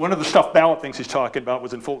one of the stuffed ballot things he's talking about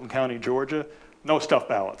was in Fulton County, Georgia. No stuffed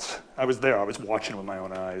ballots. I was there. I was watching with my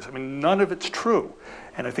own eyes. I mean, none of it's true.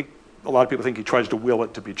 And I think a lot of people think he tries to will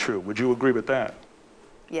it to be true. Would you agree with that?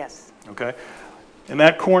 Yes. Okay. In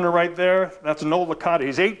that corner right there, that's Noel Licata.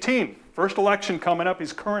 He's 18. First election coming up.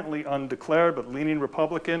 He's currently undeclared, but leaning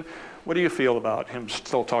Republican. What do you feel about him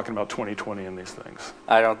still talking about 2020 and these things?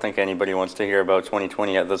 I don't think anybody wants to hear about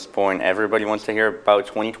 2020 at this point. Everybody wants to hear about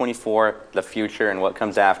 2024, the future, and what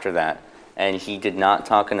comes after that. And he did not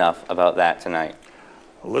talk enough about that tonight.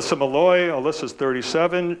 Alyssa Malloy. Alyssa's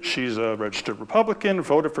 37. She's a registered Republican,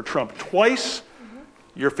 voted for Trump twice.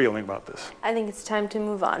 Your feeling about this? I think it's time to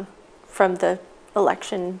move on from the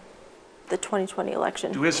election, the 2020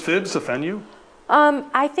 election. Do his fibs offend you?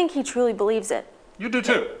 I think he truly believes it. You do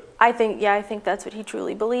too? I think that's what he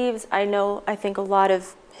truly believes. I think a lot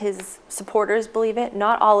of his supporters believe it.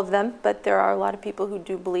 Not all of them, but there are a lot of people who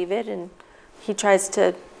do believe it, and he tries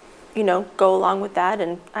to, go along with that,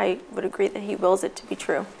 and I would agree that he wills it to be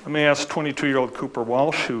true. Let me ask 22-year-old Cooper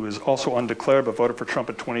Walsh, who is also undeclared but voted for Trump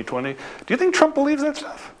in 2020. Do you think Trump believes that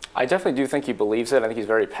stuff? I definitely do think he believes it. I think he's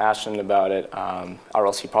very passionate about it, or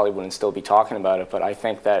else he probably wouldn't still be talking about it. But I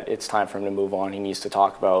think that it's time for him to move on. He needs to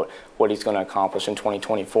talk about what he's going to accomplish in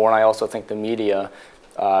 2024. And I also think the media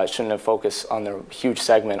shouldn't have focused on the huge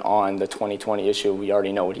segment on the 2020 issue. We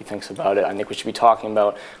already know what he thinks about it. I think we should be talking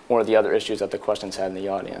about more of the other issues that the questions had in the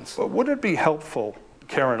audience. But would it be helpful,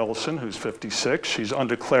 Karen Olson, who's 56, she's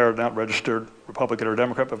undeclared, not registered Republican or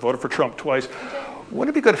Democrat, but voted for Trump twice.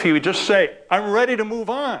 Wouldn't it be good if he would just say, I'm ready to move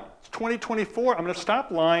on. It's 2024. I'm going to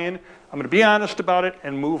stop lying. I'm going to be honest about it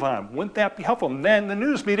and move on. Wouldn't that be helpful? And then the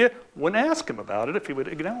news media wouldn't ask him about it if he would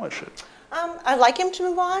acknowledge it. I'd like him to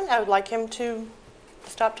move on. I would like him to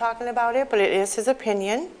stop talking about it, but it is his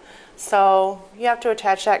opinion. So you have to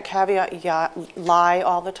attach that caveat, lie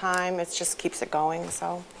all the time. It just keeps it going.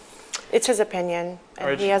 So it's his opinion,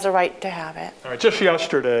 and he has a right to have it. All right, just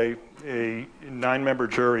yesterday, a 9-member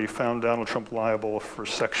jury found Donald Trump liable for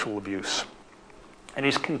sexual abuse. And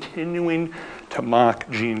he's continuing to mock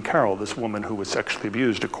Jean Carroll, this woman who was sexually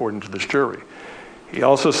abused, according to this jury. He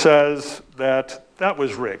also says that that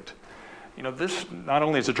was rigged. This not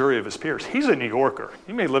only is a jury of his peers, he's a New Yorker.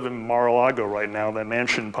 He may live in Mar-a-Lago right now, that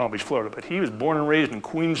mansion in Palm Beach, Florida, but he was born and raised in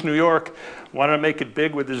Queens, New York, wanted to make it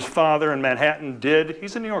big with his father in Manhattan, did.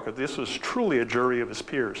 He's a New Yorker. This was truly a jury of his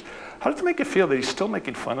peers. How does it make you feel that he's still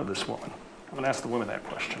making fun of this woman? I'm going to ask the women that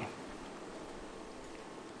question.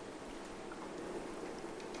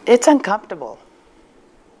 It's uncomfortable.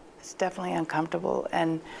 It's definitely uncomfortable,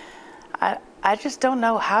 and I just don't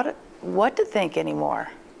know what to think anymore.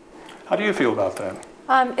 How do you feel about that?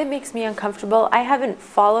 It makes me uncomfortable. I haven't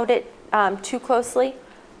followed it too closely,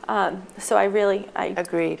 so I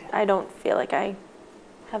agreed. I don't feel like I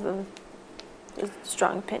have a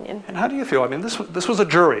strong opinion. And how do you feel? I mean, this was a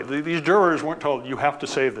jury. These jurors weren't told, you have to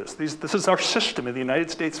say this. This is our system in the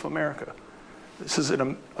United States of America. This is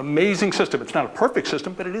an amazing system. It's not a perfect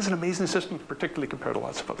system, but it is an amazing system, particularly compared to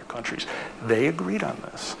lots of other countries. They agreed on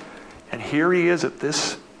this. And here he is at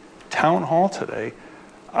this town hall today.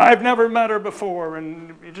 I've never met her before,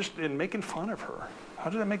 and just making fun of her. How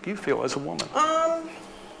did that make you feel as a woman? I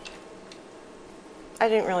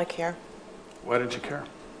didn't really care. Why didn't you care?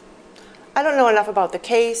 I don't know enough about the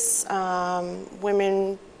case.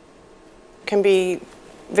 Women can be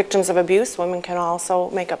victims of abuse. Women can also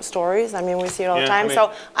make up stories. I mean, we see it all the time.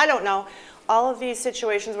 So I don't know. All of these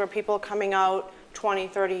situations where people are coming out 20,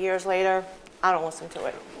 30 years later, I don't listen to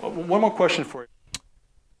it. Well, one more question for you.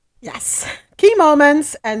 Yes. Key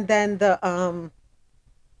moments, and then the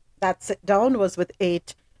that sit down was with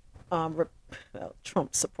 8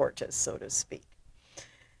 Trump supporters, so to speak.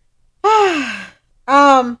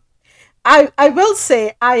 I will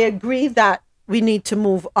say I agree that we need to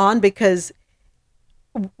move on, because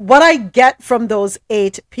what I get from those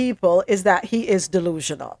 8 people is that he is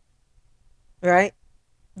delusional, right?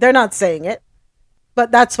 They're not saying it,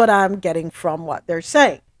 but that's what I'm getting from what they're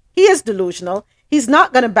saying. He is delusional. He's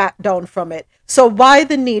not going to back down from it. So why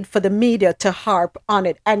the need for the media to harp on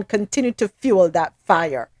it and continue to fuel that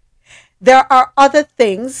fire? There are other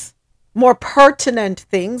things, more pertinent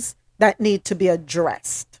things, that need to be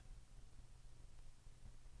addressed.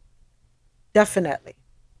 Definitely.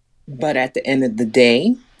 But at the end of the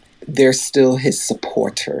day, they're still his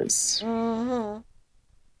supporters. Mm-hmm.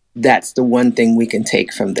 That's the one thing we can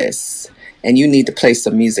take from this. And you need to play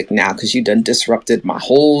some music now, because you done disrupted my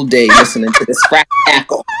whole day listening to this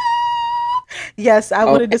crackle. Yes, I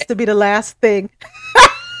wanted this to be the last thing.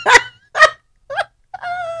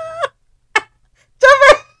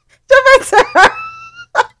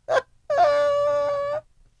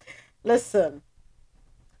 Listen,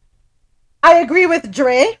 I agree with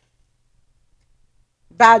Dre.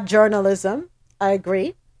 Bad journalism. I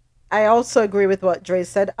agree. I also agree with what Dre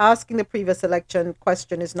said. Asking the previous election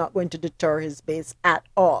question is not going to deter his base at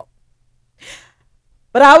all.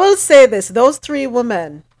 But I will say this, those three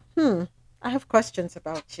women, I have questions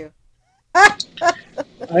about you.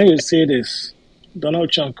 I will say this.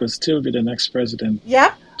 Donald Trump could still be the next president.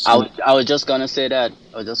 Yeah? I was just going to say that.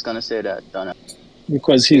 Donald.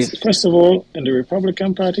 Because first of all, in the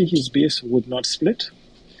Republican Party, his base would not split.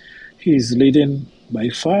 He's leading by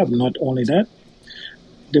far. Not only that,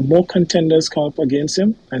 the more contenders come up against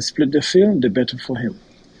him and split the field, the better for him.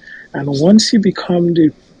 And once he becomes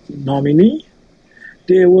the nominee,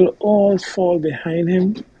 they will all fall behind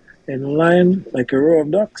him in line like a row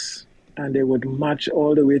of ducks, and they would march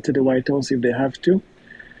all the way to the White House if they have to.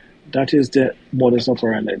 That is the modus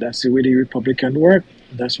operandi. That's the way the Republican work.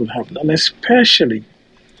 That's what happened. And especially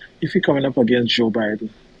if you're coming up against Joe Biden.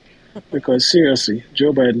 Because seriously,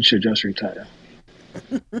 Joe Biden should just retire.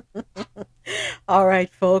 All right,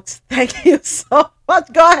 folks. Thank you so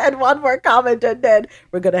much. Go ahead, one more comment, and then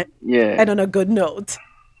we're going to end on a good note.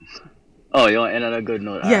 Oh, you want to end on a good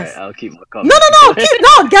note? Yes. All right, I'll keep my comment. No,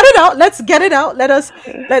 get it out. Let's get it out.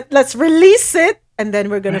 Let's release it, and then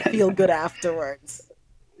we're going to feel good afterwards.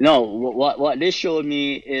 No, what this showed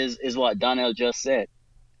me is what Donald just said.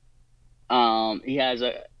 He has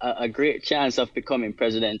a great chance of becoming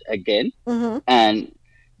president again. Mm-hmm. And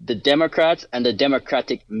the Democrats and the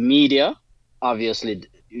Democratic media, obviously,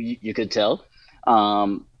 you could tell,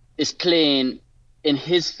 is playing in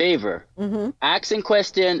his favor. Mm-hmm. Asking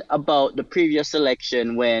question about the previous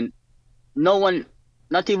election when no one,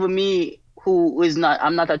 not even me,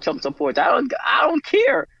 I'm not a Trump supporter. I don't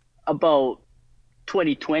care about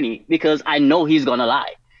 2020 because I know he's gonna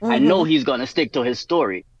lie. Mm-hmm. I know he's gonna stick to his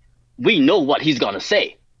story. We know what he's gonna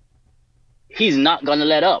say. He's not gonna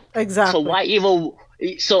let up. Exactly. So why even?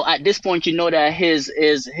 So at this point, you know that his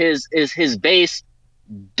base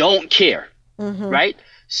don't care, Mm-hmm. right?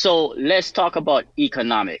 So let's talk about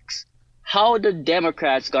economics. How the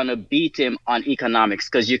Democrats gonna beat him on economics?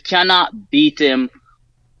 Because you cannot beat him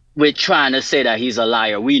with trying to say that he's a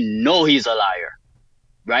liar. We know he's a liar,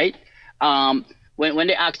 right? When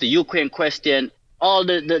they ask the Ukraine question, all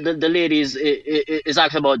the ladies is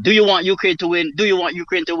asking about, do you want Ukraine to win? Do you want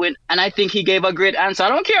Ukraine to win? And I think he gave a great answer. I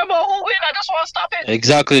don't care about who win. I just want to stop it.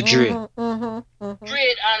 Exactly, Dre.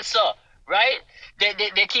 Great answer, right?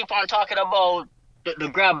 They keep on talking about the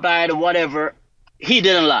grab by the whatever. He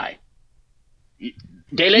didn't lie.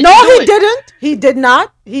 They let No, you do he it. didn't. He did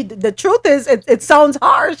not. The truth is, it sounds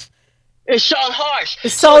harsh. It sounds harsh. It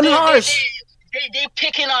sounds harsh. They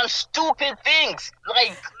picking on stupid things.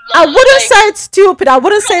 I wouldn't say it's stupid. I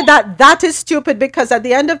wouldn't say that is stupid, because at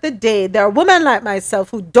the end of the day, there are women like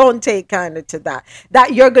myself who don't take kindly to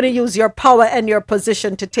that you're going to use your power and your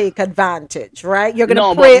position to take advantage, right? You're going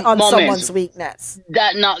to prey on someone's weakness.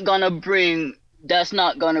 That's not going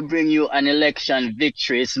to bring you an election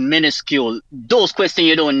victory. It's minuscule. Those questions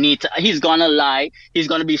you don't need to. He's going to lie. He's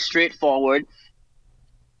going to be straightforward.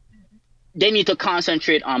 They need to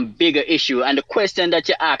concentrate on bigger issue. And the question that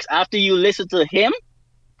you ask after you listen to him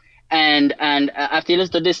and after you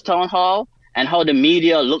listen to this town hall and how the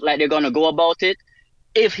media look like they're going to go about it,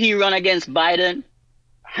 if he run against Biden,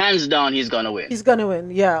 hands down, he's going to win. He's going to win,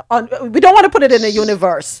 yeah. We don't want to put it in a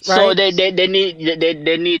universe, right? So they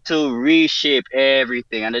need to reshape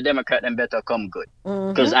everything, and the Democrat then better come good.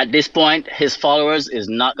 Because at this point, his followers is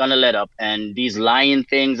not going to let up, and these lying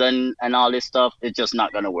things and all this stuff, it's just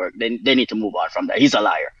not going to work. They need to move on from that. He's a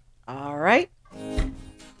liar. All right.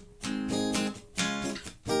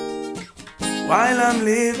 While I'm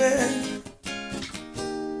living,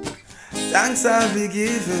 thanks I'll be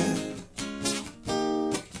giving.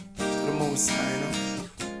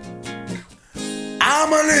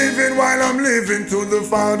 I'm a living while I'm living, to the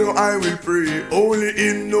Father I will pray. Only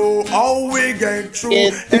Him know how we get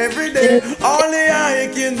through every day. Only I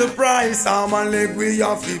can the price, I'm a leg we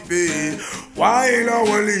have to pay. While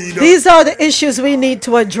our leader, these are the issues we need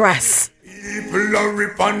to address. people are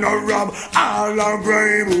rip and a rob, all are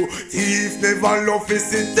grime. Thief never love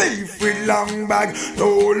is in thief with long bag. No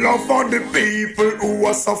love for the people who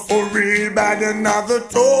are suffering bad. Another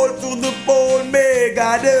toll to the pole, may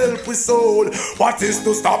God help we soul. What is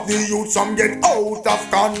to stop the youth from get out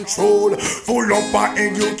of control? Full up on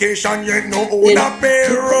education, yet no own a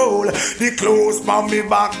payroll. The clothes by me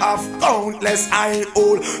back of countless I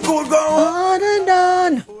old. Could go on and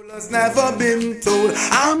on. Has never been told.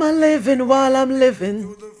 I'm a living while I'm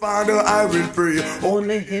living. Father, I will pray.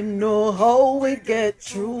 Only Him know how we get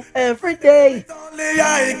through every day. Only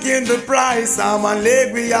hike in the price, I'm a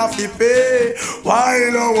leg we have to pay.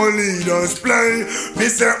 While our leaders play, me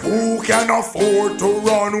say who can afford to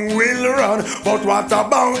run will run. But what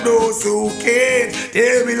about those who can't?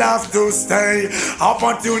 They will have to stay.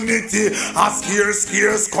 Opportunity, a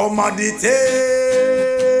scarce commodity.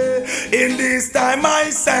 In this time I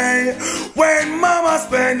say, when mama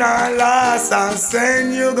spend her last and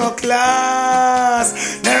send you go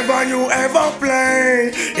class, never you ever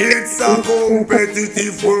play. It's a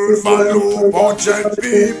competitive world for low budget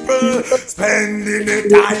people, spending the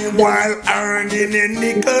time while earning a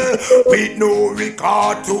nickel, with no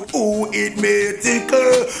regard to who it may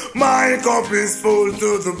tickle. My cup is full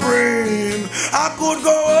to the brim. I could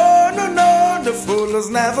go on and on, the fool has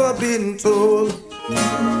never been told.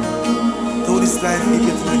 To this life we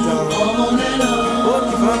get to down. Won't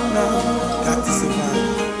give up now, got to survive.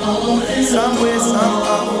 Some way,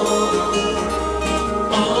 somehow.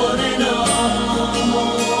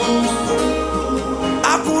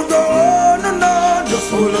 I could go on and on, the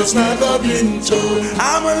fool has never been told.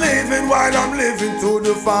 I'm a living while I'm living, to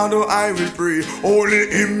the Father I will pray. Only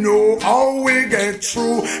Him know how we get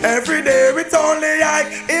through. Every day it's only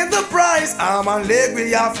hike in the price, I'm a leg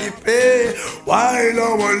we have to pay. While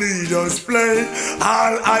our leaders play,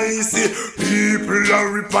 all I see, people are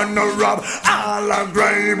rip and a rob, all are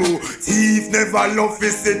grime. Thief never love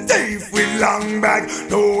is a thief with long bag.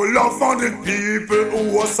 No love for the people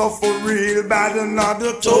who are suffer real bad.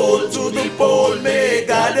 Another told to the pole, may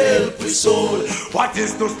God help his soul. What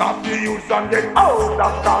is to stop the youth and get out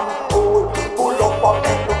of control? Full up of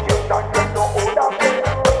education and get no older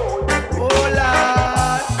payroll. Oh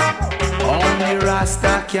Lord, only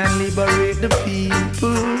Rasta can liberate the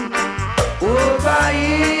people. Over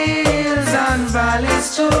hills and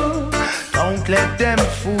valleys too. Don't let them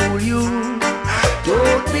fool you.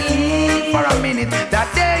 Don't believe for a minute that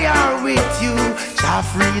they are with you. Shall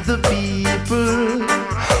free the people.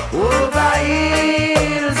 Over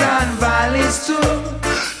hills and valleys too.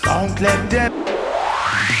 Don't let them.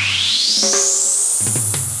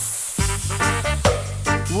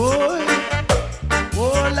 Whoa,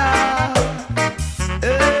 whoa, la,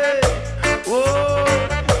 hey, whoa,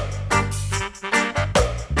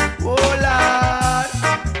 whoa, la.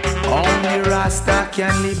 Only Rasta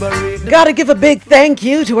can liberate. Gotta give a big thank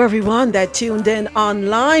you to everyone that tuned in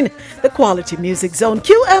online. The Quality Music Zone,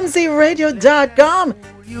 QMZRadio.com.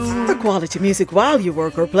 For quality music while you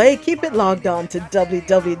work or play, keep it logged on to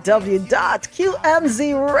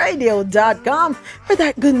www.qmzradio.com for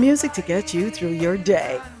that good music to get you through your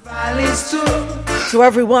day. To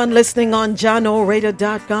everyone listening on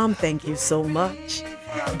JahknoRadio.com, thank you so much.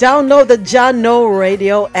 Download the Jahkno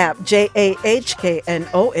Radio app,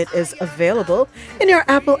 JAHKNO. It is available in your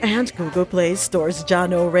Apple and Google Play stores.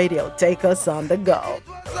 Jahkno Radio, take us on the go.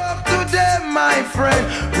 Today, my friend,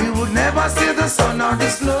 we would never see the sun or the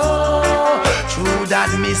snow. Through that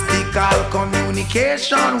mystical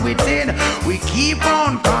communication within, we keep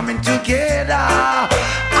on coming together.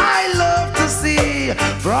 I love to see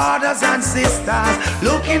brothers and sisters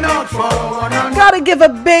looking out for one another. Gotta give a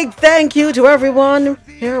big thank you to everyone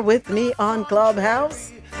here with me on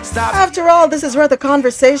Clubhouse. After all, this is where the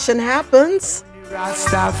conversation happens.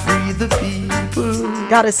 Free the people.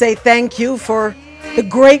 Gotta say thank you for the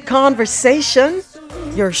great conversation,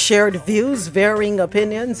 your shared views, varying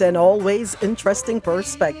opinions, and always interesting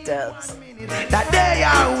perspectives. That they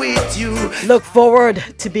are with you. Look forward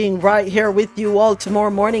to being right here with you all tomorrow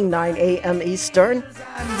morning, 9 a.m. Eastern.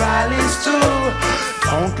 Valleys too.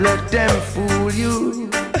 Don't let them fool you.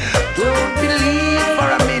 Don't believe for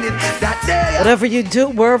a minute that they. Whatever you do,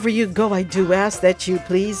 wherever you go, I do ask that you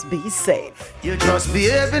please be safe. You just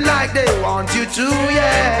behaving like they want you to,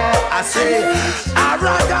 yeah. I say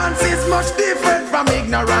arrogance is much different from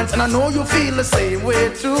ignorance, and I know you feel the same way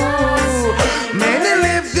too. Many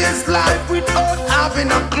live this life without having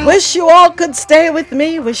a clue. Wish you all could stay with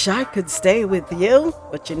me. Wish I could stay with you,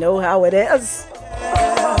 but you know how it is.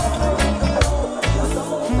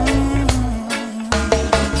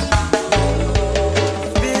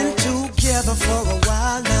 Been together for a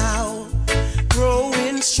while now,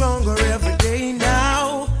 growing stronger every day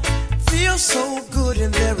now. Feel so good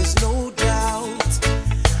and there is no doubt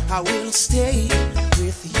I will stay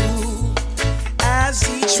with you.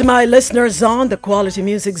 To my listeners on the Quality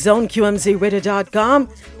Music Zone, QMZRadio.com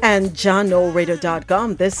and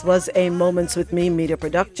JahknoRadio.com, this was a Moments with Me media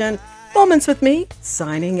production. Moments with Me,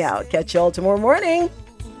 signing out. Catch you all tomorrow morning.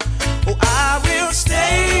 Oh, I will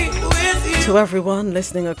stay with you. To everyone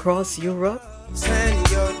listening across Europe,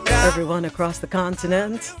 everyone across the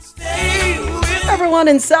continent, Stay with Everyone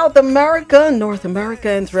in South America, North America,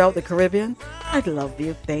 and throughout the Caribbean, I love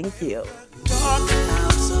you. Thank you.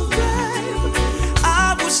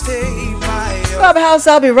 Clubhouse,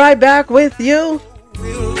 I'll be right back with you.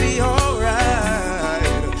 We'll be alright.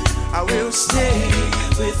 I will stay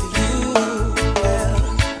with you.